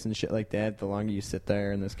toughness and shit like that the longer you sit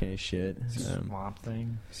there and this kind of shit. swamp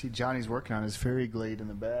thing. See, Johnny's working on his fairy glade in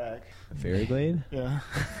the back. Fairy glade. Yeah.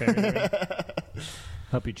 Fairy glade.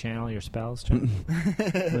 Help you channel your spells, John. I'm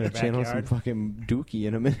gonna channel some backyard. fucking dookie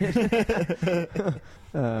in a minute.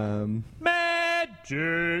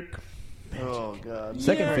 Magic. Oh God.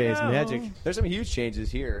 Second phase, Yeah. magic. There's some huge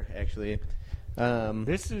changes here, actually.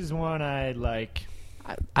 This is one I like.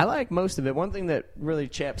 I like most of it. One thing that really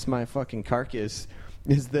chaps my fucking carcass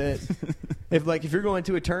is that if you're going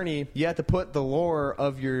to a tourney, you have to put the lore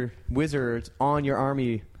of your wizards on your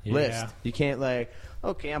army list. You can't like,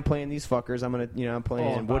 okay, I'm playing these fuckers. I'm I'm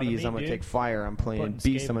playing Woodies. I'm gonna take fire. I'm playing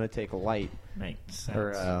Beast. I'm gonna take light. Makes sense.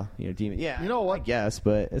 Or Demon. Yeah, You know what? I guess,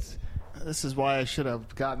 but it's This is why I should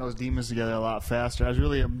have gotten those demons together a lot faster. I was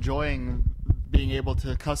really enjoying being able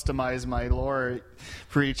to customize my lore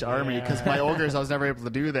for each army because my ogres I was never able to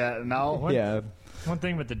do that, and now One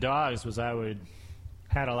thing with the dogs was I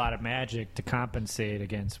had a lot of magic to compensate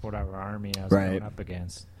against whatever army I was going up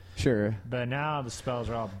against. Sure. But now the spells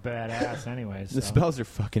are all badass anyways. The spells are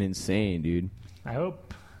fucking insane, dude. I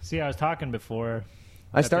hope. See, I was talking before.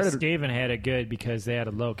 I started. The Skaven had it good because they had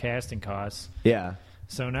a low casting cost. Yeah.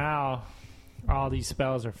 So now all these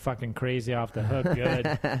spells are fucking crazy off the hook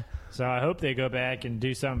good. So I hope they go back and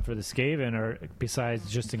do something for the Skaven, or besides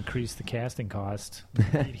just increase the casting cost.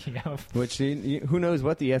 Which who knows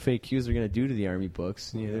what the FAQs are going to do to the army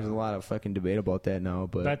books? There's a lot of fucking debate about that now.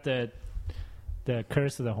 But the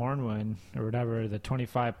Curse of the Hornwind or whatever, the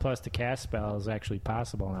 25 plus to cast spell is actually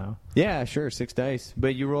possible now. Yeah, sure, 6 dice,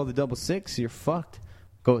 but you roll the double 6, you're fucked.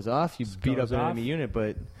 Goes off, you beat up an enemy unit,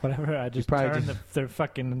 but whatever. I just turned their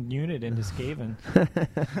fucking unit into Skaven.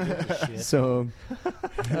 So,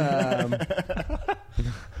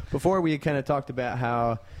 before we kind of talked about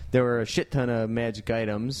how there were a shit ton of magic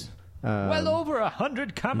items. Well over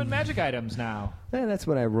 100 common magic items now. That's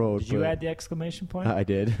what I wrote. Did you add the exclamation point? I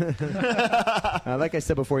did. Like I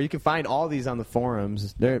said before, you can find all these on the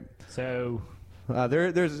forums. There's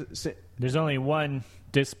only one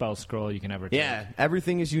Dispel scroll you can ever take. Yeah,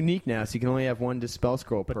 everything is unique now, so you can only have one Dispel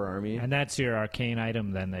scroll per army. And that's your arcane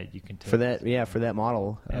item then that you can take. For that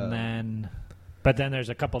model. And but then there's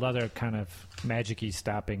a couple other kind of magic-y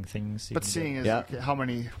stopping things. But seeing as how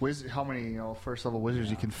many first level wizards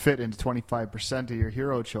you can fit into 25% of your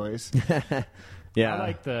hero choice. Yeah.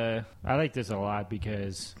 I like this a lot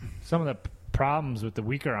because some of the problems with the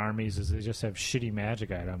weaker armies is they just have shitty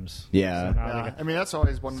magic items. Yeah. So that's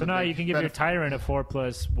always one. So now you can give your tyrant a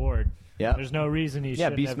 4+ ward. Yeah. There's no reason he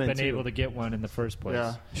shouldn't have been able to get one in the first place.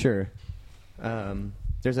 Yeah. Sure.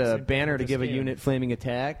 There's a banner to give a unit flaming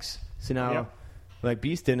attacks. So now, like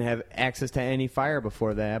Beast didn't have access to any fire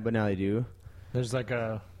before that, but now they do. There's like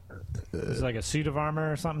a suit of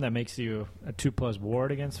armor or something that makes you a 2+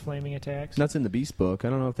 ward against flaming attacks. That's in the Beast book.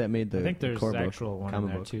 I don't know if that made the. I think there's core an actual book, one in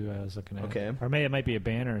there book. Too. I was looking at. Okay. Or it might be a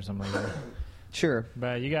banner or something like that. Sure.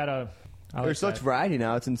 But you gotta. There's such variety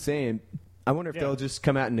now. It's insane. I wonder if they'll just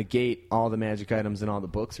come out and negate all the magic items in all the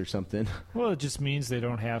books or something. Well, it just means they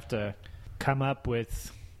don't have to come up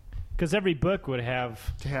with. Because every book would have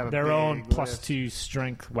their own +2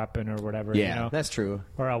 strength weapon or whatever. Yeah, that's true.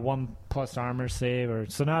 Or a 1+ armor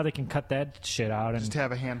save. So now they can cut that shit out and just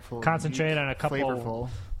have a handful. Concentrate on a couple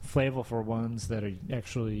flavorful ones that are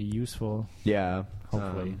actually useful. Yeah,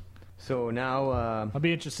 hopefully. So now I'll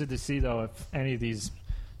be interested to see though if any of these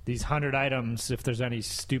 100 items, if there's any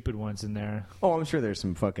stupid ones in there. Oh, I'm sure there's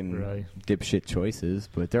some fucking dipshit choices,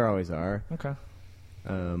 but there always are. Okay.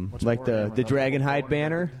 Like the Dragonhide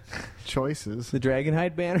banner. Choices. The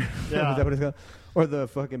Dragonhide banner? Yeah. Is that what it's called? Or the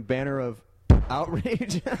fucking banner of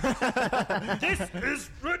outrage? This is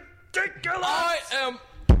ridiculous! I am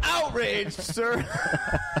outraged, sir.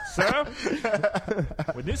 Sir?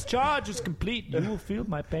 When this charge is complete, you will feel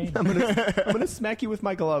my pain. I'm gonna smack you with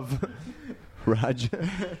my glove. Raj.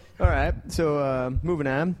 All right, so moving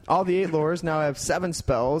on. All the 8 lores now have 7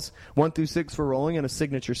 spells, 1 through 6 for rolling, and a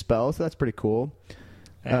signature spell, so that's pretty cool.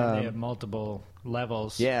 And they have multiple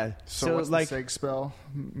levels. Yeah. So what's the sig spell?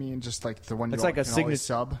 Just like the one it's you like a signature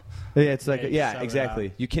sub? Yeah, it's like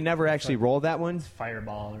exactly. You can never actually roll that one.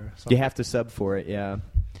 Fireball or something. You have to sub for it, yeah.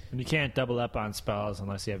 And you can't double up on spells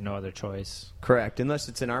unless you have no other choice. Correct, unless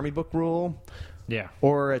it's an army book rule. Yeah.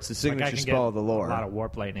 Or it's a signature spell of the lore. A lot of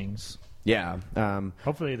warp lightnings. Yeah.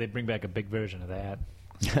 Hopefully they bring back a big version of that.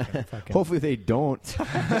 Hopefully they don't.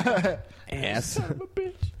 Ass. Son of a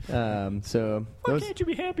bitch. So why can't you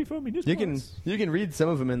be happy for me? You can read some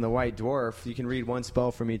of them in the White Dwarf. You can read one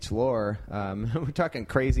spell from each lore. We're talking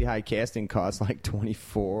crazy high casting costs, like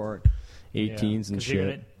 24, 18s and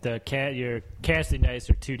shit. Your casting dice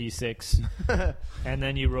are 2d6, and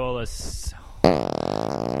then you roll a.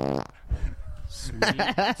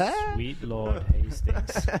 Sweet Lord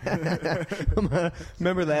Hastings.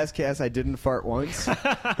 Remember last cast I didn't fart once?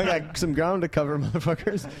 I got some ground to cover,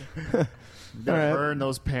 motherfuckers. Burn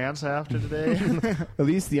those pants after today. At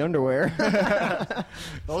least the underwear.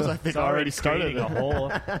 Those I think already started a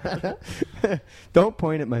hole. Don't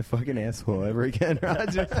point at my fucking asshole ever again,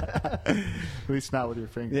 Roger. At least not with your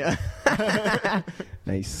finger. Yeah.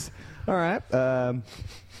 Nice. All right.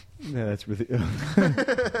 No, that's really.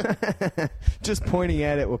 Just pointing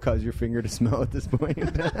at it will cause your finger to smell at this point.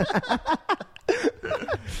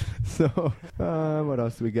 So, what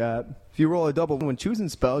else do we got? If you roll a double when choosing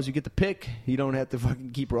spells, you get to pick. You don't have to fucking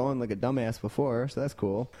keep rolling like a dumbass before, so that's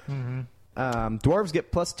cool. Dwarves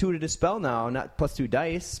get +2 to dispel now, not +2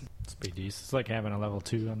 dice. It's pretty decent. It's like having a level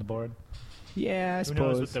 2 on the board. Yeah, I Who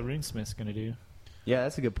suppose. knows what the runesmith's going to do? Yeah,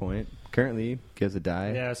 that's a good point. Currently, gives a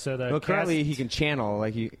die. Yeah, so the Well, currently cast- he can channel.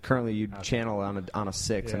 Like you channel on a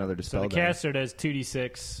 6 another So dispel the die. caster does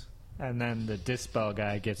 2d6, and then the dispel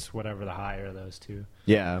guy gets whatever the higher of those two.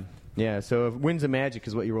 Yeah. So if Winds of Magic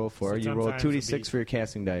is what you roll for. So You roll sometimes 2d6 it'd be- for your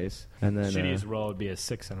casting dice, and then Shittiest roll would be a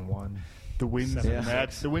 6 and a 1. The winds,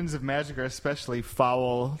 the winds of magic are especially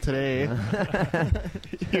foul today.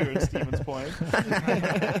 Here at Stevens Point.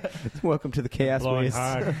 welcome to the Chaos Blowing Waste.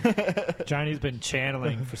 hard. Johnny's been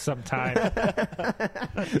channeling for some time.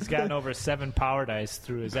 He's gotten over 7 power dice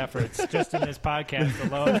through his efforts just in this podcast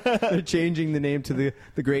alone. They're changing the name to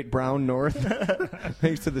the Great Brown North,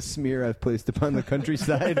 thanks to the smear I've placed upon the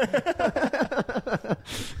countryside.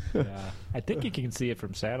 Yeah. I think you can see it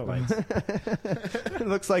from satellites. It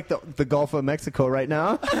looks like the Gulf of Mexico right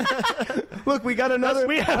now. Look, we got another.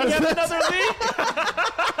 We have another lead.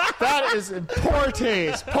 That is in poor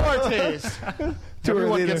taste. Poor taste.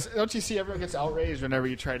 early there. Don't you see everyone gets outraged whenever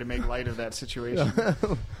you try to make light of that situation?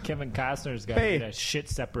 Kevin Costner's got Hey. a shit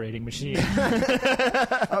separating machine.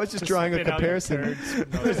 I was just drawing a Spit out comparison. turds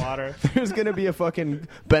from the water. There's going to be a fucking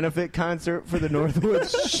benefit concert for the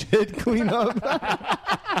Northwoods shit cleanup.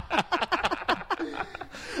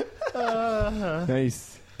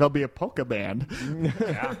 Nice. There'll be a polka band.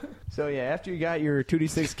 Yeah. So yeah, after you got your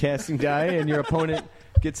 2d6 casting die and your opponent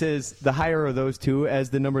gets the higher of those two as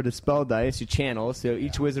the number of dispel dice, you channel. So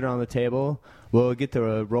each wizard on the table will get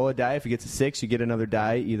to roll a die. If he gets a 6, you get another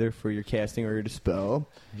die either for your casting or your dispel.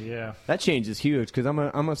 Yeah. That change is huge because I'm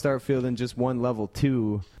gonna start fielding just one level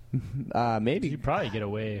 2. Maybe You probably get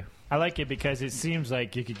away. I like it because it seems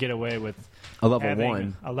like you could get away with a level having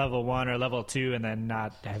 1. a level 1 or level 2 and then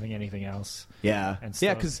not having anything else. Yeah, And still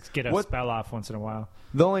yeah, because get a spell off once in a while.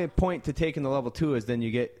 the only point to taking the level 2 is then you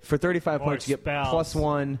get for 35 More points you get spells.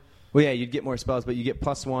 +1. Well, yeah, you'd get more spells, but you get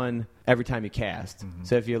 +1 every time you cast.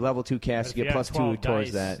 So if you're level 2 cast, If you get have +2 12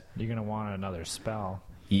 towards dice, that. You're going to want another spell.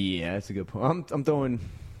 Yeah, that's a good point. I'm throwing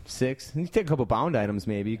 6. You take a couple bound items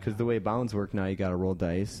maybe because the way bounds work now, you got to roll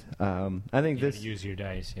dice. I think You this. gotta use your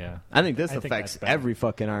dice, yeah. I think this I think affects that's better. every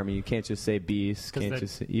fucking army. You can't just say beasts. 'Cause Can't the-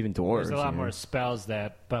 just say, even dwarves. There's a lot you know. more spells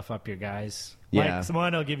that buff up your guys. Yeah. Like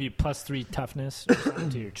someone will give you +3 toughness or something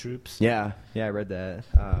to your troops. Yeah, I read that.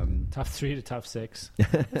 Tough 3 to tough 6.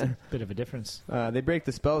 It's a bit of a difference. They break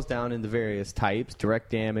the spells down into various types: direct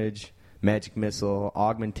damage, magic missile,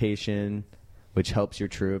 augmentation, which helps your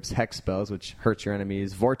troops, hex spells, which hurts your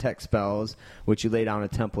enemies, vortex spells, which you lay down a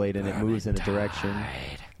template and it moves in a direction.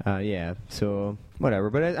 Yeah, so whatever.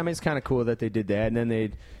 But I mean, it's kind of cool that they did that, and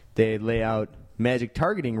then they lay out magic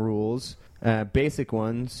targeting rules. Basic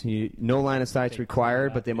ones: no line of sight's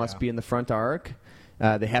required, but they must be in the front arc.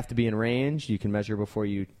 They have to be in range. You can measure before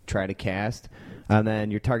you try to cast, and then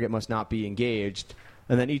your target must not be engaged.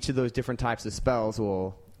 And then each of those different types of spells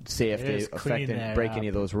will say if It they is affect clean and that break up. any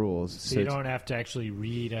of those rules. So you it's- don't have to actually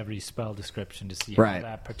read every spell description to see Right. how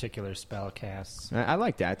that particular spell casts. I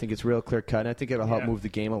like that. I think it's real clear cut, and I think it'll help Yeah. move the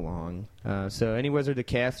game along. So any wizard that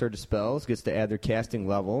casts or dispels gets to add their casting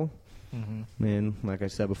level. And like I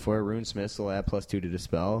said before, runesmiths will add +2 to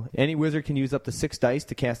dispel. Any wizard can use up to 6 dice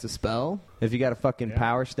to cast a spell. If you got a fucking Yeah.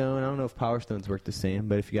 power stone, I don't know if power stones work the same,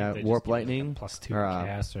 but if you got They warp just give lightning, like a +2 or,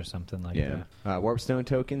 cast or something like yeah, that. warp stone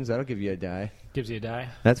tokens, that'll give you a die. Gives you a die.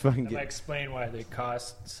 That's fucking That might good. explain why they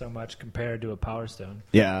cost so much compared to a power stone.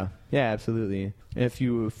 Yeah, absolutely. If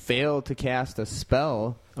you fail to cast a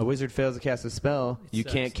spell, a wizard fails to cast a spell, you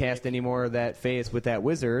sucks can't cast dick. any more of that phase with that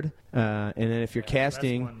wizard. And then if you're Yeah,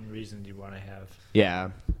 casting, that's one reason you want to have.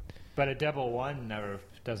 yeah, But a double 1 never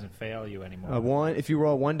doesn't fail you anymore. a 1. If you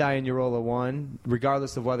roll 1 die and you roll a 1,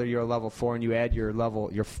 regardless of whether you're a level 4 and you add your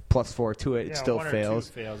 +4 to it, Yeah, it still 1 or 2 fails.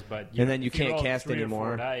 fails, but And then you if can't roll cast 3 or 4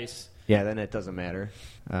 anymore. dice, Yeah, then it doesn't matter.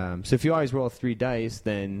 So if you always roll 3 dice,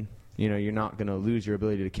 then you're not going to lose your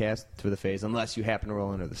ability to cast for the phase unless you happen to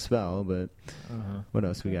roll under the spell. But what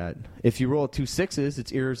else we got? If you roll 2 6s,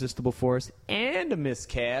 it's irresistible force and a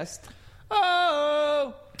miscast.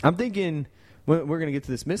 oh, I'm thinking we're going to get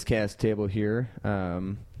to this miscast table here.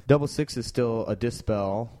 Double 6 is still a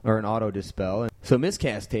dispel or an auto dispel. So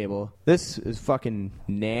miscast table, this is fucking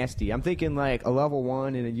nasty. I'm thinking like a level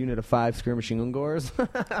 1 in a unit of 5 skirmishing Ungors.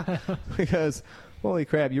 Because holy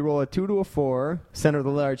crap, you roll a 2 to a 4, center the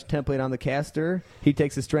large template on the caster. He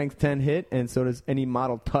takes a strength 10 hit, and so does any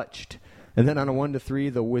model touched. And then on a 1 to 3,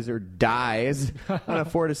 the wizard dies. On a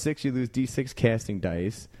 4 to 6, you lose D6 casting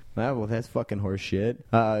dice. Well, that's fucking horse shit.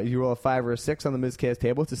 You roll a 5 or a 6 on the miscast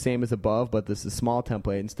table. It's the same as above, but this is a small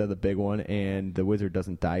template instead of the big one, and the wizard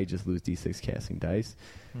doesn't die. You just lose D6 casting dice.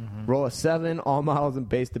 Roll a 7. All models in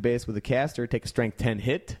base to base with a caster take a strength 10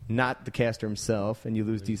 hit, not the caster himself, and you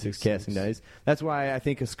lose D6 casting dice. That's why I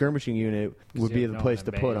think a skirmishing unit would be the place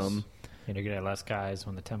to put them. And you're going to have less guys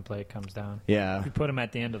when the template comes down. Yeah. You put them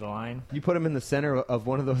at the end of the line. You put them in the center of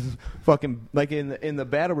one of those fucking, like in the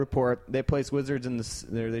battle report, they place wizards in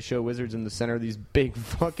they show wizards in the center of these big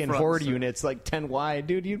fucking horde units, like 10 wide.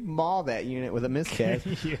 Dude, you'd maul that unit with a miscast.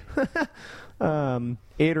 8 or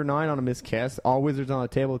 9 on a miscast. All wizards on the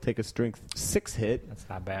table take a strength 6 hit. That's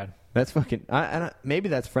not bad. That's fucking. Maybe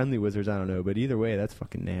that's friendly wizards. I don't know, but either way, that's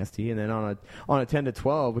fucking nasty. And then on a 10 to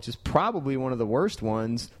 12, which is probably one of the worst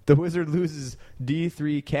ones, the wizard loses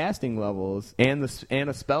D3 casting levels and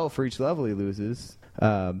a spell for each level he loses.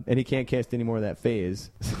 And he can't cast any more of that phase.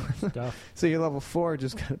 So your level 4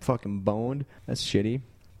 just got fucking boned. That's shitty.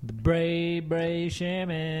 The Bray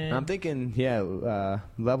Shaman. I'm thinking,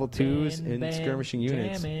 level 2s in skirmishing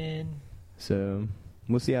units. So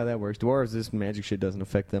we'll see how that works. Dwarves, this magic shit doesn't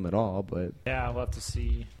affect them at all, but yeah, we'll have to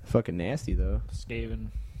see. Fucking nasty though. Skaven,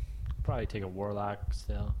 probably take a warlock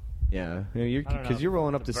still. Yeah, because you're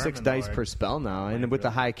rolling up to 6 dice per spell now, and with the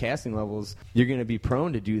high casting levels, you're going to be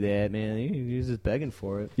prone to do that, man. You're just begging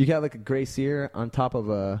for it. You got like a Grey Seer on top of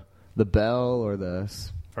the bell or the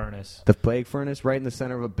furnace, the plague furnace, right in the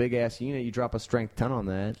center of a big ass unit. You drop a strength 10 on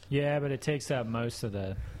that. Yeah, but it takes up most of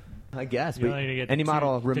the. I guess, but any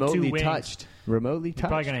model remotely touched. You're probably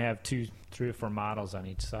going to have 3 or 4 models on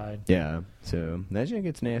each side. Yeah, so that shit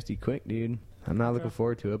gets nasty quick, dude. I'm not looking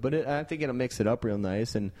forward to it, but I think it'll mix it up real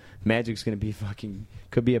nice, and Magic's going to be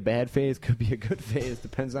could be a bad phase, could be a good phase,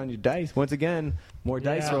 depends on your dice. Once again, more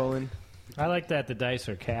dice rolling. I like that the dice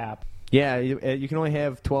are capped. Yeah, you can only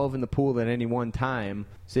have 12 in the pool at any one time,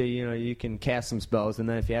 so you can cast some spells, and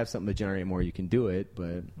then if you have something to generate more, you can do it.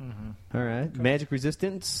 But all right, okay. Magic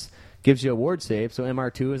resistance gives you a ward save, so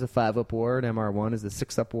MR2 is a 5-up ward, MR1 is a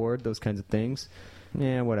 6-up ward, those kinds of things.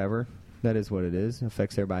 Yeah, whatever. That is what it is.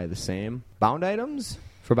 Affects everybody the same. Bound items.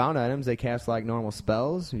 For bound items, they cast like normal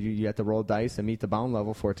spells. You have to roll dice and meet the bound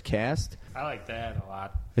level for it to cast. I like that a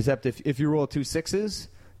lot. Except if you roll 2 6s,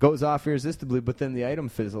 goes off irresistibly, but then the item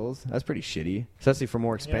fizzles. That's pretty shitty, especially for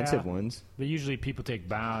more expensive ones. But usually people take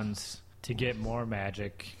bounds to get more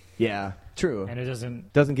magic. Yeah, true. And it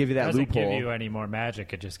doesn't give you that loophole. Doesn't give you any more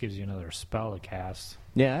magic. It just gives you another spell to cast.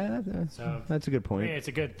 Yeah, that's a good point. Yeah, it's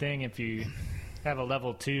a good thing if you have a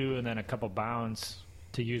level 2 and then a couple bounds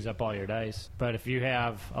to use up all your dice. But if you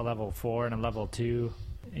have a level 4 and a level 2,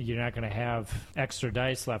 you're not going to have extra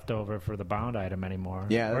dice left over for the bound item anymore.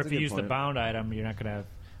 Yeah, or if you use the bound item, you're not going to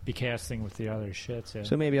be casting with the other shits. Yeah.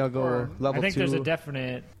 So maybe I'll go level 2. I think there's a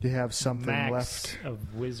definite you have something max left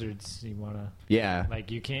of wizards you want to. Yeah. Like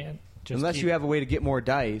you can't just unless you have a way to get more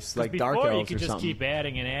dice, like Dark Elves or something. You could just keep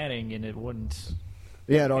adding and adding, and it wouldn't.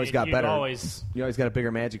 Yeah, it always got better. You always got a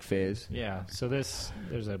bigger magic phase. Yeah, so there's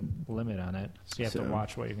a limit on it, so you have to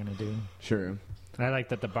watch what you're going to do. Sure. And I like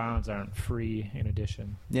that the bounds aren't free in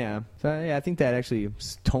addition. Yeah, so I think that actually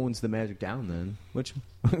tones the magic down then, which,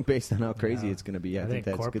 based on how crazy it's going to be, I think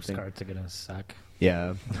that's a good thing. Corpse cards are going to suck.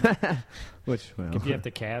 Yeah. Which, if you have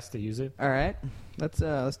to cast to use it. All right, let's take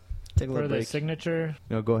a little break. For the signature.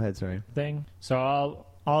 No, go ahead. Sorry. Thing. So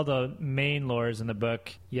all the main lores in the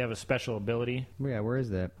book, you have a special ability. Yeah, where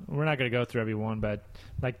is that? We're not going to go through every one, but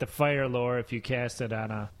like the fire lore, if you cast it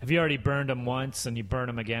on if you already burned them once and you burn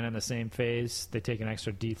them again in the same phase, they take an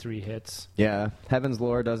extra D3 hits. Yeah, Heaven's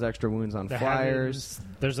Lore does extra wounds on flyers.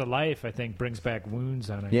 There's a life, I think, brings back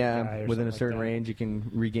wounds on it. Yeah, within a certain range, you can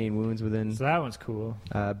regain wounds within. So that one's cool.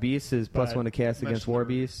 Beast is +1 to cast against war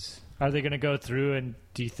beasts. Are they going to go through and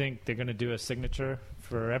do you think they're going to do a signature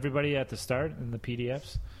for everybody at the start in the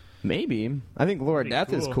PDFs? Maybe. I think Lore of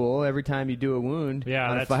Death is cool. Every time you do a wound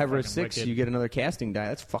on a 5 or a 6, you get another casting die.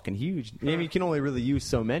 That's fucking huge. I mean, you can only really use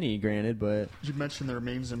so many, granted, but... You mentioned the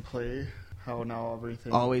remains in play, how now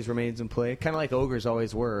everything... Always remains in play. Kind of like Ogres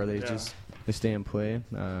always were. They they stay in play.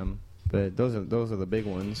 But those are the big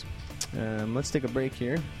ones. Let's take a break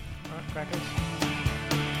here. All right, crackers.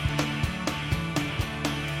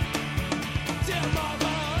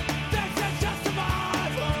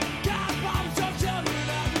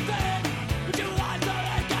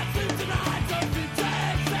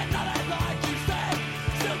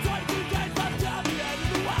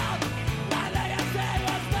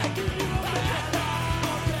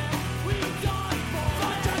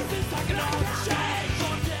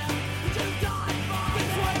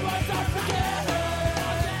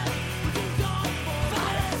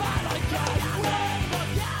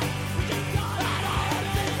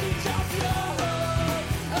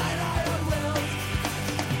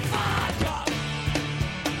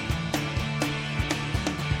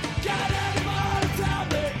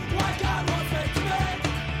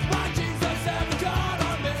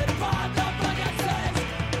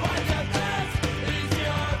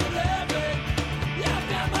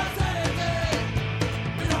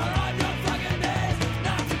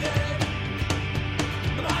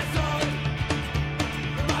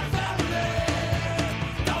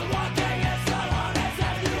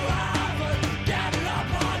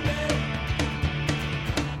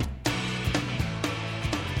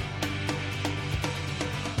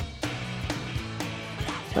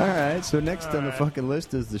 right, so next on the fucking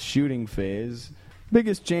list is the shooting phase.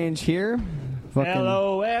 Biggest change here. Fucking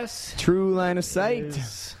LOS true line of sight.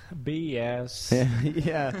 is BS.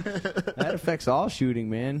 Yeah. That affects all shooting,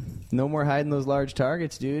 man. No more hiding those large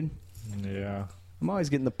targets, dude. Yeah. I'm always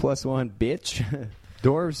getting the +1, bitch.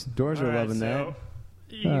 Doors are All right, loving that. so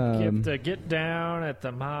you have to get down at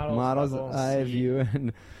the Models level, eye see- view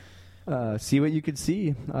and see what you could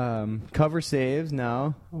see. Cover saves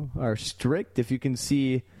now are strict. If you can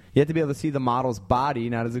see, you have to be able to see the model's body,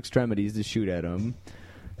 not his extremities, to shoot at him.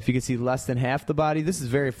 If you can see less than half the body, this is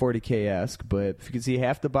very 40K-esque, but if you can see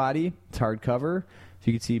half the body, it's hard cover. If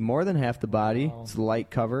you can see more than half the body, it's light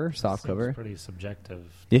cover, soft Seems cover. pretty subjective.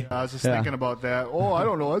 Yeah, I was just thinking about that. Oh, I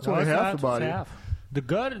don't know. That's only it's half not, the body. it's half. The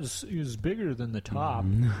gut is bigger than the top.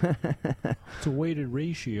 It's a weighted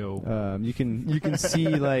ratio. You can see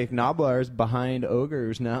like Noblars behind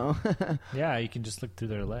ogres now. Yeah, you can just look through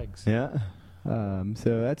their legs. Yeah.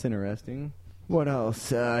 So that's interesting. What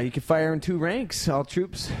else? You can fire in 2 ranks. All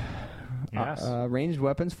troops. Yes. Ranged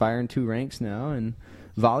weapons fire in 2 ranks now, and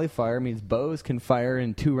volley fire means bows can fire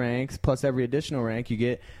in 2 ranks. Plus, every additional rank you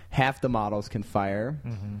get, half the models can fire.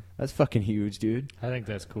 Mm-hmm. That's fucking huge, dude. I think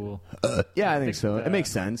that's cool. Yeah, I think so. that- It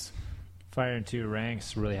makes sense. Fire in 2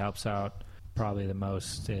 ranks really helps out. Probably the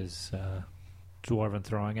most is dwarven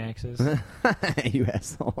throwing axes. You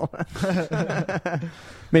asshole.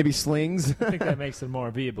 Maybe slings. I think that makes it a more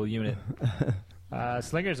viable unit.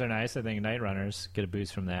 Slingers are nice. I think Night Runners get a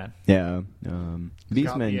boost from that. Yeah.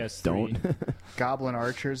 Beastmen PS3. don't. Goblin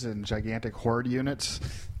archers and gigantic horde units.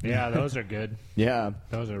 Yeah, those are good. Yeah.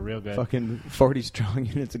 Those are real good. Fucking 40 strong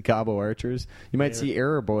units of Gobbo archers. You might Yeah. see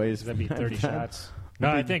error boys. That'd be 30 shots. No,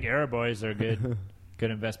 I think Arrow Boys are good. Good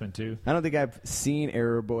investment, too. I don't think I've seen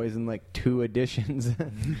error boys in like 2 editions.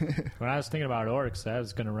 When I was thinking about Orcs, I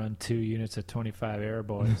was going to run 2 units of 25 Arrow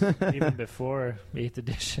Boys, even before 8th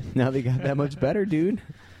edition. Now they got that much better, dude.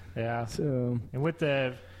 Yeah. So And with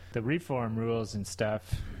the reform rules and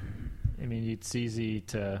stuff, I mean, it's easy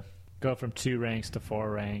to go from 2 ranks to 4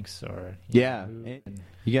 ranks, or yeah, move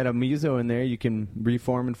you got a Muso in there. You can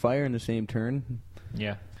reform and fire in the same turn.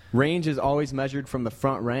 yeah, Range is always measured from the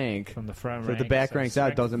front rank. from the front So rank. if the back so ranks out, it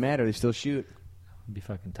strength doesn't matter. They still shoot. would be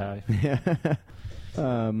fucking tight. Yeah.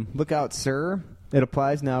 Look out, sir. It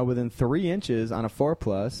applies now within 3 inches on a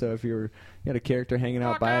 4+. So if you got a character hanging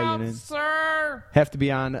out by a unit, sir! have to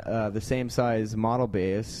be on the same size model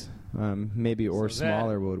base, maybe or So that-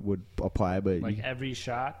 smaller would apply. But Like you- every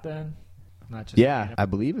shot, then? Not just yeah, I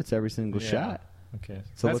believe it's every single Yeah. shot. Okay.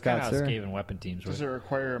 So That's look kind out, of how sir. Skaven weapon teams Does it work.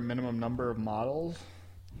 require a minimum number of models?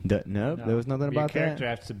 Nope, there was nothing Your about character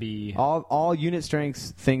that. has to be... All unit strengths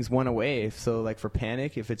things went away. So like for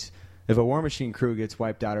panic, if a War Machine crew gets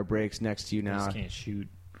wiped out or breaks next to you You now, just can't shoot.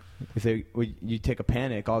 if you take a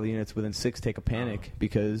panic, all the units within 6 take a panic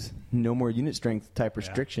because no more unit strength type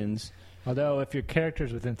restrictions. Although, if your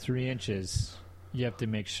character's within 3 inches, you have to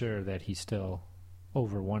make sure that he's still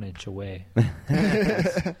over 1 inch away.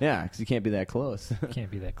 Yeah, because you can't be that close. You can't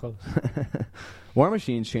be that close. War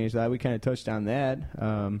Machines changed that. We kind of touched on that.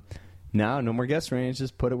 Now, no more guess range.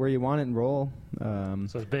 Just put it where you want it and roll. So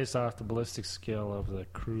it's based off the ballistic skill of the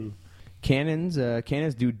crew. Cannons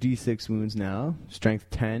do D6 wounds now. Strength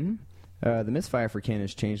 10. The misfire for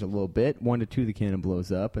cannons changed a little bit. 1 to 2, the cannon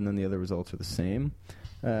blows up, and then the other results are the same.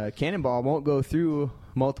 Cannonball won't go through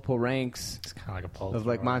multiple ranks It's kind of like a pulse. of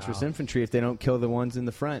like monstrous infantry if they don't kill the ones in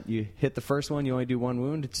the front. You hit the first one, you only do 1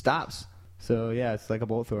 wound, it stops. So yeah, it's like a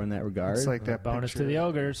bolt thrower in that regard. It's like that bonus picture. to the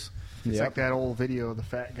ogres. It's Yep. like that old video of the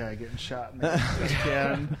fat guy getting shot in the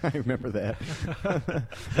cannon. I remember that.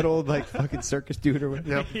 That old like fucking circus dude or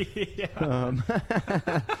whatever. Yep.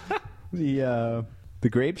 The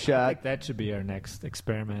grape I shot. think that should be our next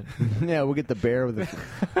experiment. Yeah, we'll get the bear with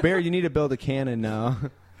the bear. You need to build a cannon now.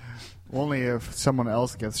 Only if someone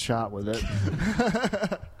else gets shot with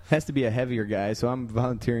it. Has to be a heavier guy, so I'm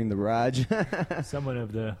volunteering the Raj. Someone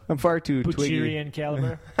of the I'm far too twiggy. Bucherian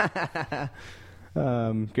caliber.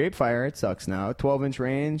 Grape fire, it sucks now. 12-inch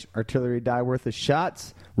range, artillery die worth of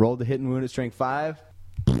shots. Rolled to hit and wound at strength 5.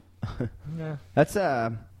 Yeah. That's I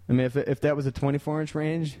mean, if that was a 24-inch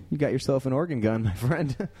range, you got yourself an organ gun, my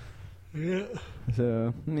friend. Yeah.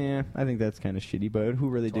 So yeah, I think that's kind of shitty. But who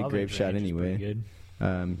really did grape shot anyway? Good.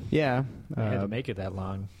 Yeah, They had to make it that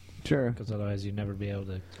long sure. because otherwise you'd never be able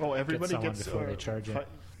to. Oh, everybody someone gets before they charge you.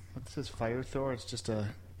 What's this fire thrower? It's just a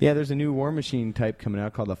Yeah, there's a new War Machine type coming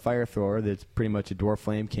out called the Fire Thrower. That's pretty much a dwarf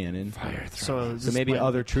flame cannon. so maybe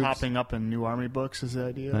other troops- popping up in new army books is the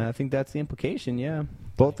idea. I think that's the implication. Yeah,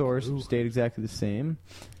 Both Thors stayed exactly the same.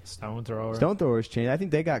 Stone thrower. Stone throwers changed. I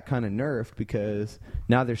think they got kind of nerfed because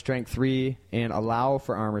now they're strength 3 and allow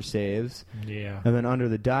for armor saves. Yeah. And then under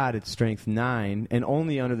the dot, it's strength 9. And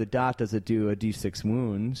only under the dot does it do a d6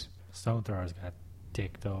 wounds. Stone throwers got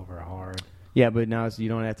dicked over hard. Yeah, but now you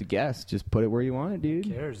don't have to guess. Just put it where you want it, Who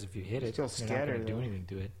dude. cares if you hit it? Still You're not scatter, going to do though. anything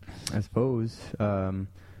to it. I suppose.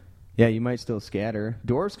 Yeah, you might still scatter.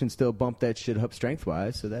 Dwarves can still bump that shit up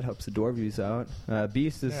strength-wise, so that helps the dwarves out.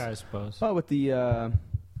 Beast is... Yeah, I suppose. Oh, with the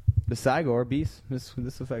Cygor, Beast.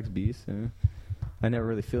 This affects Beast. I never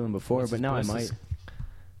really feel him before, What's but his now I bliss might. is-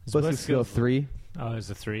 His Bliss bliss skill 3. Oh, is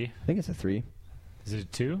it 3? I think it's a 3. Is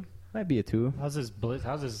it 2? Might be a 2. How's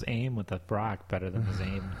his aim with the Brock better than his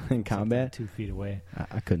aim In combat? 2 feet away?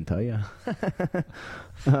 I couldn't tell you.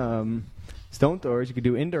 Stone throwers, you could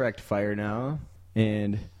do indirect fire now,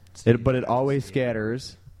 and but it always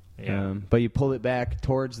scatters. Yeah. But you pull it back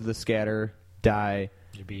towards the scatter die,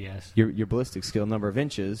 Your BS. your ballistic skill number of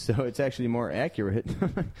inches, so it's actually more accurate,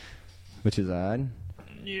 which is odd.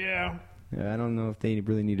 Yeah. I don't know if they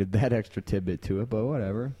really needed that extra tidbit to it, but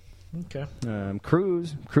whatever. Okay.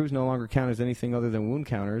 Crews no longer count as anything other than wound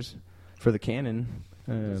counters for the cannon.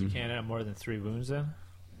 You can't have more than 3 wounds then?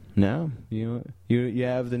 No, you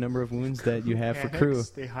have the number of wounds that you have for crew. Panics,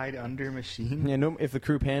 they hide under machine. Yeah, no, if the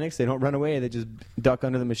crew panics, they don't run away. They just duck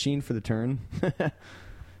under the machine for the turn.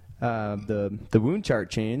 The wound chart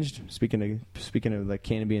changed. Speaking of like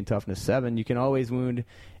cannon being toughness 7, you can always wound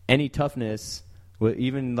any toughness.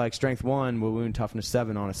 Even like strength 1 will wound toughness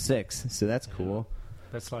 7 on a 6. So that's cool.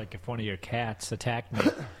 That's like if one of your cats attacked me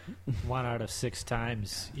 1 out of 6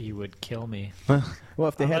 times, he would kill me. Well,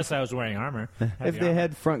 if they Unless I was wearing armor. if they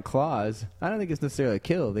had front claws, I don't think it's necessarily a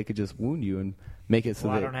kill. They could just wound you and make it so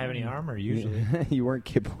Well, I that don't have any armor usually. you weren't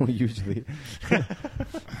capable usually.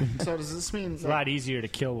 So does this mean It's a lot easier to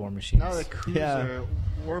kill war machines. now that crews Yeah.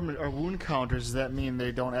 are wound counters? Does that mean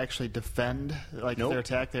they don't actually defend? Like Nope. if they're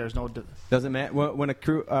attacked, there's no. Doesn't matter when a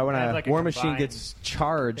crew when They have a like a war machine combined- gets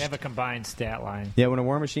charged. They have a combined stat line. Yeah, when a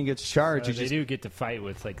war machine gets charged, So you they just do get to fight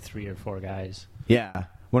with like 3 or 4 guys. yeah.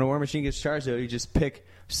 When a war machine gets charged, though, you just pick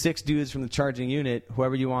 6 dudes from the charging unit,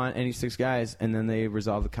 whoever you want, any 6 guys, and then they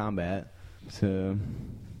resolve the combat. So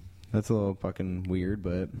that's a little fucking weird,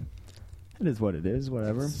 but it is what it is.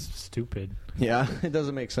 Whatever. It's stupid. Yeah, it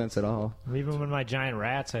doesn't make sense at all. Even when my giant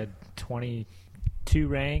rats had 22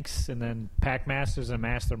 ranks and then pack masters and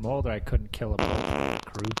master molder, I couldn't kill a bolt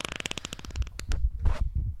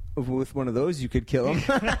crew. With one of those, you could kill them.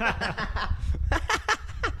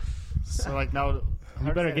 So like now,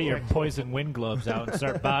 You better get your poison wind globes out and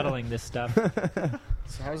start bottling this stuff.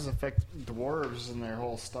 So how does it affect dwarves and their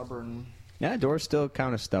whole stubborn? Yeah, Door's still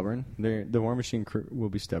kind of stubborn. The war machine crew will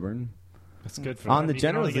be stubborn. That's good for On them. the You can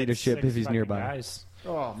general's only get leadership 6 if he's fucking nearby. guys.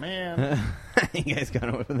 Oh man, You guys got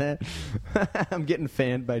away with that? I'm getting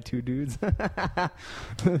fanned by 2 dudes.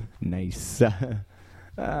 Nice. All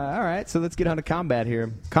right, so let's get on to combat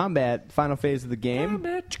here. Combat, final phase of the game.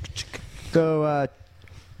 So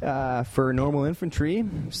for normal infantry,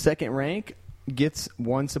 second rank gets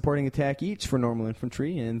 1 supporting attack each for normal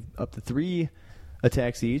infantry and up to 3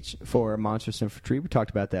 attacks each for monstrous infantry. We talked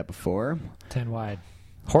about that before. 10 wide.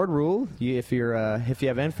 Horde rule, if you have Are you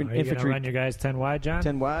going to infantry run your guys 10 wide, John?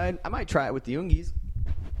 10 wide, I might try it with the Ungies.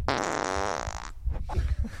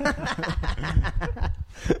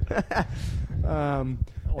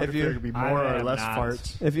 if there could be more I or am less not.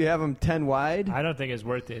 farts. If you have them 10 wide, I don't think it's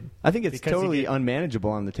worth it. I think it's Because you totally get- unmanageable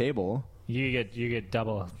on the table. You get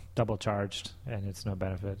double charged, and it's no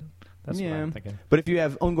benefit. That's what I'm thinking. But if you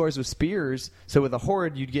have Ungors with spears, so with a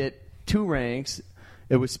horde you'd get 2 ranks.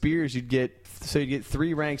 With spears you'd get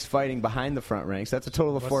 3 ranks fighting behind the front ranks. That's a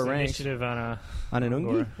total of What's 4 the ranks. initiative on On an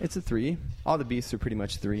Ungor? Ungi, it's a 3. All the beasts are pretty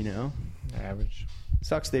much 3 now. average?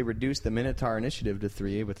 Sucks they reduced the Minotaur initiative to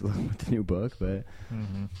 3 with the new book, but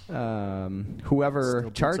whoever Still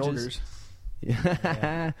beats charges. ogres.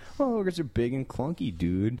 Yeah. Well, ogres are big and clunky,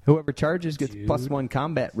 dude. Whoever charges gets Dude. +1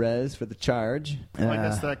 combat res for the charge. Well, I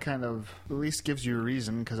guess that kind of at least gives you a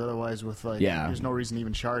reason, because otherwise, with like, Yeah. there's no reason to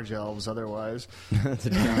even charge elves. Otherwise, That's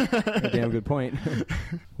a damn good point.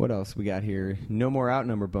 What else we got here? No more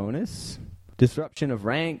outnumber bonus. Disruption of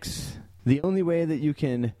ranks. The only way that you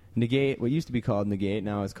can negate what used to be called negate,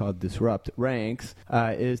 now it's called disrupt ranks,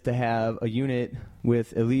 is to have a unit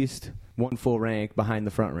with at least 1 full rank behind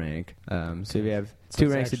the front rank. So if you have So 2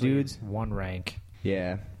 it's ranks of actually dudes, 1 rank.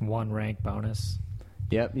 yeah. 1 rank bonus.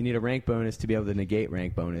 Yep, you need a rank bonus to be able to negate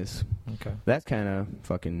rank bonus. Okay. That's kind of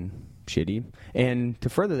fucking shitty. And to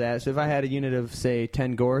further that, so if I had a unit of, say,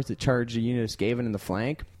 10 Gores that charge a unit of Skaven in the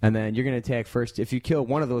flank, and then you're going to attack first, if you kill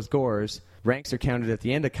one of those Gores, ranks are counted at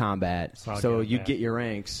the end of combat. So I'll So get you that. get your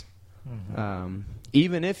ranks.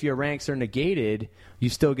 Even if your ranks are negated, you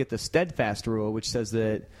still get the steadfast rule, which says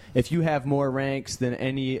that if you have more ranks than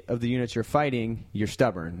any of the units you're fighting, you're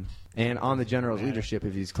stubborn. And on the general's leadership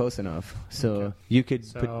if he's close enough. So you could,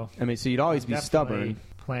 So, so you'd always be Definitely stubborn.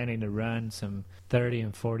 planning to run some 30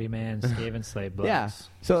 and 40 man Skaven Slave blocks. Yeah.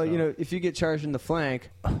 So, if you get charged in the flank,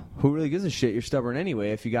 who really gives a shit? You're stubborn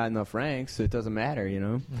anyway if you got enough ranks. It doesn't matter,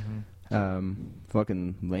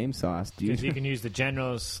 Fucking lame sauce, dude. Because you can use the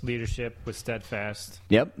general's leadership with steadfast.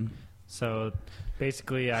 Yep. So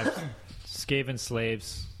basically, I've Skaven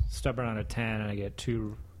Slaves, stubborn on a 10, and I get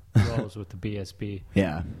 2 rolls with the BSB.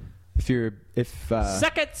 Yeah.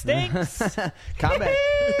 Suck it, stinks! Combat.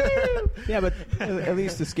 Yeah, but at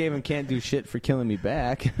least the Skaven can't do shit for killing me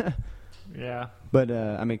back. Yeah. But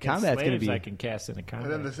combat's going to Slaves be. I can cast into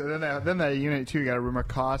combat. And then that unit too. You got to remember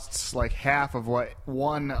costs like half of what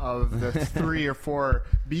one of the 3 or 4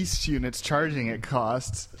 beast units charging it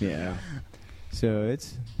costs. Yeah. So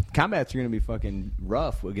combats are going to be fucking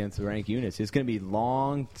rough against the rank units. It's going to be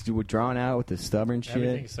long, drawn out with the stubborn shit.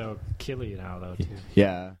 Everything's so killy now, though, too.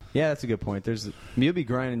 Yeah, that's a good point. You'll be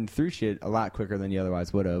grinding through shit a lot quicker than you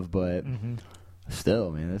otherwise would have, but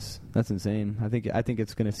still, man, that's insane. I think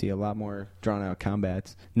it's going to see a lot more drawn out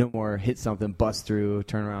combats. No more hit something, bust through,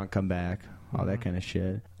 turn around, come back, all that kind of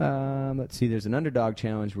shit. Let's see. There's an underdog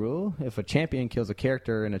challenge rule. If a champion kills a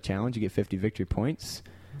character in a challenge, you get 50 victory points.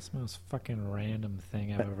 That's the most fucking random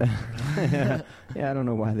thing I've ever heard. Yeah, I don't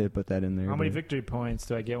know why they put that in there. How many but- victory points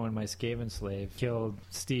do I get when my Skaven Slave killed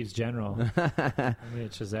Steve's general? How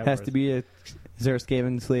much is that Has worth? to be is there a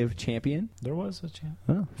Skaven Slave champion? There was a chance.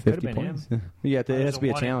 Oh, Could've 50 been points. him. Yeah, it There's has to be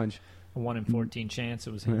a 1 challenge. A 1 in 14 chance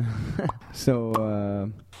it was him.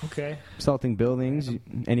 So, Okay. assaulting buildings,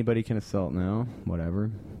 anybody can assault now.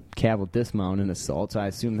 Whatever. Cav will dismount and assault. So I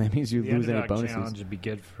assume that means you The lose any underdog bonuses. challenge would be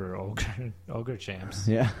good for ogre champs.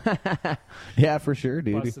 Yeah, yeah, for sure,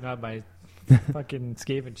 dude. Busting out my fucking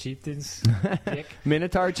Skaven chieftains. Dick.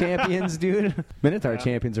 Minotaur champions, dude. Minotaur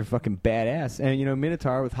champions are fucking badass. And,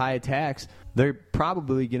 Minotaur with high attacks, they're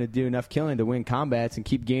probably going to do enough killing to win combats and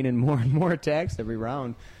keep gaining more and more attacks every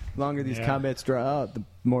round. The longer these combats draw out, the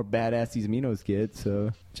more badass these Minos get. So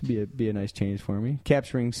it should be a nice change for me.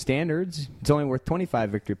 Capturing standards, it's only worth 25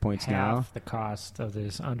 victory points now. Half the cost of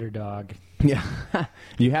this underdog. Yeah.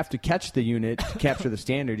 You have to catch the unit to capture the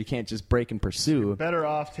standard. You can't just break and pursue. Better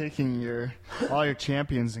off taking all your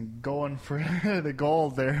champions and going for the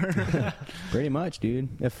gold there. Pretty much, dude.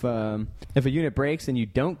 If a unit breaks and you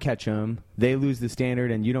don't catch them, they lose the standard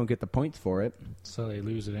and you don't get the points for it. So they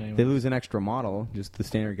lose it anyway. They lose an extra model. Just the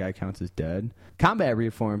standard guy counts as dead. Combat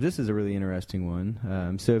reforms. This is a really interesting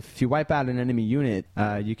one. So if you wipe out an enemy unit,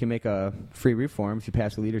 you can make a free reform if you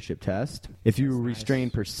pass a leadership test. If you restrain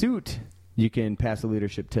pursuit, you can pass a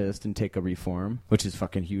leadership test and take a reform, which is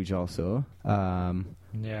fucking huge also.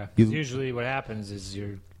 Yeah. 'Cause usually what happens is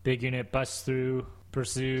your big unit busts through,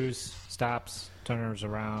 pursues, stops, turns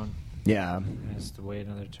around, Yeah. has to wait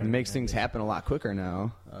another turn. It makes things happen a lot quicker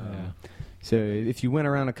now. Yeah. So if you win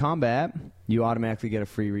a round of combat, you automatically get a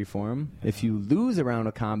free reform. If you lose a round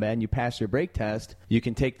of combat and you pass your break test, you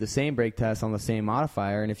can take the same break test on the same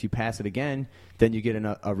modifier, and if you pass it again, then you get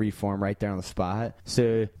a reform right there on the spot.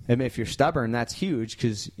 So if you're stubborn, that's huge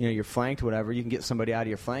because you're flanked, whatever. You can get somebody out of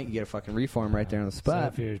your flank, you get a fucking reform right there on the So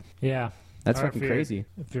spot. if you're, yeah. That's Or fucking if you're- crazy.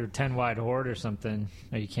 If you're 10 wide horde or something,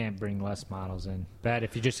 you can't bring less models in. But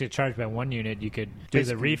if you just get charged by one unit, you could do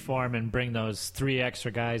the reform and bring those 3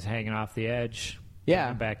 extra guys hanging off the edge. Yeah. bring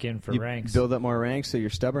them back in for You ranks. build up more ranks so you're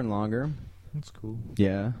stubborn longer. That's cool.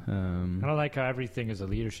 Yeah. I don't like how everything is a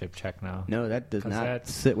leadership check now. No, that does 'Cause not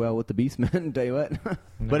that's- sit well with the Beastmen, tell you what.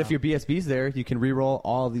 But if your BSB's there, you can re-roll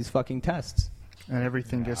all of these fucking tests. And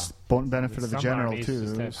everything gets benefit of the Some general, armies too.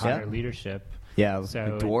 just have So- higher leadership. Yeah, So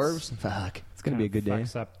like dwarves. Fuck, it's gonna be a good day.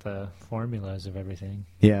 Fucks up the formulas of everything.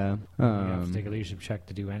 Yeah, You have to take a leadership check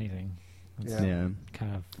to do anything. It's yeah.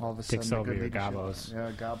 kind of All of a takes sudden, over good your leadership. gobos.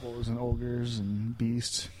 Yeah, gobos and ogres and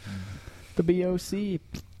beasts. The BOC.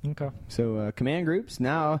 Okay. So command groups.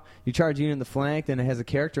 Now you charge a unit in the flank, then it has a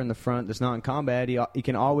character in the front that's not in combat. He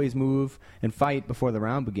can always move and fight before the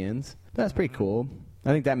round begins. That's pretty cool. I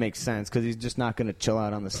think that makes sense because he's just not going to chill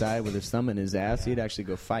out on the side with his thumb in his ass. He'd actually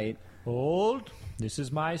go fight. Hold. This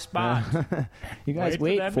is my spot. You guys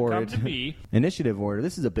Wait wait for for them it. to come to me. Initiative order.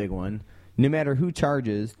 This is a big one. No matter who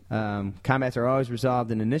charges, combats are always resolved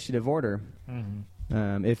in initiative order.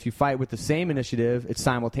 If you fight with the same initiative, it's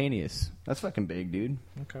simultaneous. That's fucking big, dude.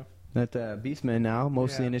 Okay. That Beastmen now,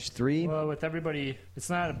 mostly Yeah. initiative 3. Well, with everybody, it's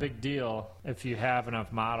not a big deal if you have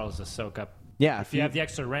enough models to soak up Yeah, If you have the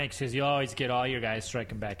extra ranks, because you'll always get all your guys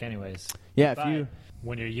striking back anyways. yeah, if But you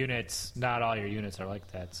when your units, not all your units are like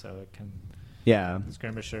that, so it can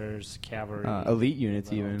skirmishers, cavalry, elite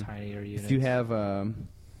units little even. tinier units. If you have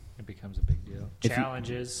it becomes a big deal. If you-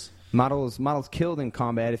 Challenges. models killed in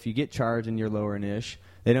combat, if you get charged and you're lower in ish,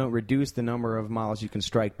 they don't reduce the number of models you can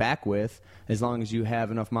strike back with. As long as you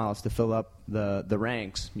have enough models to fill up the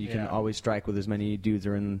ranks, you can Yeah. always strike with as many dudes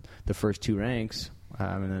are in the first 2 ranks,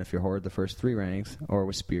 and then if you're horde, the first 3 ranks, or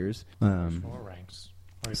with spears. 4 ranks.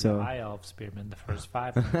 Or so- so, high elf spearmen, the first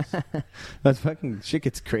 5 ranks. That's fucking shit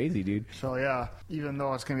gets crazy, dude. So yeah, even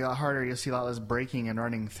though it's going to be a lot harder, you'll see a lot less breaking and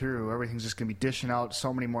running through. Everything's just going to be dishing out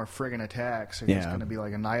so many more friggin' attacks. It's Yeah. just going to be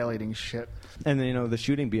like annihilating shit. And then, the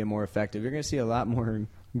shooting being more effective. You're going to see a lot more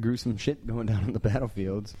gruesome shit going down on the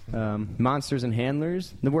battlefields. Monsters and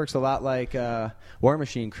handlers. It works a lot like War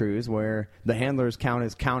Machine crews, where the handlers count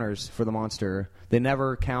as counters for the monster. They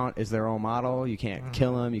never count as their own model. You can't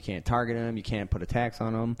kill them. You can't target them. You can't put attacks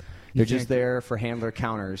on them. They're just there for handler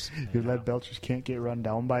counters. Your lead belchers can't get run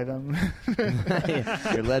down by them.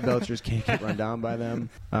 Your lead belchers can't get run down by them.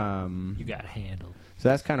 You got handled. So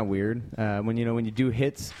that's kind of weird. When you do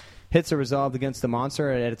hits are resolved against the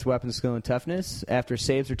monster at its weapon skill and toughness. After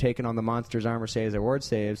saves are taken on the monster's armor saves or ward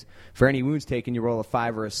saves, for any wounds taken, you roll a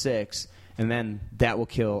 5 or a 6, and then that will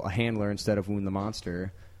kill a handler instead of wound the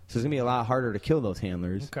monster. So it's going to be a lot harder to kill those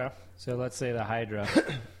handlers. Okay. So let's say the Hydra.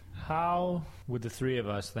 How would the 3 of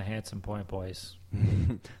us, the handsome point boys,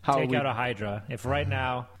 take out a Hydra if right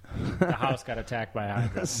now the house got attacked by a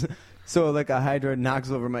Hydra? So like a Hydra knocks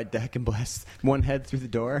over my deck and blasts one head through the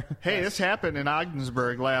door? Hey, this happened in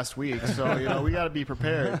Ogdensburg last week, so we got to be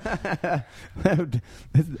prepared. An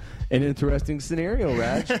interesting scenario,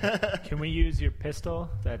 Raj. Can we use your pistol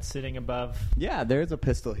that's sitting above? Yeah, there's a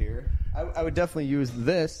pistol here. I would definitely use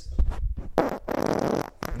this.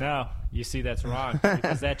 No, you see that's wrong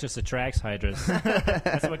because that just attracts Hydras.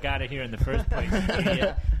 That's what got it here in the first place.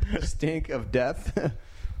 Idiot. Stink of death.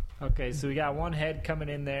 Okay, so we got one head coming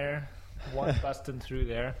in there, one busting through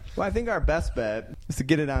there. Well, I think our best bet is to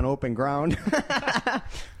get it on open ground.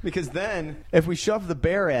 Because then, if we shove the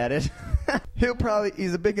bear at it,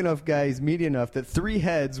 he's a big enough guy, he's meaty enough that 3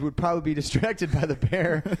 heads would probably be distracted by the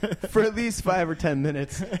bear for at least 5 or 10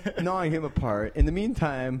 minutes, gnawing him apart. In the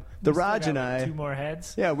meantime, the Still Raj got, and like, I... 2 more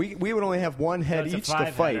heads? Yeah, we would only have 1 head So each it's a to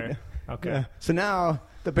 5 fight. header. Okay. Yeah. So now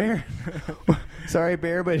the bear, sorry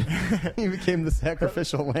bear, but he became the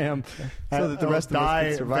sacrificial lamb so that the rest of us die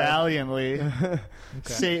could survive. valiantly,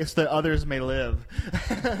 so that others may live.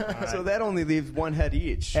 So that only leaves 1 head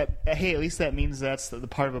each. Hey, at least that means that's the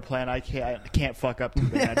part of a plan I can't fuck up too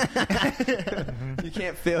bad. You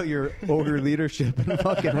can't fail your ogre leadership and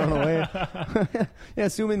fucking run away. Yeah,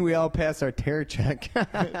 assuming we all pass our terror check.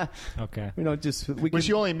 Okay. We don't just Which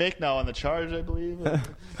you only make now on the charge, I believe.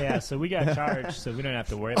 Yeah, so we got charged, so we don't have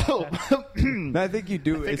to worry about that. I think you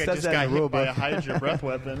do. I think it I says just that got in the rule hit by a book. Hydra breath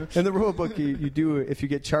weapon. In the rule book, you do if you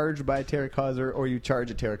get charged by a terror causer or you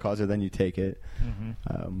charge a terror causer, then you take it.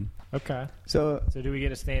 Okay. So, So do we get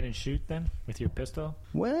to stand and shoot then with your pistol?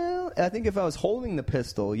 well, I think if I was holding the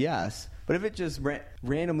pistol, yes. But if it just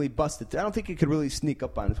randomly busted, I don't think it could really sneak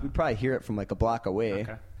up on us. We'd probably hear it from like a block away.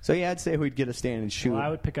 Okay. So yeah, I'd say we'd get a stand and shoot. Well, I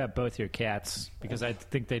would pick up both your cats because I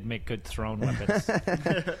think they'd make good thrown weapons. And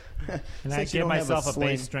I Since you give don't have a myself a sling.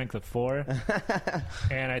 base strength of 4,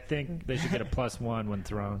 and I think they should get a +1 when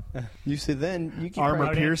thrown. You see, then you can Armor Right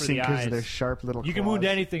in for piercing the because eyes. of their sharp little You can wound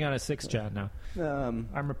claws. anything on a 6, John. Now,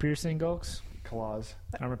 armor piercing, Gulks. Claws.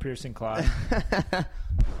 Armor piercing claws.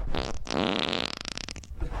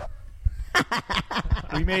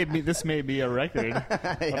 This may be a record of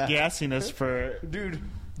gassiness for dude.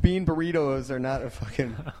 Bean burritos are not a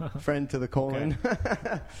fucking friend to the colon.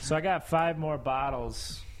 So I got 5 more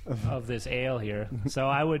bottles of this ale here. So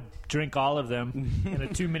I would drink all of them in a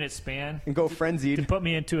 2-minute span. And go To frenzied. put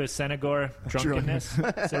me into a Senegor drunkenness.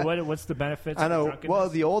 So what's the benefits I of know. drunkenness? Well,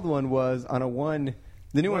 the old one was on a 1.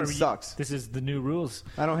 The new Or one you- sucks. This is the new rules.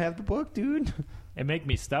 I don't have the book, dude. It make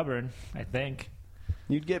me stubborn, I think.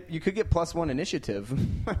 You could get +1 initiative,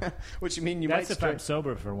 which you mean you That's might. if I'm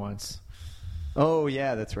sober for once. Oh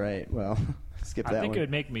yeah, that's right. Well, skip that I think one. it would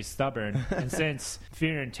make me stubborn. And since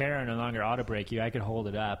fear and terror no longer auto break you, I could hold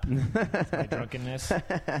it up. With my drunkenness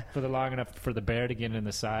for the long enough for the bear to get in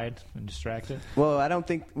the side and distract it. Well, I don't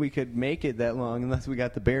think we could make it that long unless we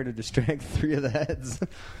got the bear to distract 3 of the heads.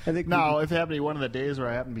 I think. Now, if it happened to be one of the days where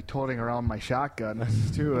I happen to be toting around my shotgun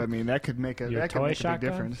too, I mean that could make a Your that could toy make a big shotgun?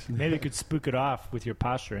 difference. Maybe you could spook it off with your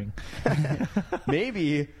posturing.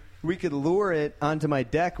 maybe we could lure it onto my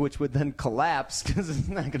deck, which would then collapse because it's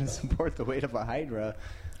not going to support the weight of a Hydra.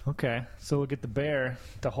 Okay, so we'll get the bear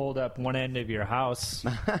to hold up one end of your house,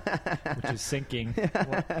 which is sinking.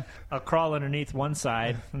 I'll crawl underneath one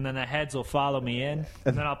side, and then the heads will follow me in,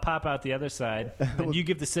 and then I'll pop out the other side. And you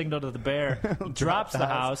give the signal to the bear. He drops the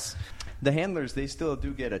house. The handlers, they still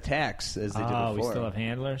do get attacks as they did before. Oh, we still have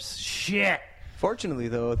handlers? Shit! Fortunately,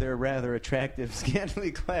 though, they're rather attractive,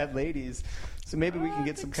 scantily clad ladies. So maybe we can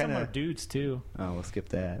get some kind Some are of... dudes, too. Oh, we'll skip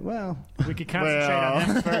that. Well, We could concentrate on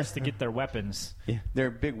them first to get their weapons. yeah, they're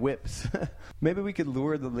big whips. Maybe we could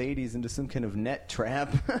lure the ladies into some kind of net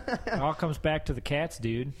trap. It all comes back to the cats,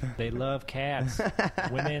 dude. They love cats.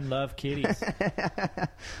 Women love kitties. That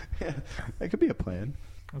could be a plan.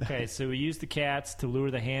 Okay, so we use the cats to lure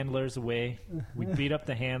the handlers away. We beat up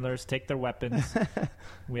the handlers, take their weapons.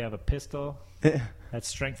 We have a pistol. That's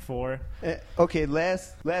strength 4. Okay,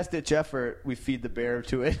 last ditch effort, we feed the bear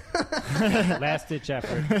to it. Last ditch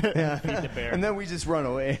effort. Feed the bear. And then we just run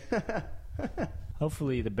away.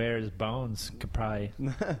 Hopefully the bear's bones could probably...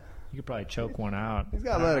 You could probably choke one out. He's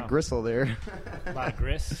got a lot of gristle there. A lot of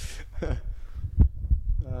grist. I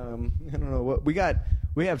don't know what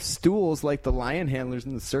we have stools like the lion handlers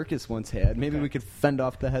in the circus once had. Maybe we could fend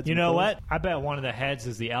off the heads. You with know those. what? I bet one of the heads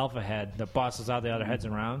is the alpha head that bosses all the other heads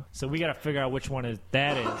around. So we got to figure out which one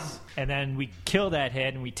that is. And then we kill that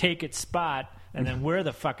head and we take its spot. And then we're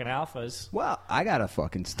the fucking alphas. Well, I got a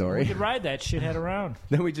fucking We story. could ride that shithead around.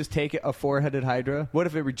 Then we just take a 4-headed hydra. What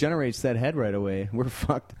if it regenerates that head right away? We're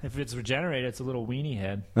fucked. If it's regenerated, it's a little weenie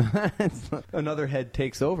head. Another head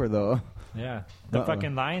takes over, though. Yeah. The Uh-oh.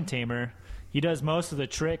 fucking lion tamer, he does most of the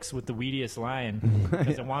tricks with the weediest lion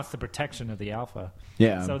because it wants the protection of the alpha.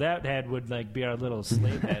 Yeah. So that head would like be our little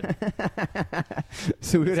slave head.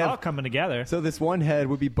 So we would It's all have. coming together. So this one head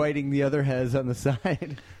would be biting the other heads on the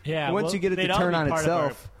side. Yeah. Once well, you get it to they'd all turn be on part of our-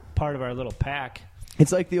 itself. part of our little pack.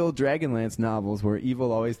 It's like the old Dragonlance novels where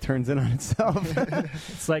evil always turns in on itself.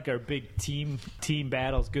 It's like our big team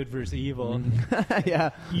battles, good versus evil. Yeah.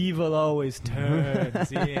 Evil always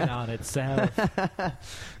turns in on itself.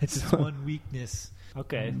 It's its one weakness.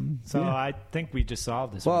 Okay, so yeah. I think we just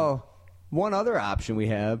solved this one. Well, one other option we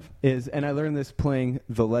have is, and I learned this playing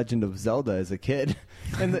The Legend of Zelda as a kid.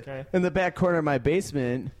 Okay. In the back corner of my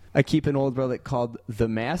basement, I keep an old relic called the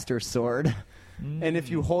Master Sword. And if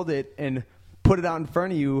you hold it and put it out in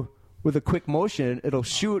front of you with a quick motion, it'll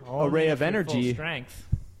shoot a Only ray if of you're energy. Full strength.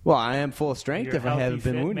 Well, I am full strength You're if I healthy, haven't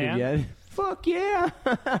been fit wounded man? yet. Fuck yeah.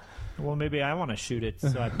 Well, maybe I want to shoot it,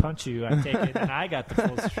 so I punch you, I take it, and I got the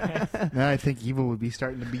full strength. Now I think evil would be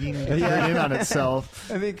starting to turn in on itself.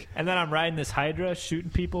 I think And then I'm riding this Hydra, shooting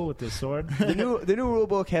people with this sword. the new rule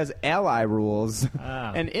book has ally rules.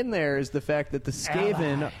 Ah. And in there is the fact that the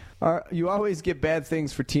Skaven Ally. are, you always get bad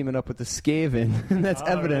things for teaming up with the Skaven. And that's All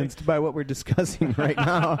evidenced by what we're discussing right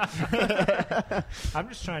now. I'm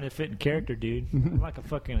just trying to fit in character, dude. I'm like a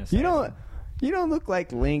fucking assassin. You don't look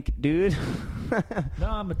like Link, dude. No,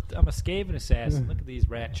 I'm a Skaven assassin. Look at these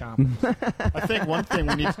rat chompers. I think one thing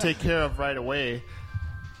we need to take care of right away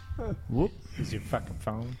Whoop. Is your fucking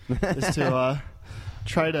phone. is to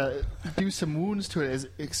try to do some wounds to it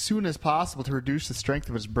as soon as possible to reduce the strength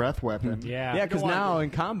of its breath weapon. Yeah. Yeah, because now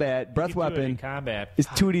in combat, breath You can do it in weapon combat. is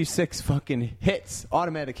 2d6 fucking hits,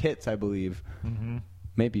 automatic hits, I believe. Mm-hmm.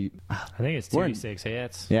 Maybe. I think it's We're in- 2d6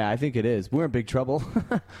 hits. Yeah, I think it is. We're in big trouble.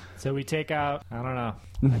 So we take out, I don't know.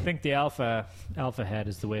 I think the alpha head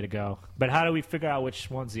is the way to go. But how do we figure out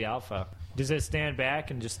which one's the alpha? Does it stand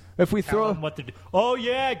back and just If we tell throw them what to do? Oh,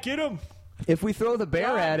 yeah, get him. if we throw the bear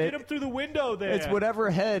God, at get it, him through the window there. it's whatever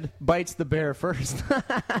head bites the bear first.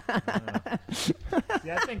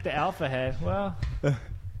 Yeah, I think the alpha head, well,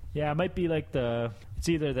 yeah, it might be like it's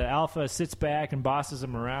either the alpha sits back and bosses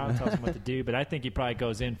him around, tells him what to do, but I think he probably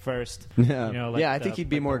goes in first. Yeah. You know, like Yeah, I think he'd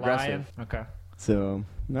be like more the lion. aggressive. Okay. So,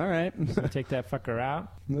 all right. So we take that fucker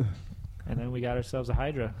out, and then we got ourselves a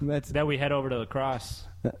Hydra. That's Then we head over to Lacrosse.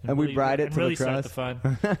 and we ride it and to really Lacrosse. start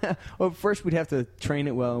the fun. Well, first we'd have to train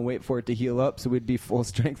it well and wait for it to heal up so we'd be full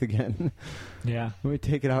strength again. Yeah. We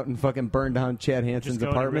take it out and fucking burn down Chad Hansen's Just go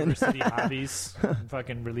apartment. to River City Hobbies and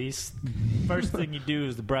fucking release. First thing you do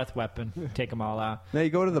is the breath weapon. Take them all out. Now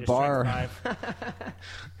you go to the Your strength bar.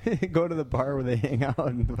 5. Go to the bar where they hang out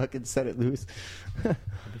and fucking set it loose. That'd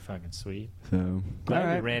be fucking sweet. So, Glad all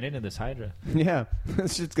we right. ran into this Hydra. Yeah,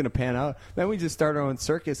 this shit's gonna pan out. Then we just start our own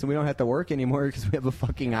circus and we don't have to work anymore because we have a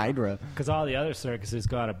fucking Hydra. Because all the other circuses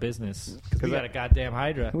go out of business. Because we that- got a goddamn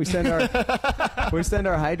Hydra. We send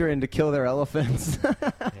our Hydra in to kill their elephants.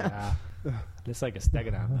 Yeah. Just like a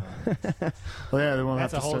stegodon. Well, yeah, they won't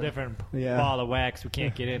That's a have to whole start. different Yeah. ball of wax. We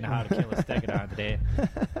can't get into how to kill a stegodon today.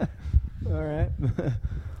 All right.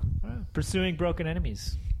 Pursuing broken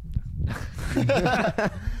enemies.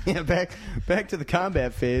 Yeah, back to the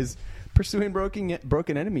combat phase. Pursuing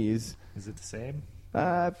broken enemies. Is it the same?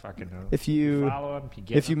 If know. If you follow them, you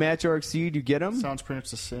get if you them. match or exceed, you get them. Sounds pretty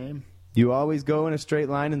much the same. You always go in a straight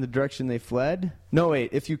line in the direction they fled. No, wait.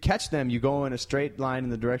 If you catch them, you go in a straight line in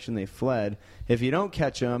the direction they fled. If you don't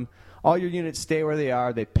catch them, all your units stay where they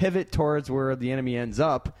are. They pivot towards where the enemy ends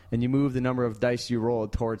up, and you move the number of dice you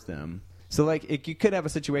rolled towards them. So, like, you could have a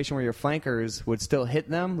situation where your flankers would still hit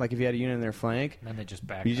them, like if you had a unit in their flank. And then they just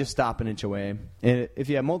back You up. just stop an inch away. And if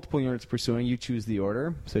you have multiple units pursuing, you choose the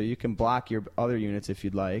order. So you can block your other units if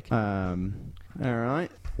you'd like. All right.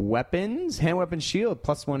 Weapons. Hand weapon shield.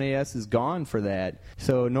 +1 AS is gone for that.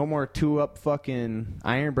 So no more 2-up fucking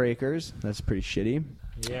iron breakers. That's pretty shitty.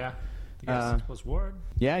 Yeah. You got 6+ ward.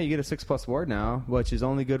 Yeah, you get a 6+ ward now, which is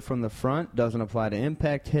only good from the front, doesn't apply to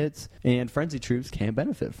impact hits, and frenzy troops can't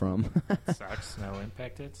benefit from. Sucks. No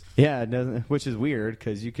impact hits. Yeah, it doesn't, which is weird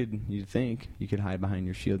because you'd think you could hide behind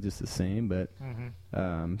your shield just the same, but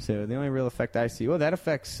so the only real effect I see, well, that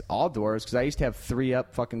affects all doors because I used to have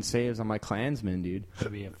 3-up fucking saves on my clansmen, dude.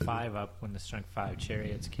 Could be a 5-up when the strength 5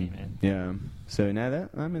 chariots came in. Yeah, so now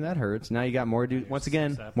that hurts. Now you got more dudes. Once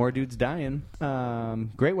again, 6-up. more dudes dying.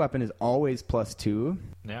 Great weapon is always +2.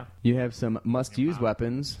 Yeah. You have some must-use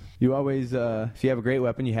weapons. You always, if you have a great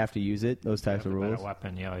weapon, you have to use it. Those types of The better rules.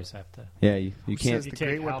 weapon, you always have to. Yeah, you Who can't. says the You take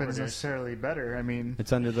great weapon is halberders. necessarily better? I mean,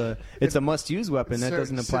 It's under the. It's a must-use weapon. That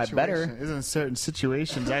doesn't apply better. In certain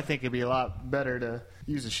situations, I think it'd be a lot better to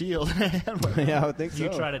use a shield. Yeah, I would think so. You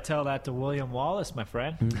try to tell that to William Wallace, my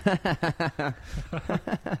friend.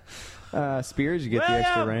 Spears, you get the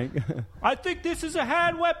extra William! rank. I think this is a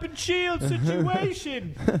hand weapon shield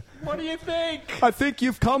situation. What do you think? I think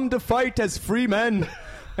you've come to fight as free men,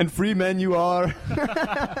 and free men you are.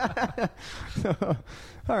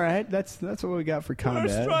 All right, that's what we got for We're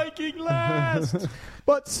combat. striking last.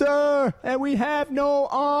 But sir, and we have no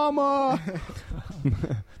armor.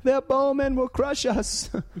 Their bowmen will crush us.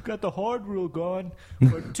 We've got the horde rule going.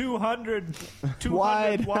 We're 200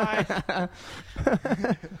 Wide. wide.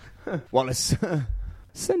 Wallace,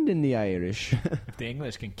 send in the Irish. If the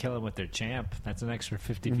English can kill him with their champ, that's an extra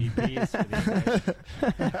 50 VPs for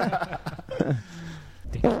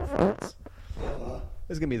the English. This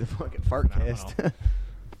is gonna be the fucking fart cast.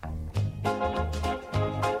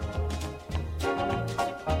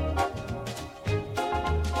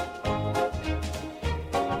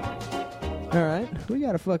 All right, we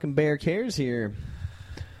got a fucking Bear Cares here. What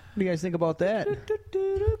do you guys think about that? What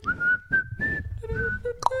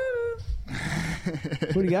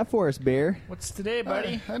do you got for us, Bear? What's today,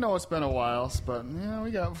 buddy? I know it's been a while, but yeah,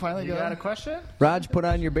 we finally You got got a question? Raj, put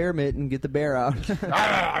on your bear mitt and get the bear out. Give him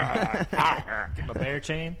a bear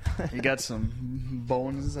chain. You got some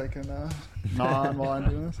bones I can gnaw on while I'm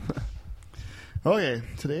doing this? Okay,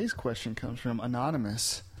 today's question comes from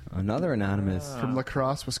Anonymous Another anonymous. from La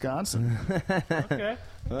Crosse, Wisconsin. Okay.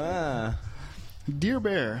 Dear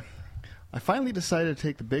Bear, I finally decided to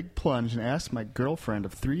take the big plunge and ask my girlfriend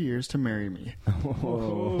of 3 years to marry me.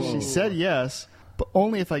 She said yes, but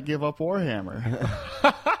only if I give up Warhammer.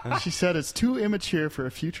 She said it's too immature for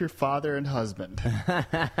a future father and husband.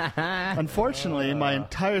 Unfortunately, my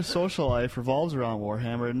entire social life revolves around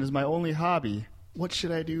Warhammer and is my only hobby. What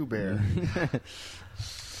should I do, Bear?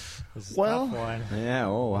 This is Well- a tough one. Yeah,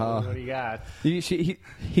 oh, wow. What do you got?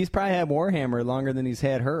 He's probably had Warhammer longer than he's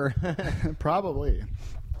had her. Probably.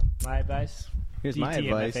 My advice? Here's my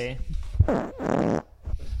advice. DTMFA.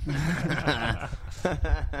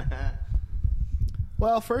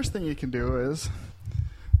 Well, first thing you can do is,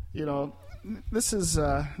 this is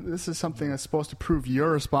something that's supposed to prove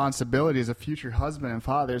your responsibility as a future husband and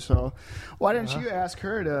father. So, why don't you ask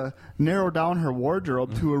her to narrow down her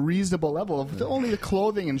wardrobe to a reasonable level of only the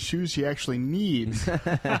clothing and shoes she actually needs?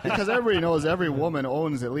 Because everybody knows every woman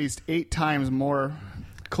owns at least 8 times more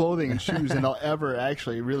clothing and shoes than they'll ever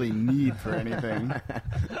actually really need for anything.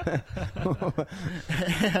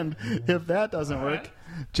 And if that doesn't work,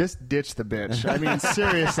 just ditch the bitch. I mean,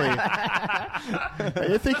 seriously.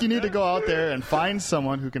 I think you need to go out there and find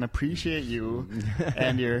someone who can appreciate you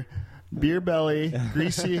and your beer belly,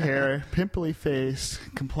 greasy hair, pimply face,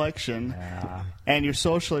 complexion, and you're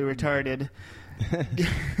socially retarded. I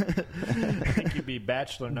think you'd be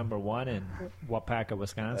bachelor number 1 in Wapaka,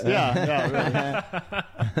 Wisconsin. Yeah,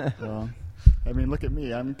 really. So, I mean, look at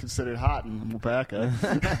me. I'm considered hot in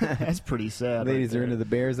Wapaka. That's pretty sad. Ladies right are into the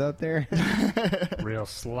bears out there. Real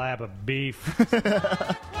slab of beef.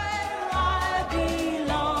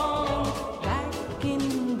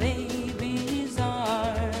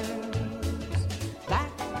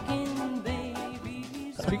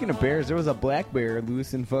 Speaking of bears, there was a black bear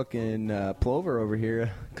loose in fucking Plover over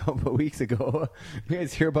here a couple of weeks ago. You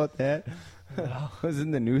guys hear about that? It was in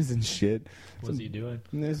the news and shit. What's he doing?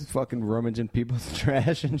 There's fucking rummaging people's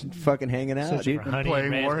trash and fucking hanging out, Searching dude. for honey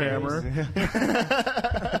Playing and raspberries.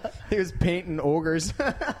 Warhammer. He was painting ogres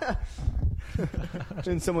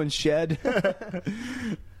in someone's shed.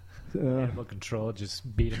 Animal control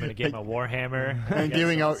just beat him in a game of Warhammer. And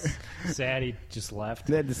giving out. Sad he just left.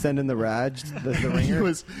 They had to send in the Raj, the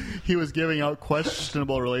ringer. He was giving out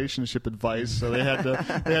questionable relationship advice, so they had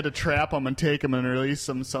to trap him and take him and release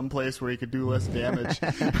him someplace where he could do less damage.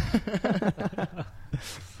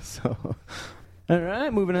 So, all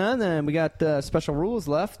right, moving on. Then we got special rules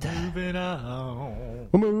left. Moving on.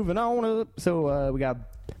 We're moving on up. So we got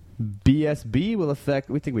BSB will affect.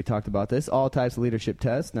 We think we talked about this. All types of leadership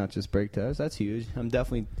tests, not just break tests. That's huge. I'm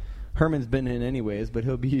definitely. Herman's been in anyways, but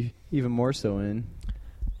he'll be even more so in.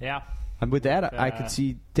 Yeah. And with that, I could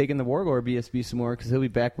see taking the Wargore BSB some more because he'll be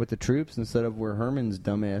back with the troops instead of where Herman's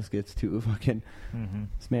dumbass gets to fucking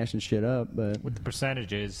smashing shit up. But With the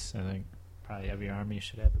percentages, I think probably every army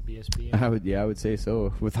should have a BSB. I would say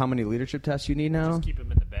so. With how many leadership tests you need now? Just keep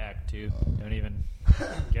him in the back, too. Don't even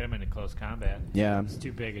get him into close combat. Yeah. It's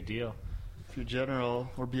too big a deal. If your general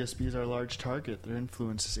or BSB is our large target, their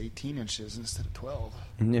influence is 18 inches instead of 12.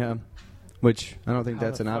 Yeah. Which I don't think How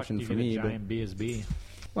that's the an fuck option do you for get me. a But giant BSB.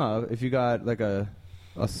 well, if you got like no,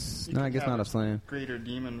 I could guess have not a slam. Greater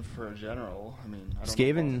demon for a general. I mean, I don't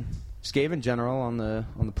know. Skaven general on the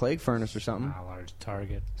plague furnace or something. Not a large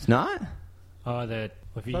target. It's not. Oh, that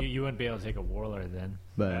if you wouldn't be able to take a warlord then.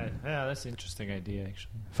 But yeah, that's an interesting idea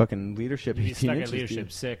actually. fucking leadership. You'd be 18 stuck at inches, leadership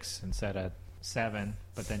dude. 6 instead of 7,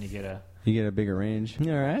 but then you get a You get a bigger range.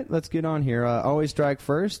 All right, let's get on here. Always strike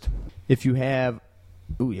first. If you have,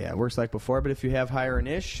 it works like before. But if you have higher an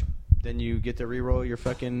ish, then you get to reroll your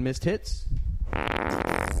fucking missed hits.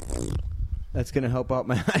 That's gonna help out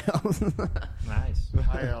my high elves. nice.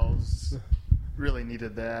 High elves really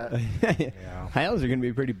needed that. High elves are gonna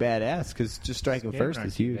be pretty badass because just striking first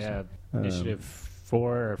is huge. Yeah, initiative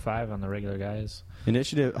 4 or 5 on the regular guys.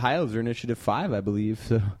 Initiative high elves are initiative 5, I believe.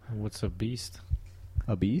 So What's a beast?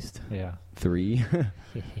 a beast Yeah. 3.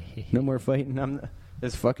 No more fighting.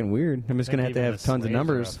 That's fucking weird. I'm just gonna have to have tons of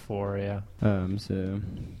numbers. 4, yeah. So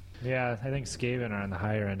Yeah, I think Skaven are on the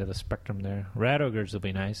higher end of the spectrum there. Rat Ogres will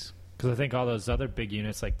be nice. Because I think all those other big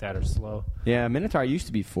units like that are slow. yeah, Minotaur used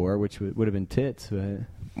to be 4, which would have been tits. But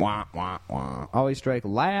wah, wah, wah. Always strike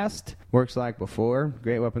last. Works like before.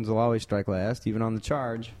 Great weapons will always strike last, even on the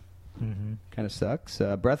charge. Mm-hmm. Kind of sucks.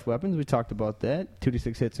 Breath weapons, we talked about that.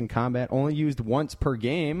 2d6 hits in combat. Only used once per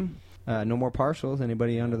game. No more partials.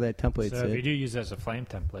 Anybody under that template So set. if you do use it as a flame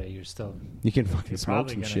template, you're still... You can fucking You're smoke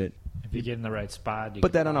probably some gonna- shit. If you get in the right spot... You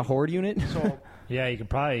Put can that on a horde unit? Yeah, you can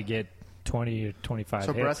probably get 20 or 25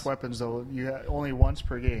 So hits. breath weapons, though, only once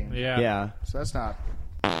per game. Yeah. Yeah. So that's not.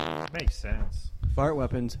 Makes sense. Fart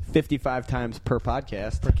weapons, 55 times per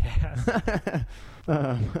podcast. Per cast.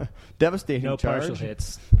 Devastating No charge. partial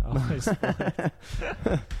hits. Always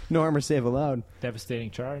No armor save allowed.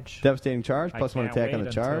 devastating charge. Devastating charge, plus I 1 can't attack on wait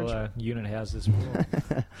the charge. until a unit has this rule.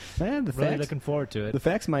 Man, the Really facts. looking forward to The it.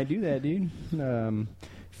 facts might do that, dude.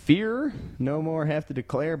 Fear, no more have to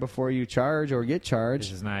declare before you charge or get This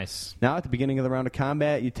charged. is nice. Now, at the beginning of the round of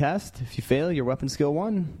combat, you test. If you fail, your weapon skill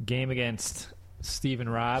 1. Game against Steve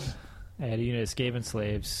and Rob. I had a unit of Skaven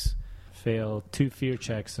slaves fail 2 fear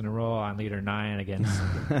checks in a row on leader 9 against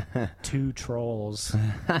 2 trolls.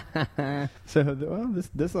 So, well,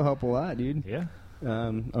 this will help a lot, dude. Yeah.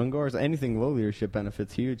 Ungors, anything low leadership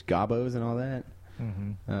benefits huge. Gobos and all that.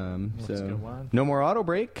 Mm-hmm. That's a good one. No more auto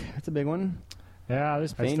break. That's a big one. Yeah, I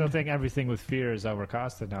still Fane. think everything with fear is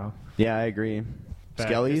overcosted now. Yeah, I agree. But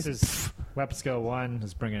Skellies. This is weapon skill 1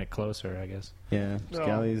 is bringing it closer, I guess. Yeah, No.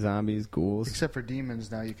 skellies, zombies, ghouls. Except for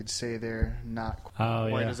demons, now you could say they're not Oh,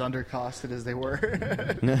 quite yeah. as undercosted as they were.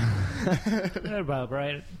 They're about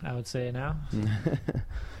right, I would say now.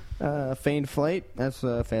 Feigned flight. That's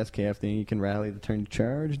a fast calf thing. You can rally the turn you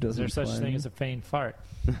charge. Is Doesn't there such fly. thing as a feigned fart?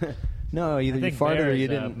 No, either I you think farted Bear or you is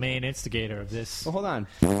the didn't. main instigator of this. Oh, hold on.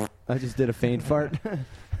 I just did a feigned fart.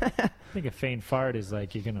 I think a feigned fart is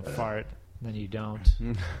like you're going to fart, then you don't.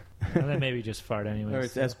 And then maybe just fart Or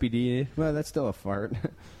anyways. it's SPD. Well, that's still a fart.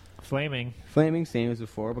 Flaming. Flaming, same as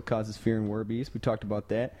before, but causes fear in War Beast. We talked about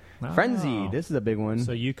that. Oh. Frenzy. This is a big one.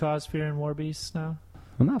 So you cause fear in War Beasts now?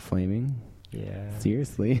 I'm not flaming. Yeah.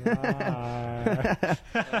 Seriously.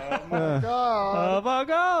 Oh my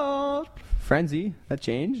god! Frenzy. That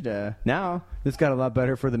changed. Now, this got a lot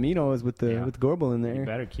better for the Minos with the Yeah. with Gorbel in You there.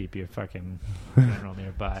 better keep your fucking general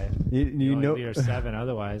nearby. You You know. leader 7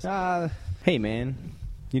 otherwise. Hey, man.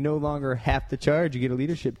 you no longer have to charge. You get a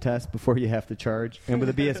leadership test before you have to charge. And with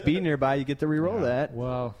a BSB nearby, you get to reroll that.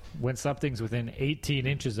 Well, when something's within 18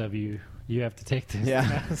 inches of you, you have to take this Yeah,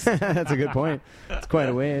 test. that's a good point. It's quite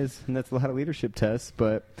a ways, and that's a lot of leadership tests.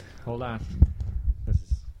 But Hold on. This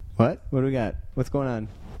is what? What do we got? What's going on?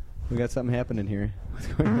 We got something happening here. What's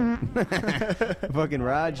going on? Fucking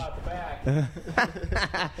Raj. out the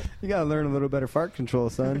back. You gotta learn a little better fart control,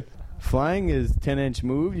 son. Flying is 10-inch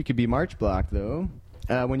move. You could be march block though.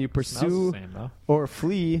 When you Smells pursue the same, though. or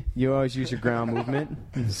flee, you always use your ground movement.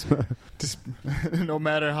 Just no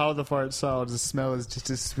matter how the fart sounds, the smell is just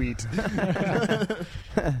as sweet.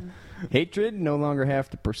 Hatred, no longer have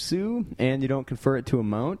to pursue, and you don't confer it to a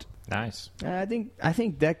mount. Nice. I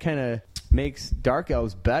think that kind of makes Dark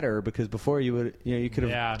Elves better because before you could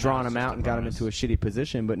have drawn now it's them out just and a got them bonus. into a shitty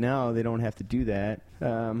position, but now they don't have to do that.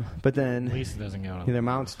 But then At least it doesn't go. their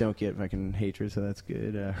mounts don't get fucking hatred, so that's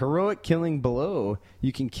good. Heroic killing blow.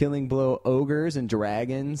 You can killing blow ogres and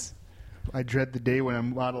dragons. I dread the day when a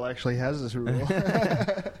model actually has this rule.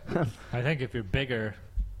 I think if you're bigger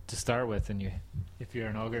to start with, and if you're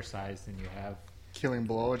an ogre size, then you have. Killing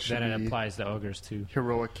blow, it should Then it be applies to ogres too.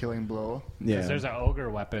 heroic killing blow. Yeah, Because there's an ogre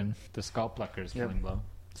weapon, the Skull Plucker's Yep. killing blow.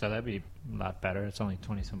 So that'd be a lot better. It's only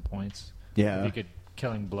 20-some points. yeah. If you could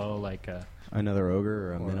killing blow like a, Another ogre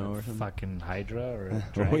or a minnow or or a something. fucking Hydra or a Oh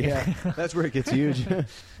dragon. yeah, that's where it gets huge.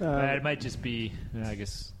 But it might just be, I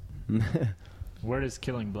guess. Where does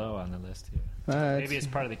killing blow on the list here? Maybe it's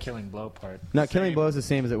part of the killing blow part. No, killing Same. blow is the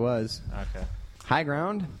same as it was. Okay. High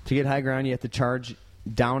ground. To get high ground, you have to charge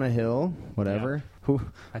down a hill, whatever. Whew,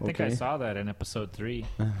 I think I okay. saw that in episode 3.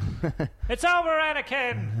 It's over,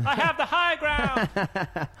 Anakin! I have the high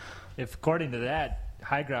ground! If according to that,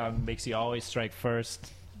 high ground makes you always strike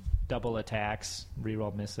first, double attacks,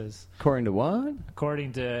 reroll misses. According to what?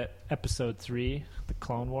 According to episode 3, the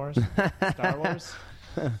Clone Wars, Star Wars,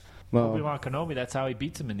 Well, Obi-Wan Kenobi, that's how he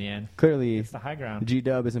beats him in the end. clearly, It's the high ground.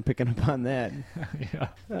 G-Dub isn't picking up on that. Yeah.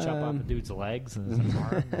 Chop off the dude's legs and his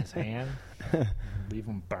arm and his hand. Leave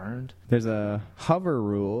him burned. There's a hover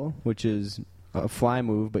rule, which is a fly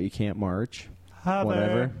move, but you can't march.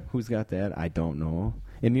 Whatever. Who's got that? I don't know.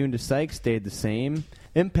 Immune to Psych stayed the same.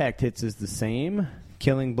 Impact hits is the same.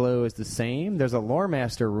 Killing blow is the same. There's a lore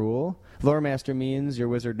master rule. Lore master means your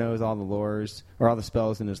wizard knows all the lores or all the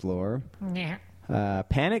spells in his lore.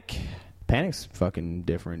 Panic. Panic's fucking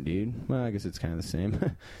different, dude. Well, I guess it's kind of the same.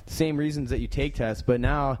 The same reasons that you take tests, but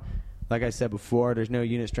now, like I said before, there's no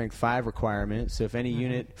unit strength 5 requirement. So if any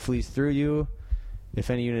unit flees through you, if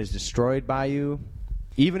any unit is destroyed by you,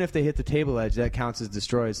 even if they hit the table edge, that counts as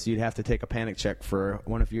destroyed. So you'd have to take a panic check for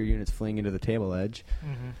one of your units fleeing into the table edge.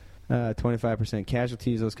 25%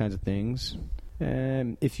 casualties, those kinds of things.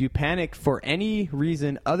 If you panic for any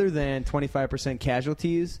reason other than 25%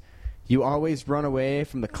 casualties, you always run away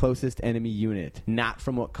from the closest enemy unit, not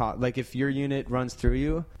from what caused. Like if your unit runs through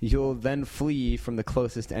you, you'll then flee from the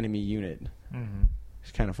closest enemy unit.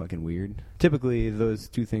 It's kind of fucking weird. Typically, those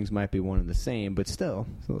two things might be one and the same, but still,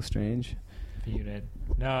 it's a little strange. Unit.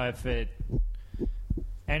 No, if it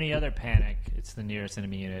any other panic, it's the nearest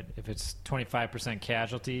enemy unit. If it's 25%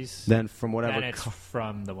 casualties, Then from whatever then it's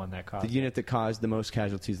from the one that caused the unit that caused the most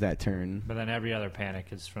casualties that turn. But then every other panic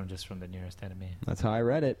is from the nearest enemy. That's how I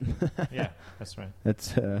read it. Yeah, that's right.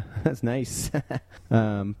 That's nice.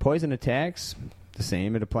 Poison attacks, the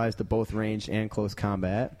same. It applies to both ranged and close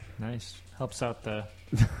combat. Nice. Helps out the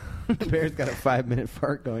Bear's got a 5-minute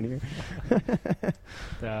fart going here.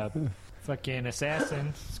 fucking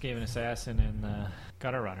assassin. Just gave an assassin and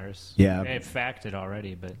gutter runners. Yeah. They had facted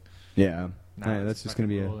already, but Yeah. No, Alright, it's that's just fucking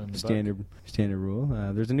going to be rule in a the standard rule.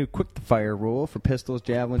 There's a new quick-to-fire rule for pistols,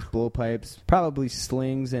 javelins, blowpipes, probably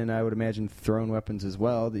slings, and I would imagine thrown weapons as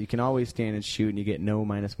well, that you can always stand and shoot and you get no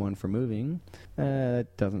 -1 for moving. That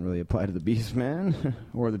doesn't really apply to the Beastman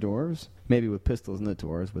or the Dwarves. Maybe with pistols and the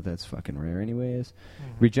Dwarves, but that's fucking rare anyways.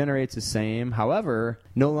 Regenerates the same. However,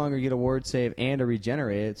 no longer get a ward save and a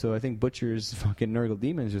regenerate, so I think Butcher's fucking Nurgle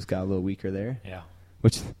Demons just got a little weaker there. yeah.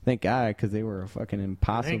 Which, thank God, because they were a fucking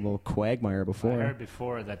impossible quagmire I before. heard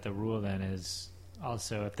before that the rule then is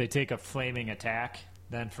also if they take a flaming attack,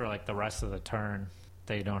 then for like the rest of the turn,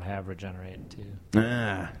 they don't have regenerate too.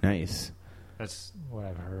 Ah, nice. That's what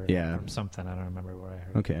I've heard. Yeah. From something. I don't remember where I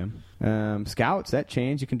heard. Okay. Scouts, that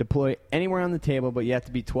changed. You can deploy anywhere on the table, but you have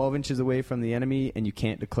to be 12 inches away from the enemy, and you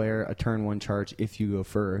can't declare a turn 1 charge if you go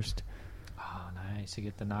first. Oh, Nice to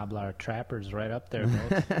get the Noblar trappers right up there,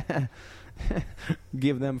 folks.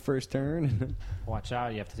 Give them first turn. Watch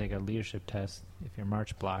out, you have to take a leadership test if you're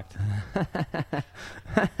march blocked.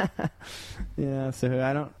 Yeah, so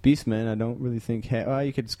Beastmen, I don't really think... well,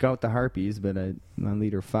 you could scout the Harpies, but on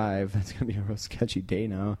leader 5, that's going to be a real sketchy day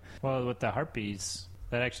now. Well, with the Harpies,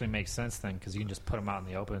 that actually makes sense then, because you can just put them out in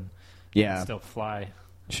the open. Yeah. And still fly.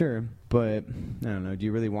 Sure, but I don't know. Do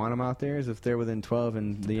you really want them out there? As if they're within 12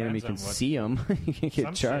 and the enemy can see them, you can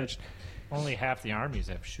get charged. Only half the armies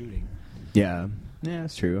have shooting. Yeah,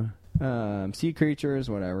 that's true. Sea creatures,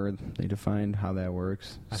 whatever. They defined how that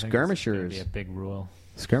works. Skirmishers. Be a big rule.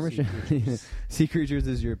 Skirmishers. Sea creatures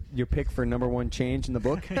is your pick for number 1 change in the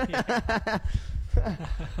book.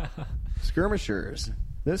 Skirmishers.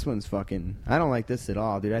 This one's fucking... I don't like this at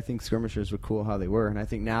all, dude. I think skirmishers were cool how they were, and I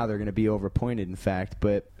think now they're going to be overpointed, in fact.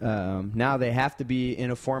 But now they have to be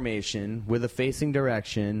in a formation with a facing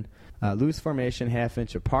direction, loose formation,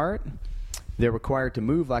 half-inch apart. They're required to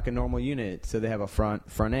move like a normal unit. So they have a front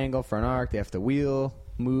angle, front arc. They have to wheel,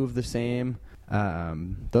 move the same,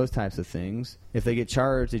 those types of things. If they get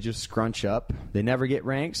charged, they just scrunch up. They never get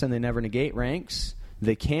ranks, and they never negate ranks.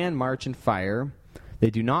 They can march and fire. They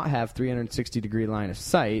do not have 360-degree line of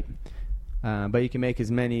sight, but you can make as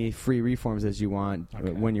many free reforms as you want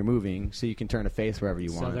when you're moving, so you can turn a face wherever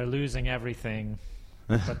you want. So they're losing everything,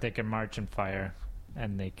 but they can march and fire,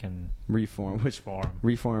 and they can reform.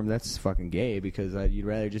 Reform, that's fucking gay, because you'd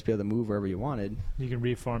rather just be able to move wherever you wanted. You can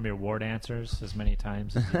reform your war dancers as many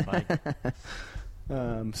times as you'd like.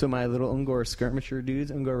 So my little Ungor skirmisher dudes,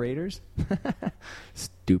 Ungor Raiders,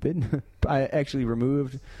 stupid. I actually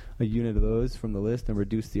removed a unit of those from the list and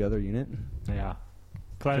reduced the other unit. Yeah.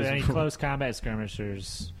 Any close combat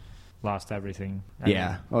skirmishers lost everything.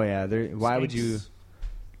 Yeah. Oh, yeah. Why would you...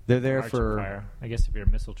 They're there for... Fire. I guess if you're a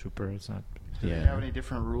missile trooper, it's not... Do they have any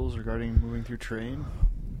different rules regarding moving through terrain?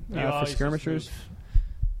 For skirmishers?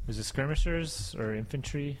 Is it skirmishers or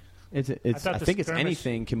infantry? I think it's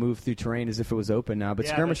anything can move through terrain as if it was open now, but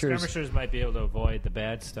skirmishers might be able to avoid the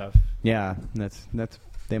bad stuff. Yeah,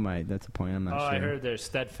 they might. That's the point. I'm not sure. I heard they're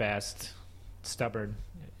steadfast, stubborn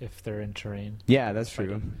if they're in terrain. Yeah, that's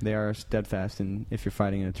true. They are steadfast, and if you're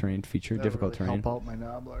fighting in a terrain feature, difficult terrain. Help out my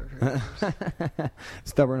Noblar.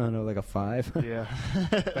 Stubborn on like a 5. Yeah.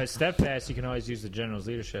 By steadfast, you can always use the general's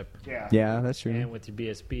leadership. Yeah. Yeah, that's true. And with your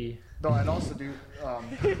BSB. No, I'd also do.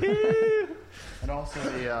 And also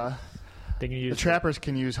the trappers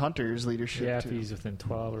can use hunters' leadership. Yeah, too. if he's within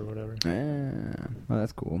 12 or whatever. Well,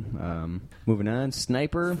 that's cool. Moving on,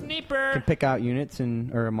 sniper. Can pick out units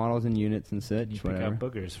or models and units and such. You pick out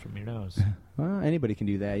boogers from your nose. Well, anybody can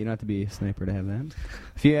do that. You don't have to be a sniper to have that.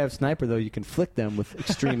 If you have sniper, though, you can flick them with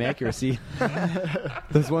extreme accuracy.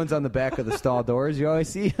 Those ones on the back of the stall doors you always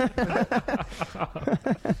see.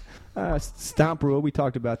 Stomp rule, we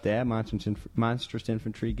talked about that. Monstrous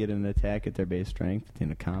infantry get an attack at their base strength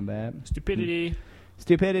in a combat. Stupidity.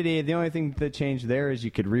 The only thing that changed there is you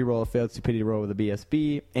could reroll a failed stupidity roll with a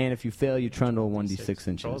BSB, and if you fail, you trundle 1d6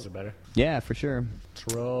 inches. Trolls are better. Yeah, for sure.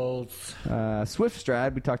 Trolls. Swift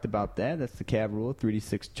stride, we talked about that. That's the cav rule.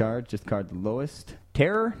 3d6 charge, just card the lowest.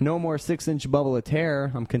 Terror, no more 6-inch bubble of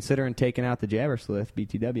terror. I'm considering taking out the Jabberslith,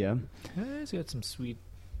 BTW. He's got some sweet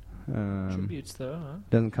tributes, though. Huh?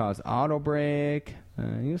 Doesn't cause auto break.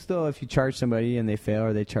 You still, if you charge somebody and they fail,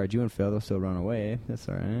 or they charge you and fail, they'll still run away. That's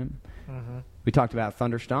all right. Mm-hmm. We talked about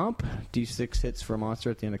Thunder Stomp. D6 hits for a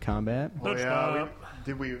monster at the end of combat. Oh, yeah.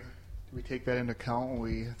 Did we take that into account when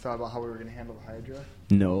we thought about how we were going to handle the Hydra?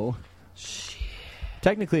 No. Shit.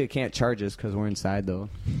 Technically, it can't charge us because we're inside, though.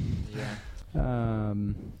 Yeah.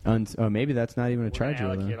 Maybe that's not even a charge. We're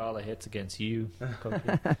going to allocate all the hits against you.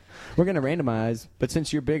 We're going to randomize, but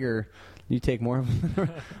since you're bigger, you take more of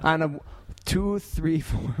them. On a 2, 3,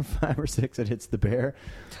 4, 5, or 6, it hits the bear.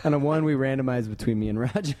 On a 1, we randomize between me and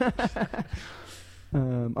Raj.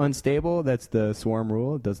 Unstable, that's the swarm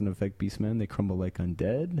rule. It doesn't affect beastmen. They crumble like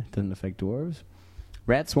undead. It doesn't affect dwarves.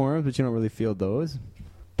 Rat swarms, but you don't really field those.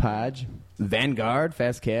 Podge. Vanguard,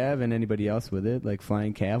 fast cav, and anybody else with it, like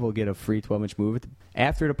flying cav, will get a free 12-inch move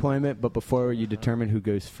after deployment, but before you determine who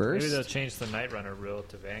goes first. Maybe they'll change the Night Runner rule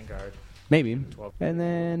to Vanguard. Maybe. And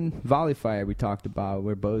then volley fire we talked about,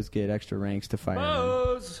 where bows get extra ranks to fire.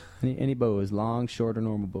 Bows! Any bows, long, short, or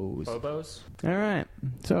normal bows. Bows. All right.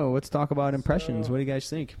 So let's talk about impressions. What do you guys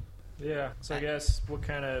think? Yeah. So I guess what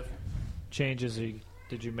kind of changes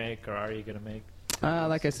did you make, or are you going to make?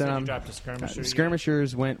 Like I said, you dropped a skirmisher.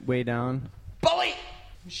 Skirmishers went way down. Bully!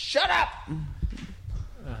 Shut up!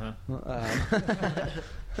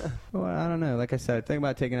 Well, I don't know. Like I said, I think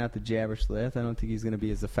about taking out the Jabberslith. I don't think he's going to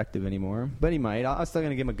be as effective anymore. But he might. I'm still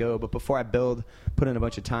going to give him a go. But before I put in a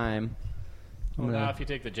bunch of time, Well, now if you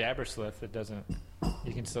take the Jabberslith, it doesn't.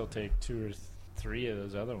 You can still take 2 or 3 of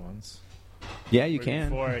those other ones. Yeah, you Where can.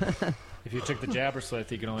 Before, if you took the Jabberslith,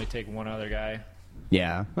 you can only take one other guy.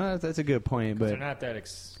 Yeah, well, that's a good point. They're But not that.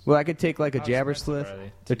 well, I could take like a How expensive are Jabberslith.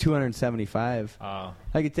 they? They're 275. Oh,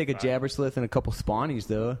 I could take a Right. Jabberslith and a couple spawnies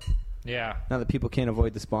though. yeah. Now that people can't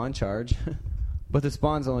avoid the spawn charge, but the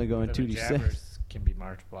spawn's only going Then the 2d6. Jabbers can be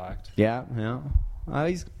march blocked. Yeah, yeah.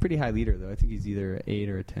 He's a pretty high leader though. I think he's either 8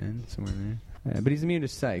 or a 10 somewhere in there. Yeah, but he's immune to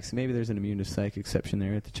psych. So maybe there's an immune to psych exception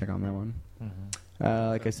there. I have to check on that one.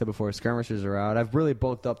 Like I said before, skirmishers are out. I've really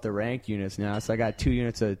bulked up the ranked units now. So I got 2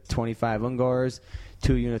 units of 25 Ungors,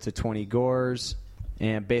 2 units of 20 Gors,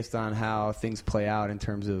 and based on how things play out in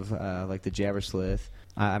terms of like the Jabberslith,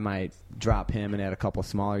 I might drop him and add a couple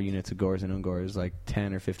smaller units of Gors and Ungors, like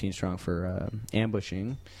 10 or 15 strong for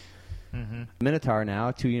ambushing. Minotaur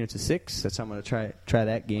now, 2 units of 6. That's how I'm going to try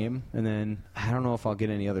that game. And then I don't know if I'll get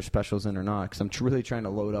any other specials in or not because I'm really trying to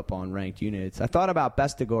load up on ranked units. I thought about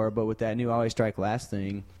Bestigor, but with that new Always Strike Last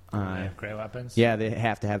thing, They have great weapons. yeah, they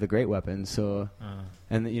have to have the great weapons. So,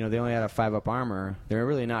 and you know they only had a 5-up armor. They're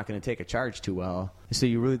really not going to take a charge too well. So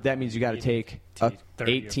that means you got to take 30 or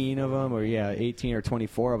 18 of them, or 18 or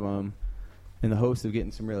 24 of them, in the hopes of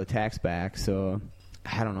getting some real attacks back. So.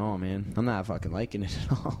 I don't know, man. I'm not fucking liking it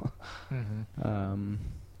at all.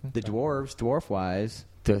 The dwarf-wise,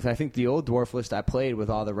 I think the old dwarf list I played with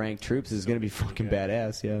all the ranked troops is going to be fucking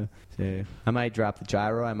badass, yeah. So I might drop the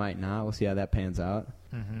gyro, I might not. We'll see how that pans out.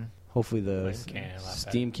 Hopefully the Flame cannon, a lot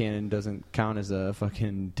steam cannon doesn't count as a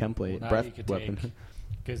fucking template, Well, now breath you could weapon.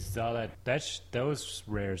 Because all those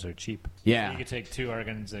rares are cheap. Yeah. So you could take 2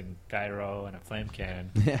 organs, a gyro, and a flame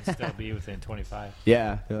cannon, and still be within 25.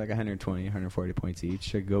 Yeah, they're like 120, 140 points each.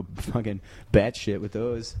 Should go fucking batshit with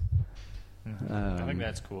those. I think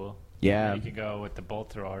that's cool. Yeah. And you can go with the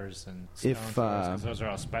bolt throwers and stone If, throwers, 'cause those are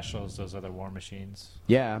all specials. Those other war machines.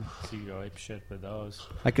 Yeah, So you go ape shit with those.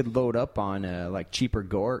 I could load up on like cheaper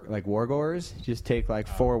like Wargors. Just take like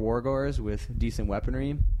 4 Wargors with decent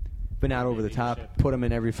weaponry, but not over the Maybe top. ship. Put them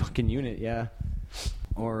in every fucking unit, yeah.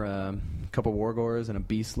 Or a couple Wargors and a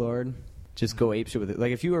Beast Lord. Just go apeshit with it.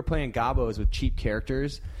 Like if you were playing Gobos with cheap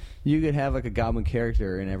characters, you could have like a Goblin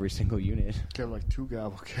character in every single unit. Get like 2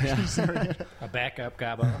 gobble characters. A backup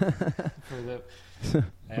gobbo for the.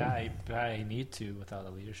 Yeah, I need to with all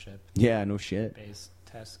the leadership Yeah, no shit. based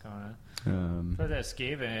tests going on. For the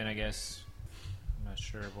Skaven, I guess I'm not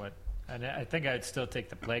sure what. And I think I'd still take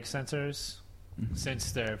the plague sensors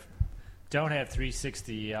since they don't have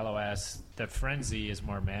 360 LOS. The frenzy is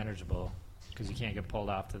more manageable because you can't get pulled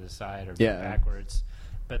off to the side or Yeah. backwards.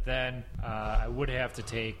 But then I would have to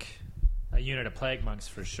take a unit of plague monks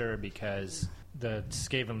for sure because the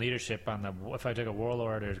Skaven leadership on the if I took a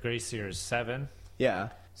warlord or Gracier is 7. Yeah.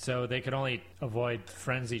 So they could only avoid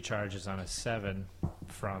frenzy charges on a 7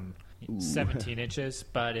 from 17 inches.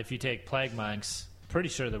 But if you take plague monks, pretty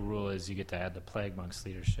sure the rule is you get to add the plague monks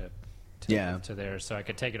leadership to there. So I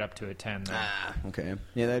could take it up to a 10. Then. Okay.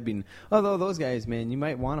 Yeah, that'd be. Although those guys, man, you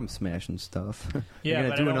might want them smashing stuff. Yeah, You're gonna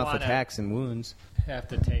but I do don't enough wanna- attacks and wounds. Have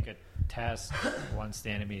to take a test once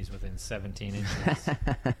the enemy is within 17 inches.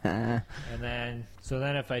 And then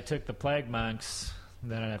if I took the plague monks,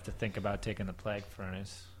 then I'd have to think about taking the plague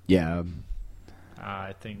furnace. Yeah,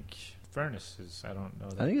 I think furnace is. I don't know.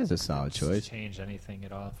 That I think that's a solid choice. Change anything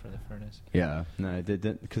at all for the furnace. Yeah, no,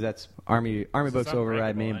 because that's army books it's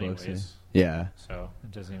override main unbreakable books. anyways. Yeah. So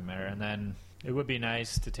it doesn't even matter. And then it would be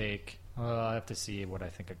nice to take. Well, I'll have to see what I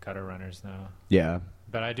think of cutter runners now. Yeah.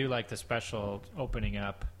 But I do like the special opening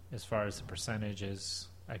up as far as the percentages.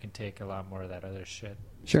 I can take a lot more of that other shit.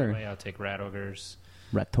 Sure. That way I'll take rat ogres,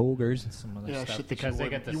 Rat Ogres. some other Yeah, stuff shit that because they you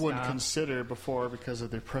get the wouldn't stomp. consider before because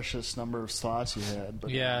of the precious number of slots you had. But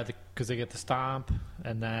Yeah, because they get the stomp,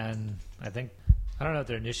 and then I think I don't know if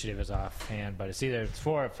their initiative is offhand, but it's either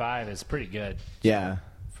 4 or 5 is pretty good Yeah.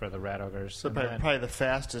 for the rat ogres. so And probably, then- probably the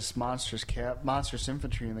fastest monstrous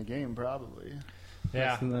infantry in the game, probably.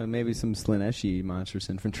 yeah. Maybe some Slaneshi monstrous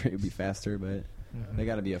infantry would be faster, but they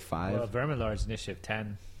got to be a 5. Well, Vermin Lord's initiative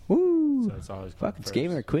 10, Woo! so it's always going Fucking first.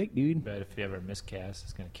 Skaven are quick, dude. But if you ever miscast,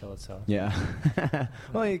 it's going to kill itself. Yeah.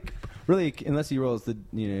 Well, really, unless he rolls the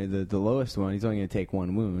lowest one, he's only going to take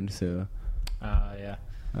 1 wound. So. Yeah.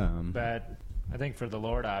 But I think for the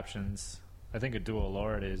Lord options, I think a dual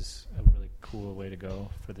Lord is a really cool way to go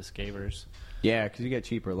for the Scavers. Yeah, because you get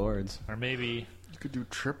cheaper lords. Or maybe, You could do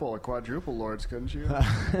triple or quadruple lords, couldn't you?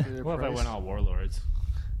 what if I went all Warlords?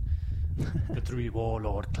 The 3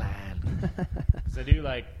 Warlord clan. Because I do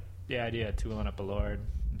like the idea of tooling up a Lord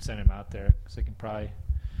and sending him out there. Because I can probably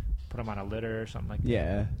put him on a litter or something like that.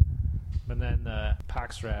 Yeah. And then the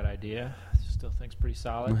Poxrat idea, just still think's pretty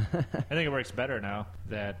solid. I think it works better now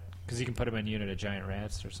because you can put him in unit of giant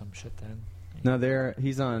rats or some shit then. No,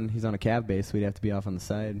 he's on a cav base, so he'd have to be off on the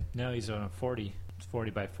side. No, he's on a 40. It's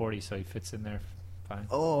 40 by 40, so he fits in there fine.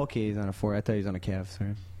 Oh, okay, he's on a 4. I thought he was on a cav,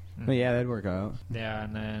 sorry. Well, yeah, that'd work out. Yeah,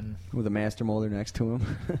 and then With a master molder next to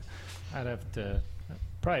him. I'd have to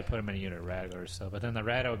probably put him in a unit of rat ogres. So, but then the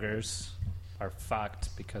rat ogres are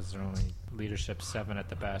fucked because they're only leadership 7 at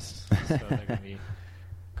the best, so they're gonna be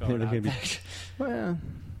going They're out gonna be- back. Well,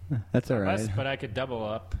 that's all right. But I could double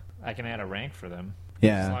up. I can add a rank for them.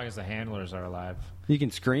 Yeah. As long as the handlers are alive. You can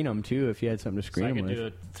screen them, too, if you had something to So I screen could them do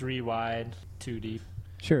with. a 3 wide, 2 deep,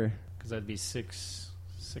 Sure. because that'd be six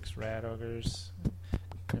rat ogres.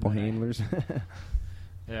 Couple And then handlers.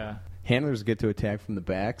 Yeah. Handlers get to attack from the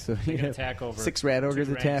back, so They you can have attack over 6 rat 2 ogres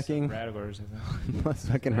ranks of attacking. Rat ogres, I think. Plus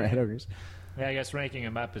fucking rat ogres. Yeah, I guess ranking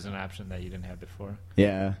them up is an option that you didn't have before.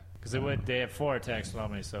 Yeah, Because they have 4 attacks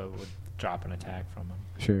normally, so it would drop an attack from them.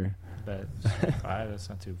 sure. But 5, that's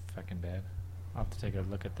not too fucking bad. I'll have to take a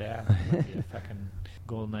look at that. That might be a fucking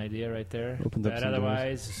golden idea right there. Opens up But some doors.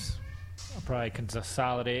 otherwise, I'll probably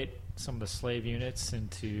consolidate some of the slave units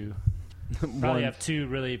into... Probably One have 2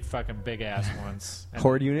 really fucking big-ass ones. And-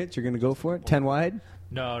 horde units, you're going to go for it? 10 wide?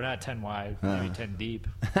 No, not 10 wide. Maybe 10 deep.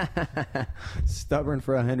 Stubborn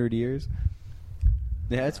for 100 years.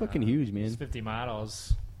 Yeah, that's fucking huge, It's man. 50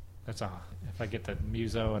 models. If I get the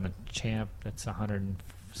Muso and a Champ, that's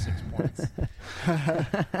 106 points.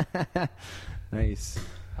 Nice.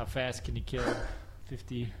 How fast can you kill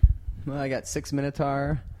 50? Well, I got 6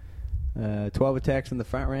 Minotaur, 12 attacks from the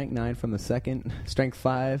front rank, 9 from the second, strength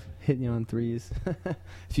 5, hitting you on 3s.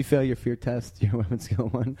 If you fail your fear test, your weapon skill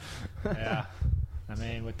 1. Yeah. I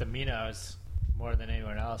mean, with the Minos, more than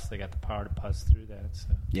anyone else, they got the power to puzz through that. So.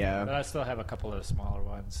 Yeah. But I still have a couple of the smaller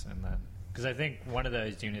ones, and then because I think one of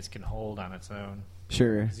those units can hold on its own.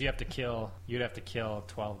 Sure. Because you'd have to kill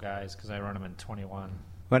 12 guys because I run them in 21.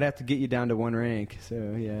 I'd have to get you down to 1 rank,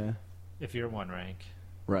 so yeah. If you're 1 rank.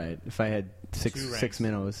 Right. If I had 6 ranks.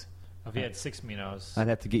 minnows, If you had 6 Minos. I'd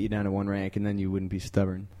have to get you down to 1 rank, and then you wouldn't be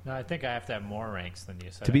stubborn. No, I think I have to have more ranks than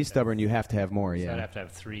you. So To be stubborn, you have to have more, So I'd yeah. have to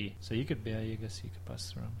have 3. So you could be, I guess you could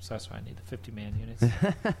bust through them. So that's why I need the 50-man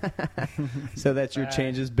units. So that's your Bad.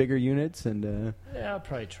 changes, bigger units, and Yeah, I'll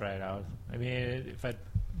probably try it out. I mean,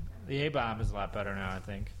 the A-bomb is a lot better now, I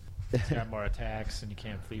think. It's got more attacks, and you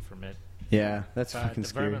can't flee from it. yeah, that's But fucking the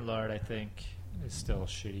scary. Vermin Lord, I think, is still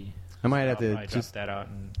shitty. I might So have I'll to probably just drop that out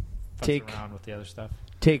and fuck take- around with the other stuff.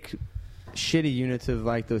 take shitty units of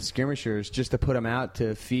like those skirmishers just to put them out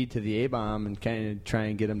to feed to the A-bomb and kind of try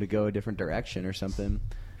and get them to go a different direction or something.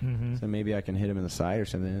 Mm-hmm. So maybe I can hit them in the side or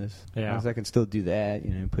something. As Yeah. long as I can still do that,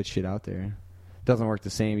 put shit out there. Doesn't work the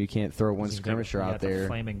same. You can't throw one skirmisher you out got the there.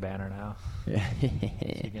 flaming banner now. Yeah.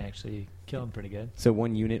 You can actually kill them pretty good. So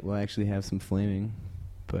 1 unit will actually have some flaming.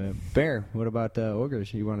 But Bear, what about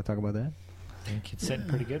ogres? You want to talk about that? I think it's sitting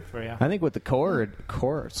pretty good for you. I think with the core,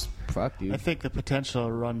 fuck, dude. I think the potential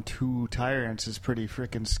to run 2 tyrants is pretty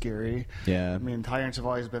freaking scary. Yeah. I mean, tyrants have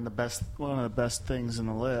always been one of the best things in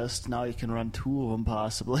the list. Now you can run 2 of them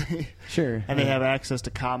possibly, Sure. and they have access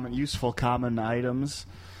to useful common items.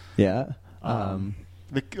 Yeah.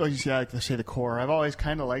 Like they say, the core. I've always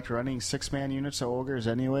kind of liked running 6-man units of ogres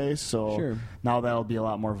anyway, so Sure. now that'll be a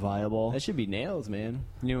lot more viable. That should be nails, man.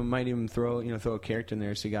 Might even throw a character in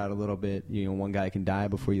there so you got a little bit. One guy can die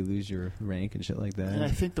before you lose your rank and shit like that. And I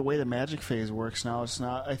think the way the magic phase works now, it's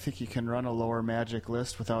not. I think you can run a lower magic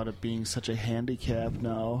list without it being such a handicap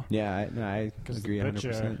now. Yeah, I agree the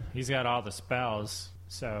 100%. He's got all the spells,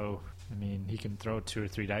 so I mean, he can throw 2 or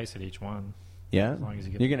 3 dice at each one. Yeah, As long as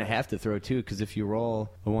you get you're the gonna dice. have to throw 2 because if you roll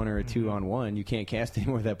a 1 or a 2 Mm-hmm. on 1, you can't cast any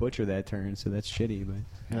more of that butcher that turn. So that's shitty.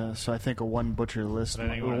 But Yeah, so I think a 1 butcher list But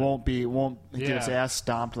I think won't get its Yeah. ass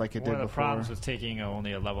stomped like it One did of the before. problems with taking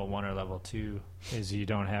only a level 1 or level 2 is you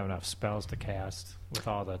don't have enough spells to cast with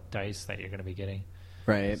all the dice that you're going to be getting.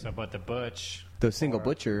 right, So, but the Butch, the single or-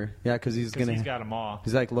 butcher, yeah, because he's because gonna. he's got them all.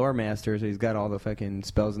 He's like lore master, so he's got all the fucking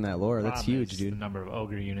spells in that lore. That's Problem huge, is dude. The number of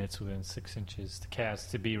ogre units within 6 inches to cast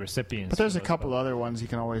to be recipients. But there's a of those couple spells. other ones you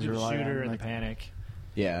can always The rely shooter on, and like the panic.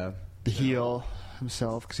 Yeah, the heal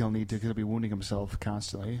himself, because he'll need to, because he'll be wounding himself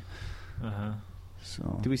constantly. Uh-huh.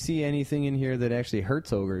 So do we see anything in here that actually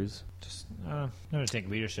hurts ogres? Just I'm going to take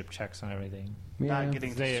leadership checks on everything. Yeah. not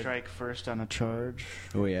getting They- to strike first on a charge.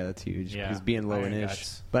 Oh yeah, that's huge. Yeah, Because being low Iron in ish.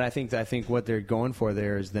 Guts. But I think what they're going for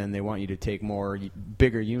there is then they want you to take more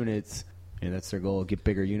bigger units, and that's their goal: get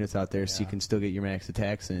bigger units out there so you Yeah. can still get your max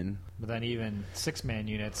attacks in. But then even 6-man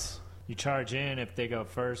units, you charge in if they go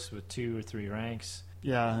first with 2 or 3 ranks.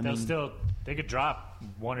 Yeah, I They'll mean, they could drop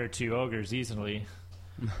 1 or 2 ogres easily.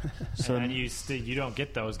 So and then you don't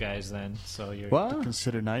get those guys then. So you're What?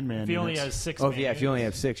 consider 9-man. if you only units. have 6. Oh, yeah, if you only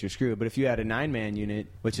have 6, you're screwed. But if you had a 9-man unit,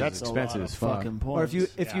 which That's is a lot expensive of as fuck, fucking or if you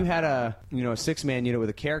points. had a 6-man unit with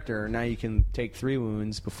a character, now you can take 3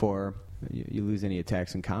 wounds before you lose any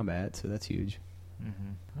attacks in combat. So that's huge.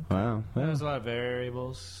 Mm-hmm. Wow. Well, There's a lot of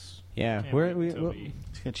variables. yeah, Can't we're, wait till we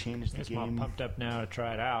It's gonna change the guess I'm all game. pumped up now to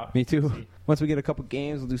try it out. me too. See. Once we get a couple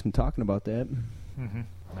games, we'll do some talking about that. Mm-hmm.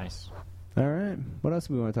 Nice. All right. What else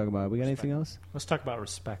do we want to talk about? We got anything else? Let's talk about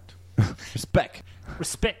respect. Respect.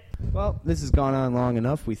 Respect. Well, this has gone on long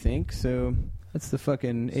enough, we think. So that's the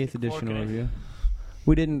fucking 8th edition fork in it. overview.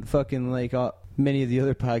 We didn't fucking like many of the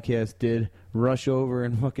other podcasts did rush over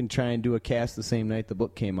and fucking try and do a cast the same night the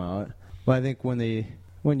book came out. Well, I think when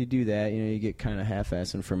you do that, you get kind of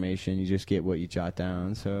half-ass information. You just get what you jot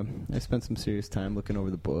down. So I spent some serious time looking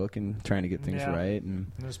over the book and trying to get things Yeah. right.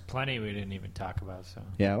 And There's plenty we didn't even talk about. So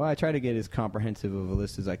yeah, well, I try to get as comprehensive of a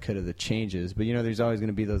list as I could of the changes. But there's always going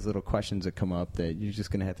to be those little questions that come up that you're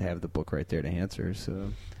just going to have the book right there to answer. So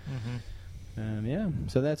yeah,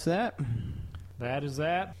 so that's that. that is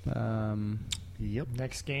that. Yep.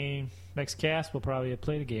 Next cast, we'll probably have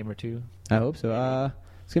played a game or two. I hope so.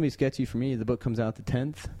 It's gonna be sketchy for me. The book comes out the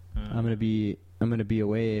 10th. I'm gonna be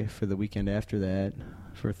away for the weekend after that.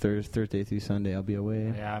 For Thursday through Sunday, I'll be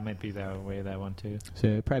away. Yeah, I might be that way that one too. So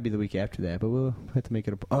it'll probably be the week after that. But we'll have to make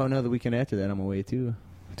it. Oh no, the weekend after that, I'm away too.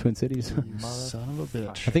 Twin Cities. You son of a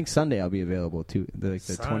bitch. I think Sunday I'll be available too. The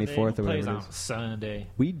Sunday, 24th or plays whatever it on is. Sunday.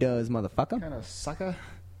 We does, motherfucker. Kind of sucker.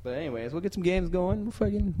 But anyways, we'll get some games going.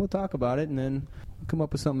 We'll talk about it, and then we'll come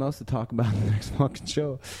up with something else to talk about in the next fucking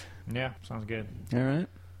show. Yeah, sounds good. All right.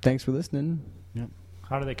 Thanks for listening.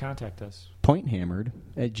 How do they contact us?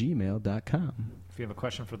 Pointhammered@gmail.com. If you have a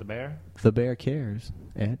question for the bear, The Bear Cares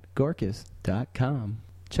 @Gorkas.com.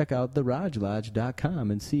 Check out therajlodge.com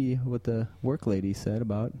and see what the work lady said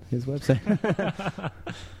about his website.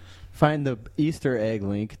 Find the Easter egg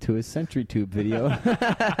link to his SentryTube video.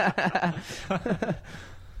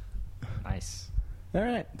 nice. All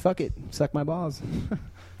right, fuck it. Suck my balls.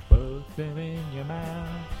 Put them in your mouth.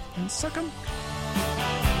 And suck 'em.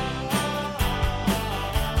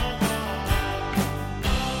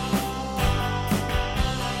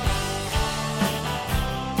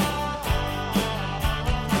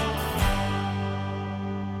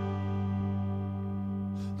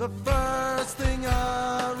 The first thing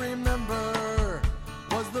I remember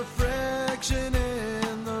was the friction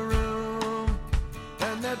in the room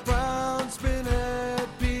and that brown spinet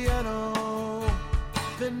piano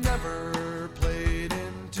that never played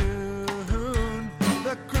in tune.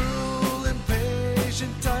 The cruel,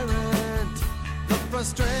 impatient tyrant, the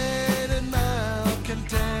frustrated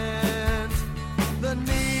malcontent, the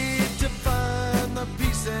need to find the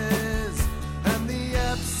pieces and the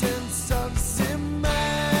absence of cement.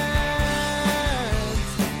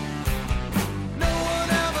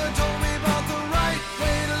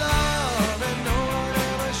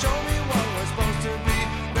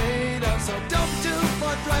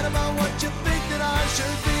 Right about what you think that I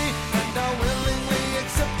should be, and I'll willingly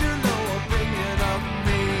accept your low opinion of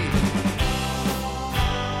me.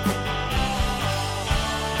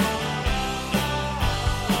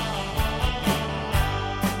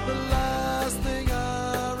 The last thing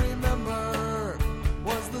I remember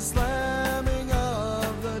was the slamming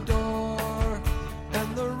of the door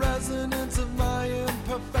and the resonance of my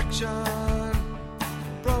imperfection.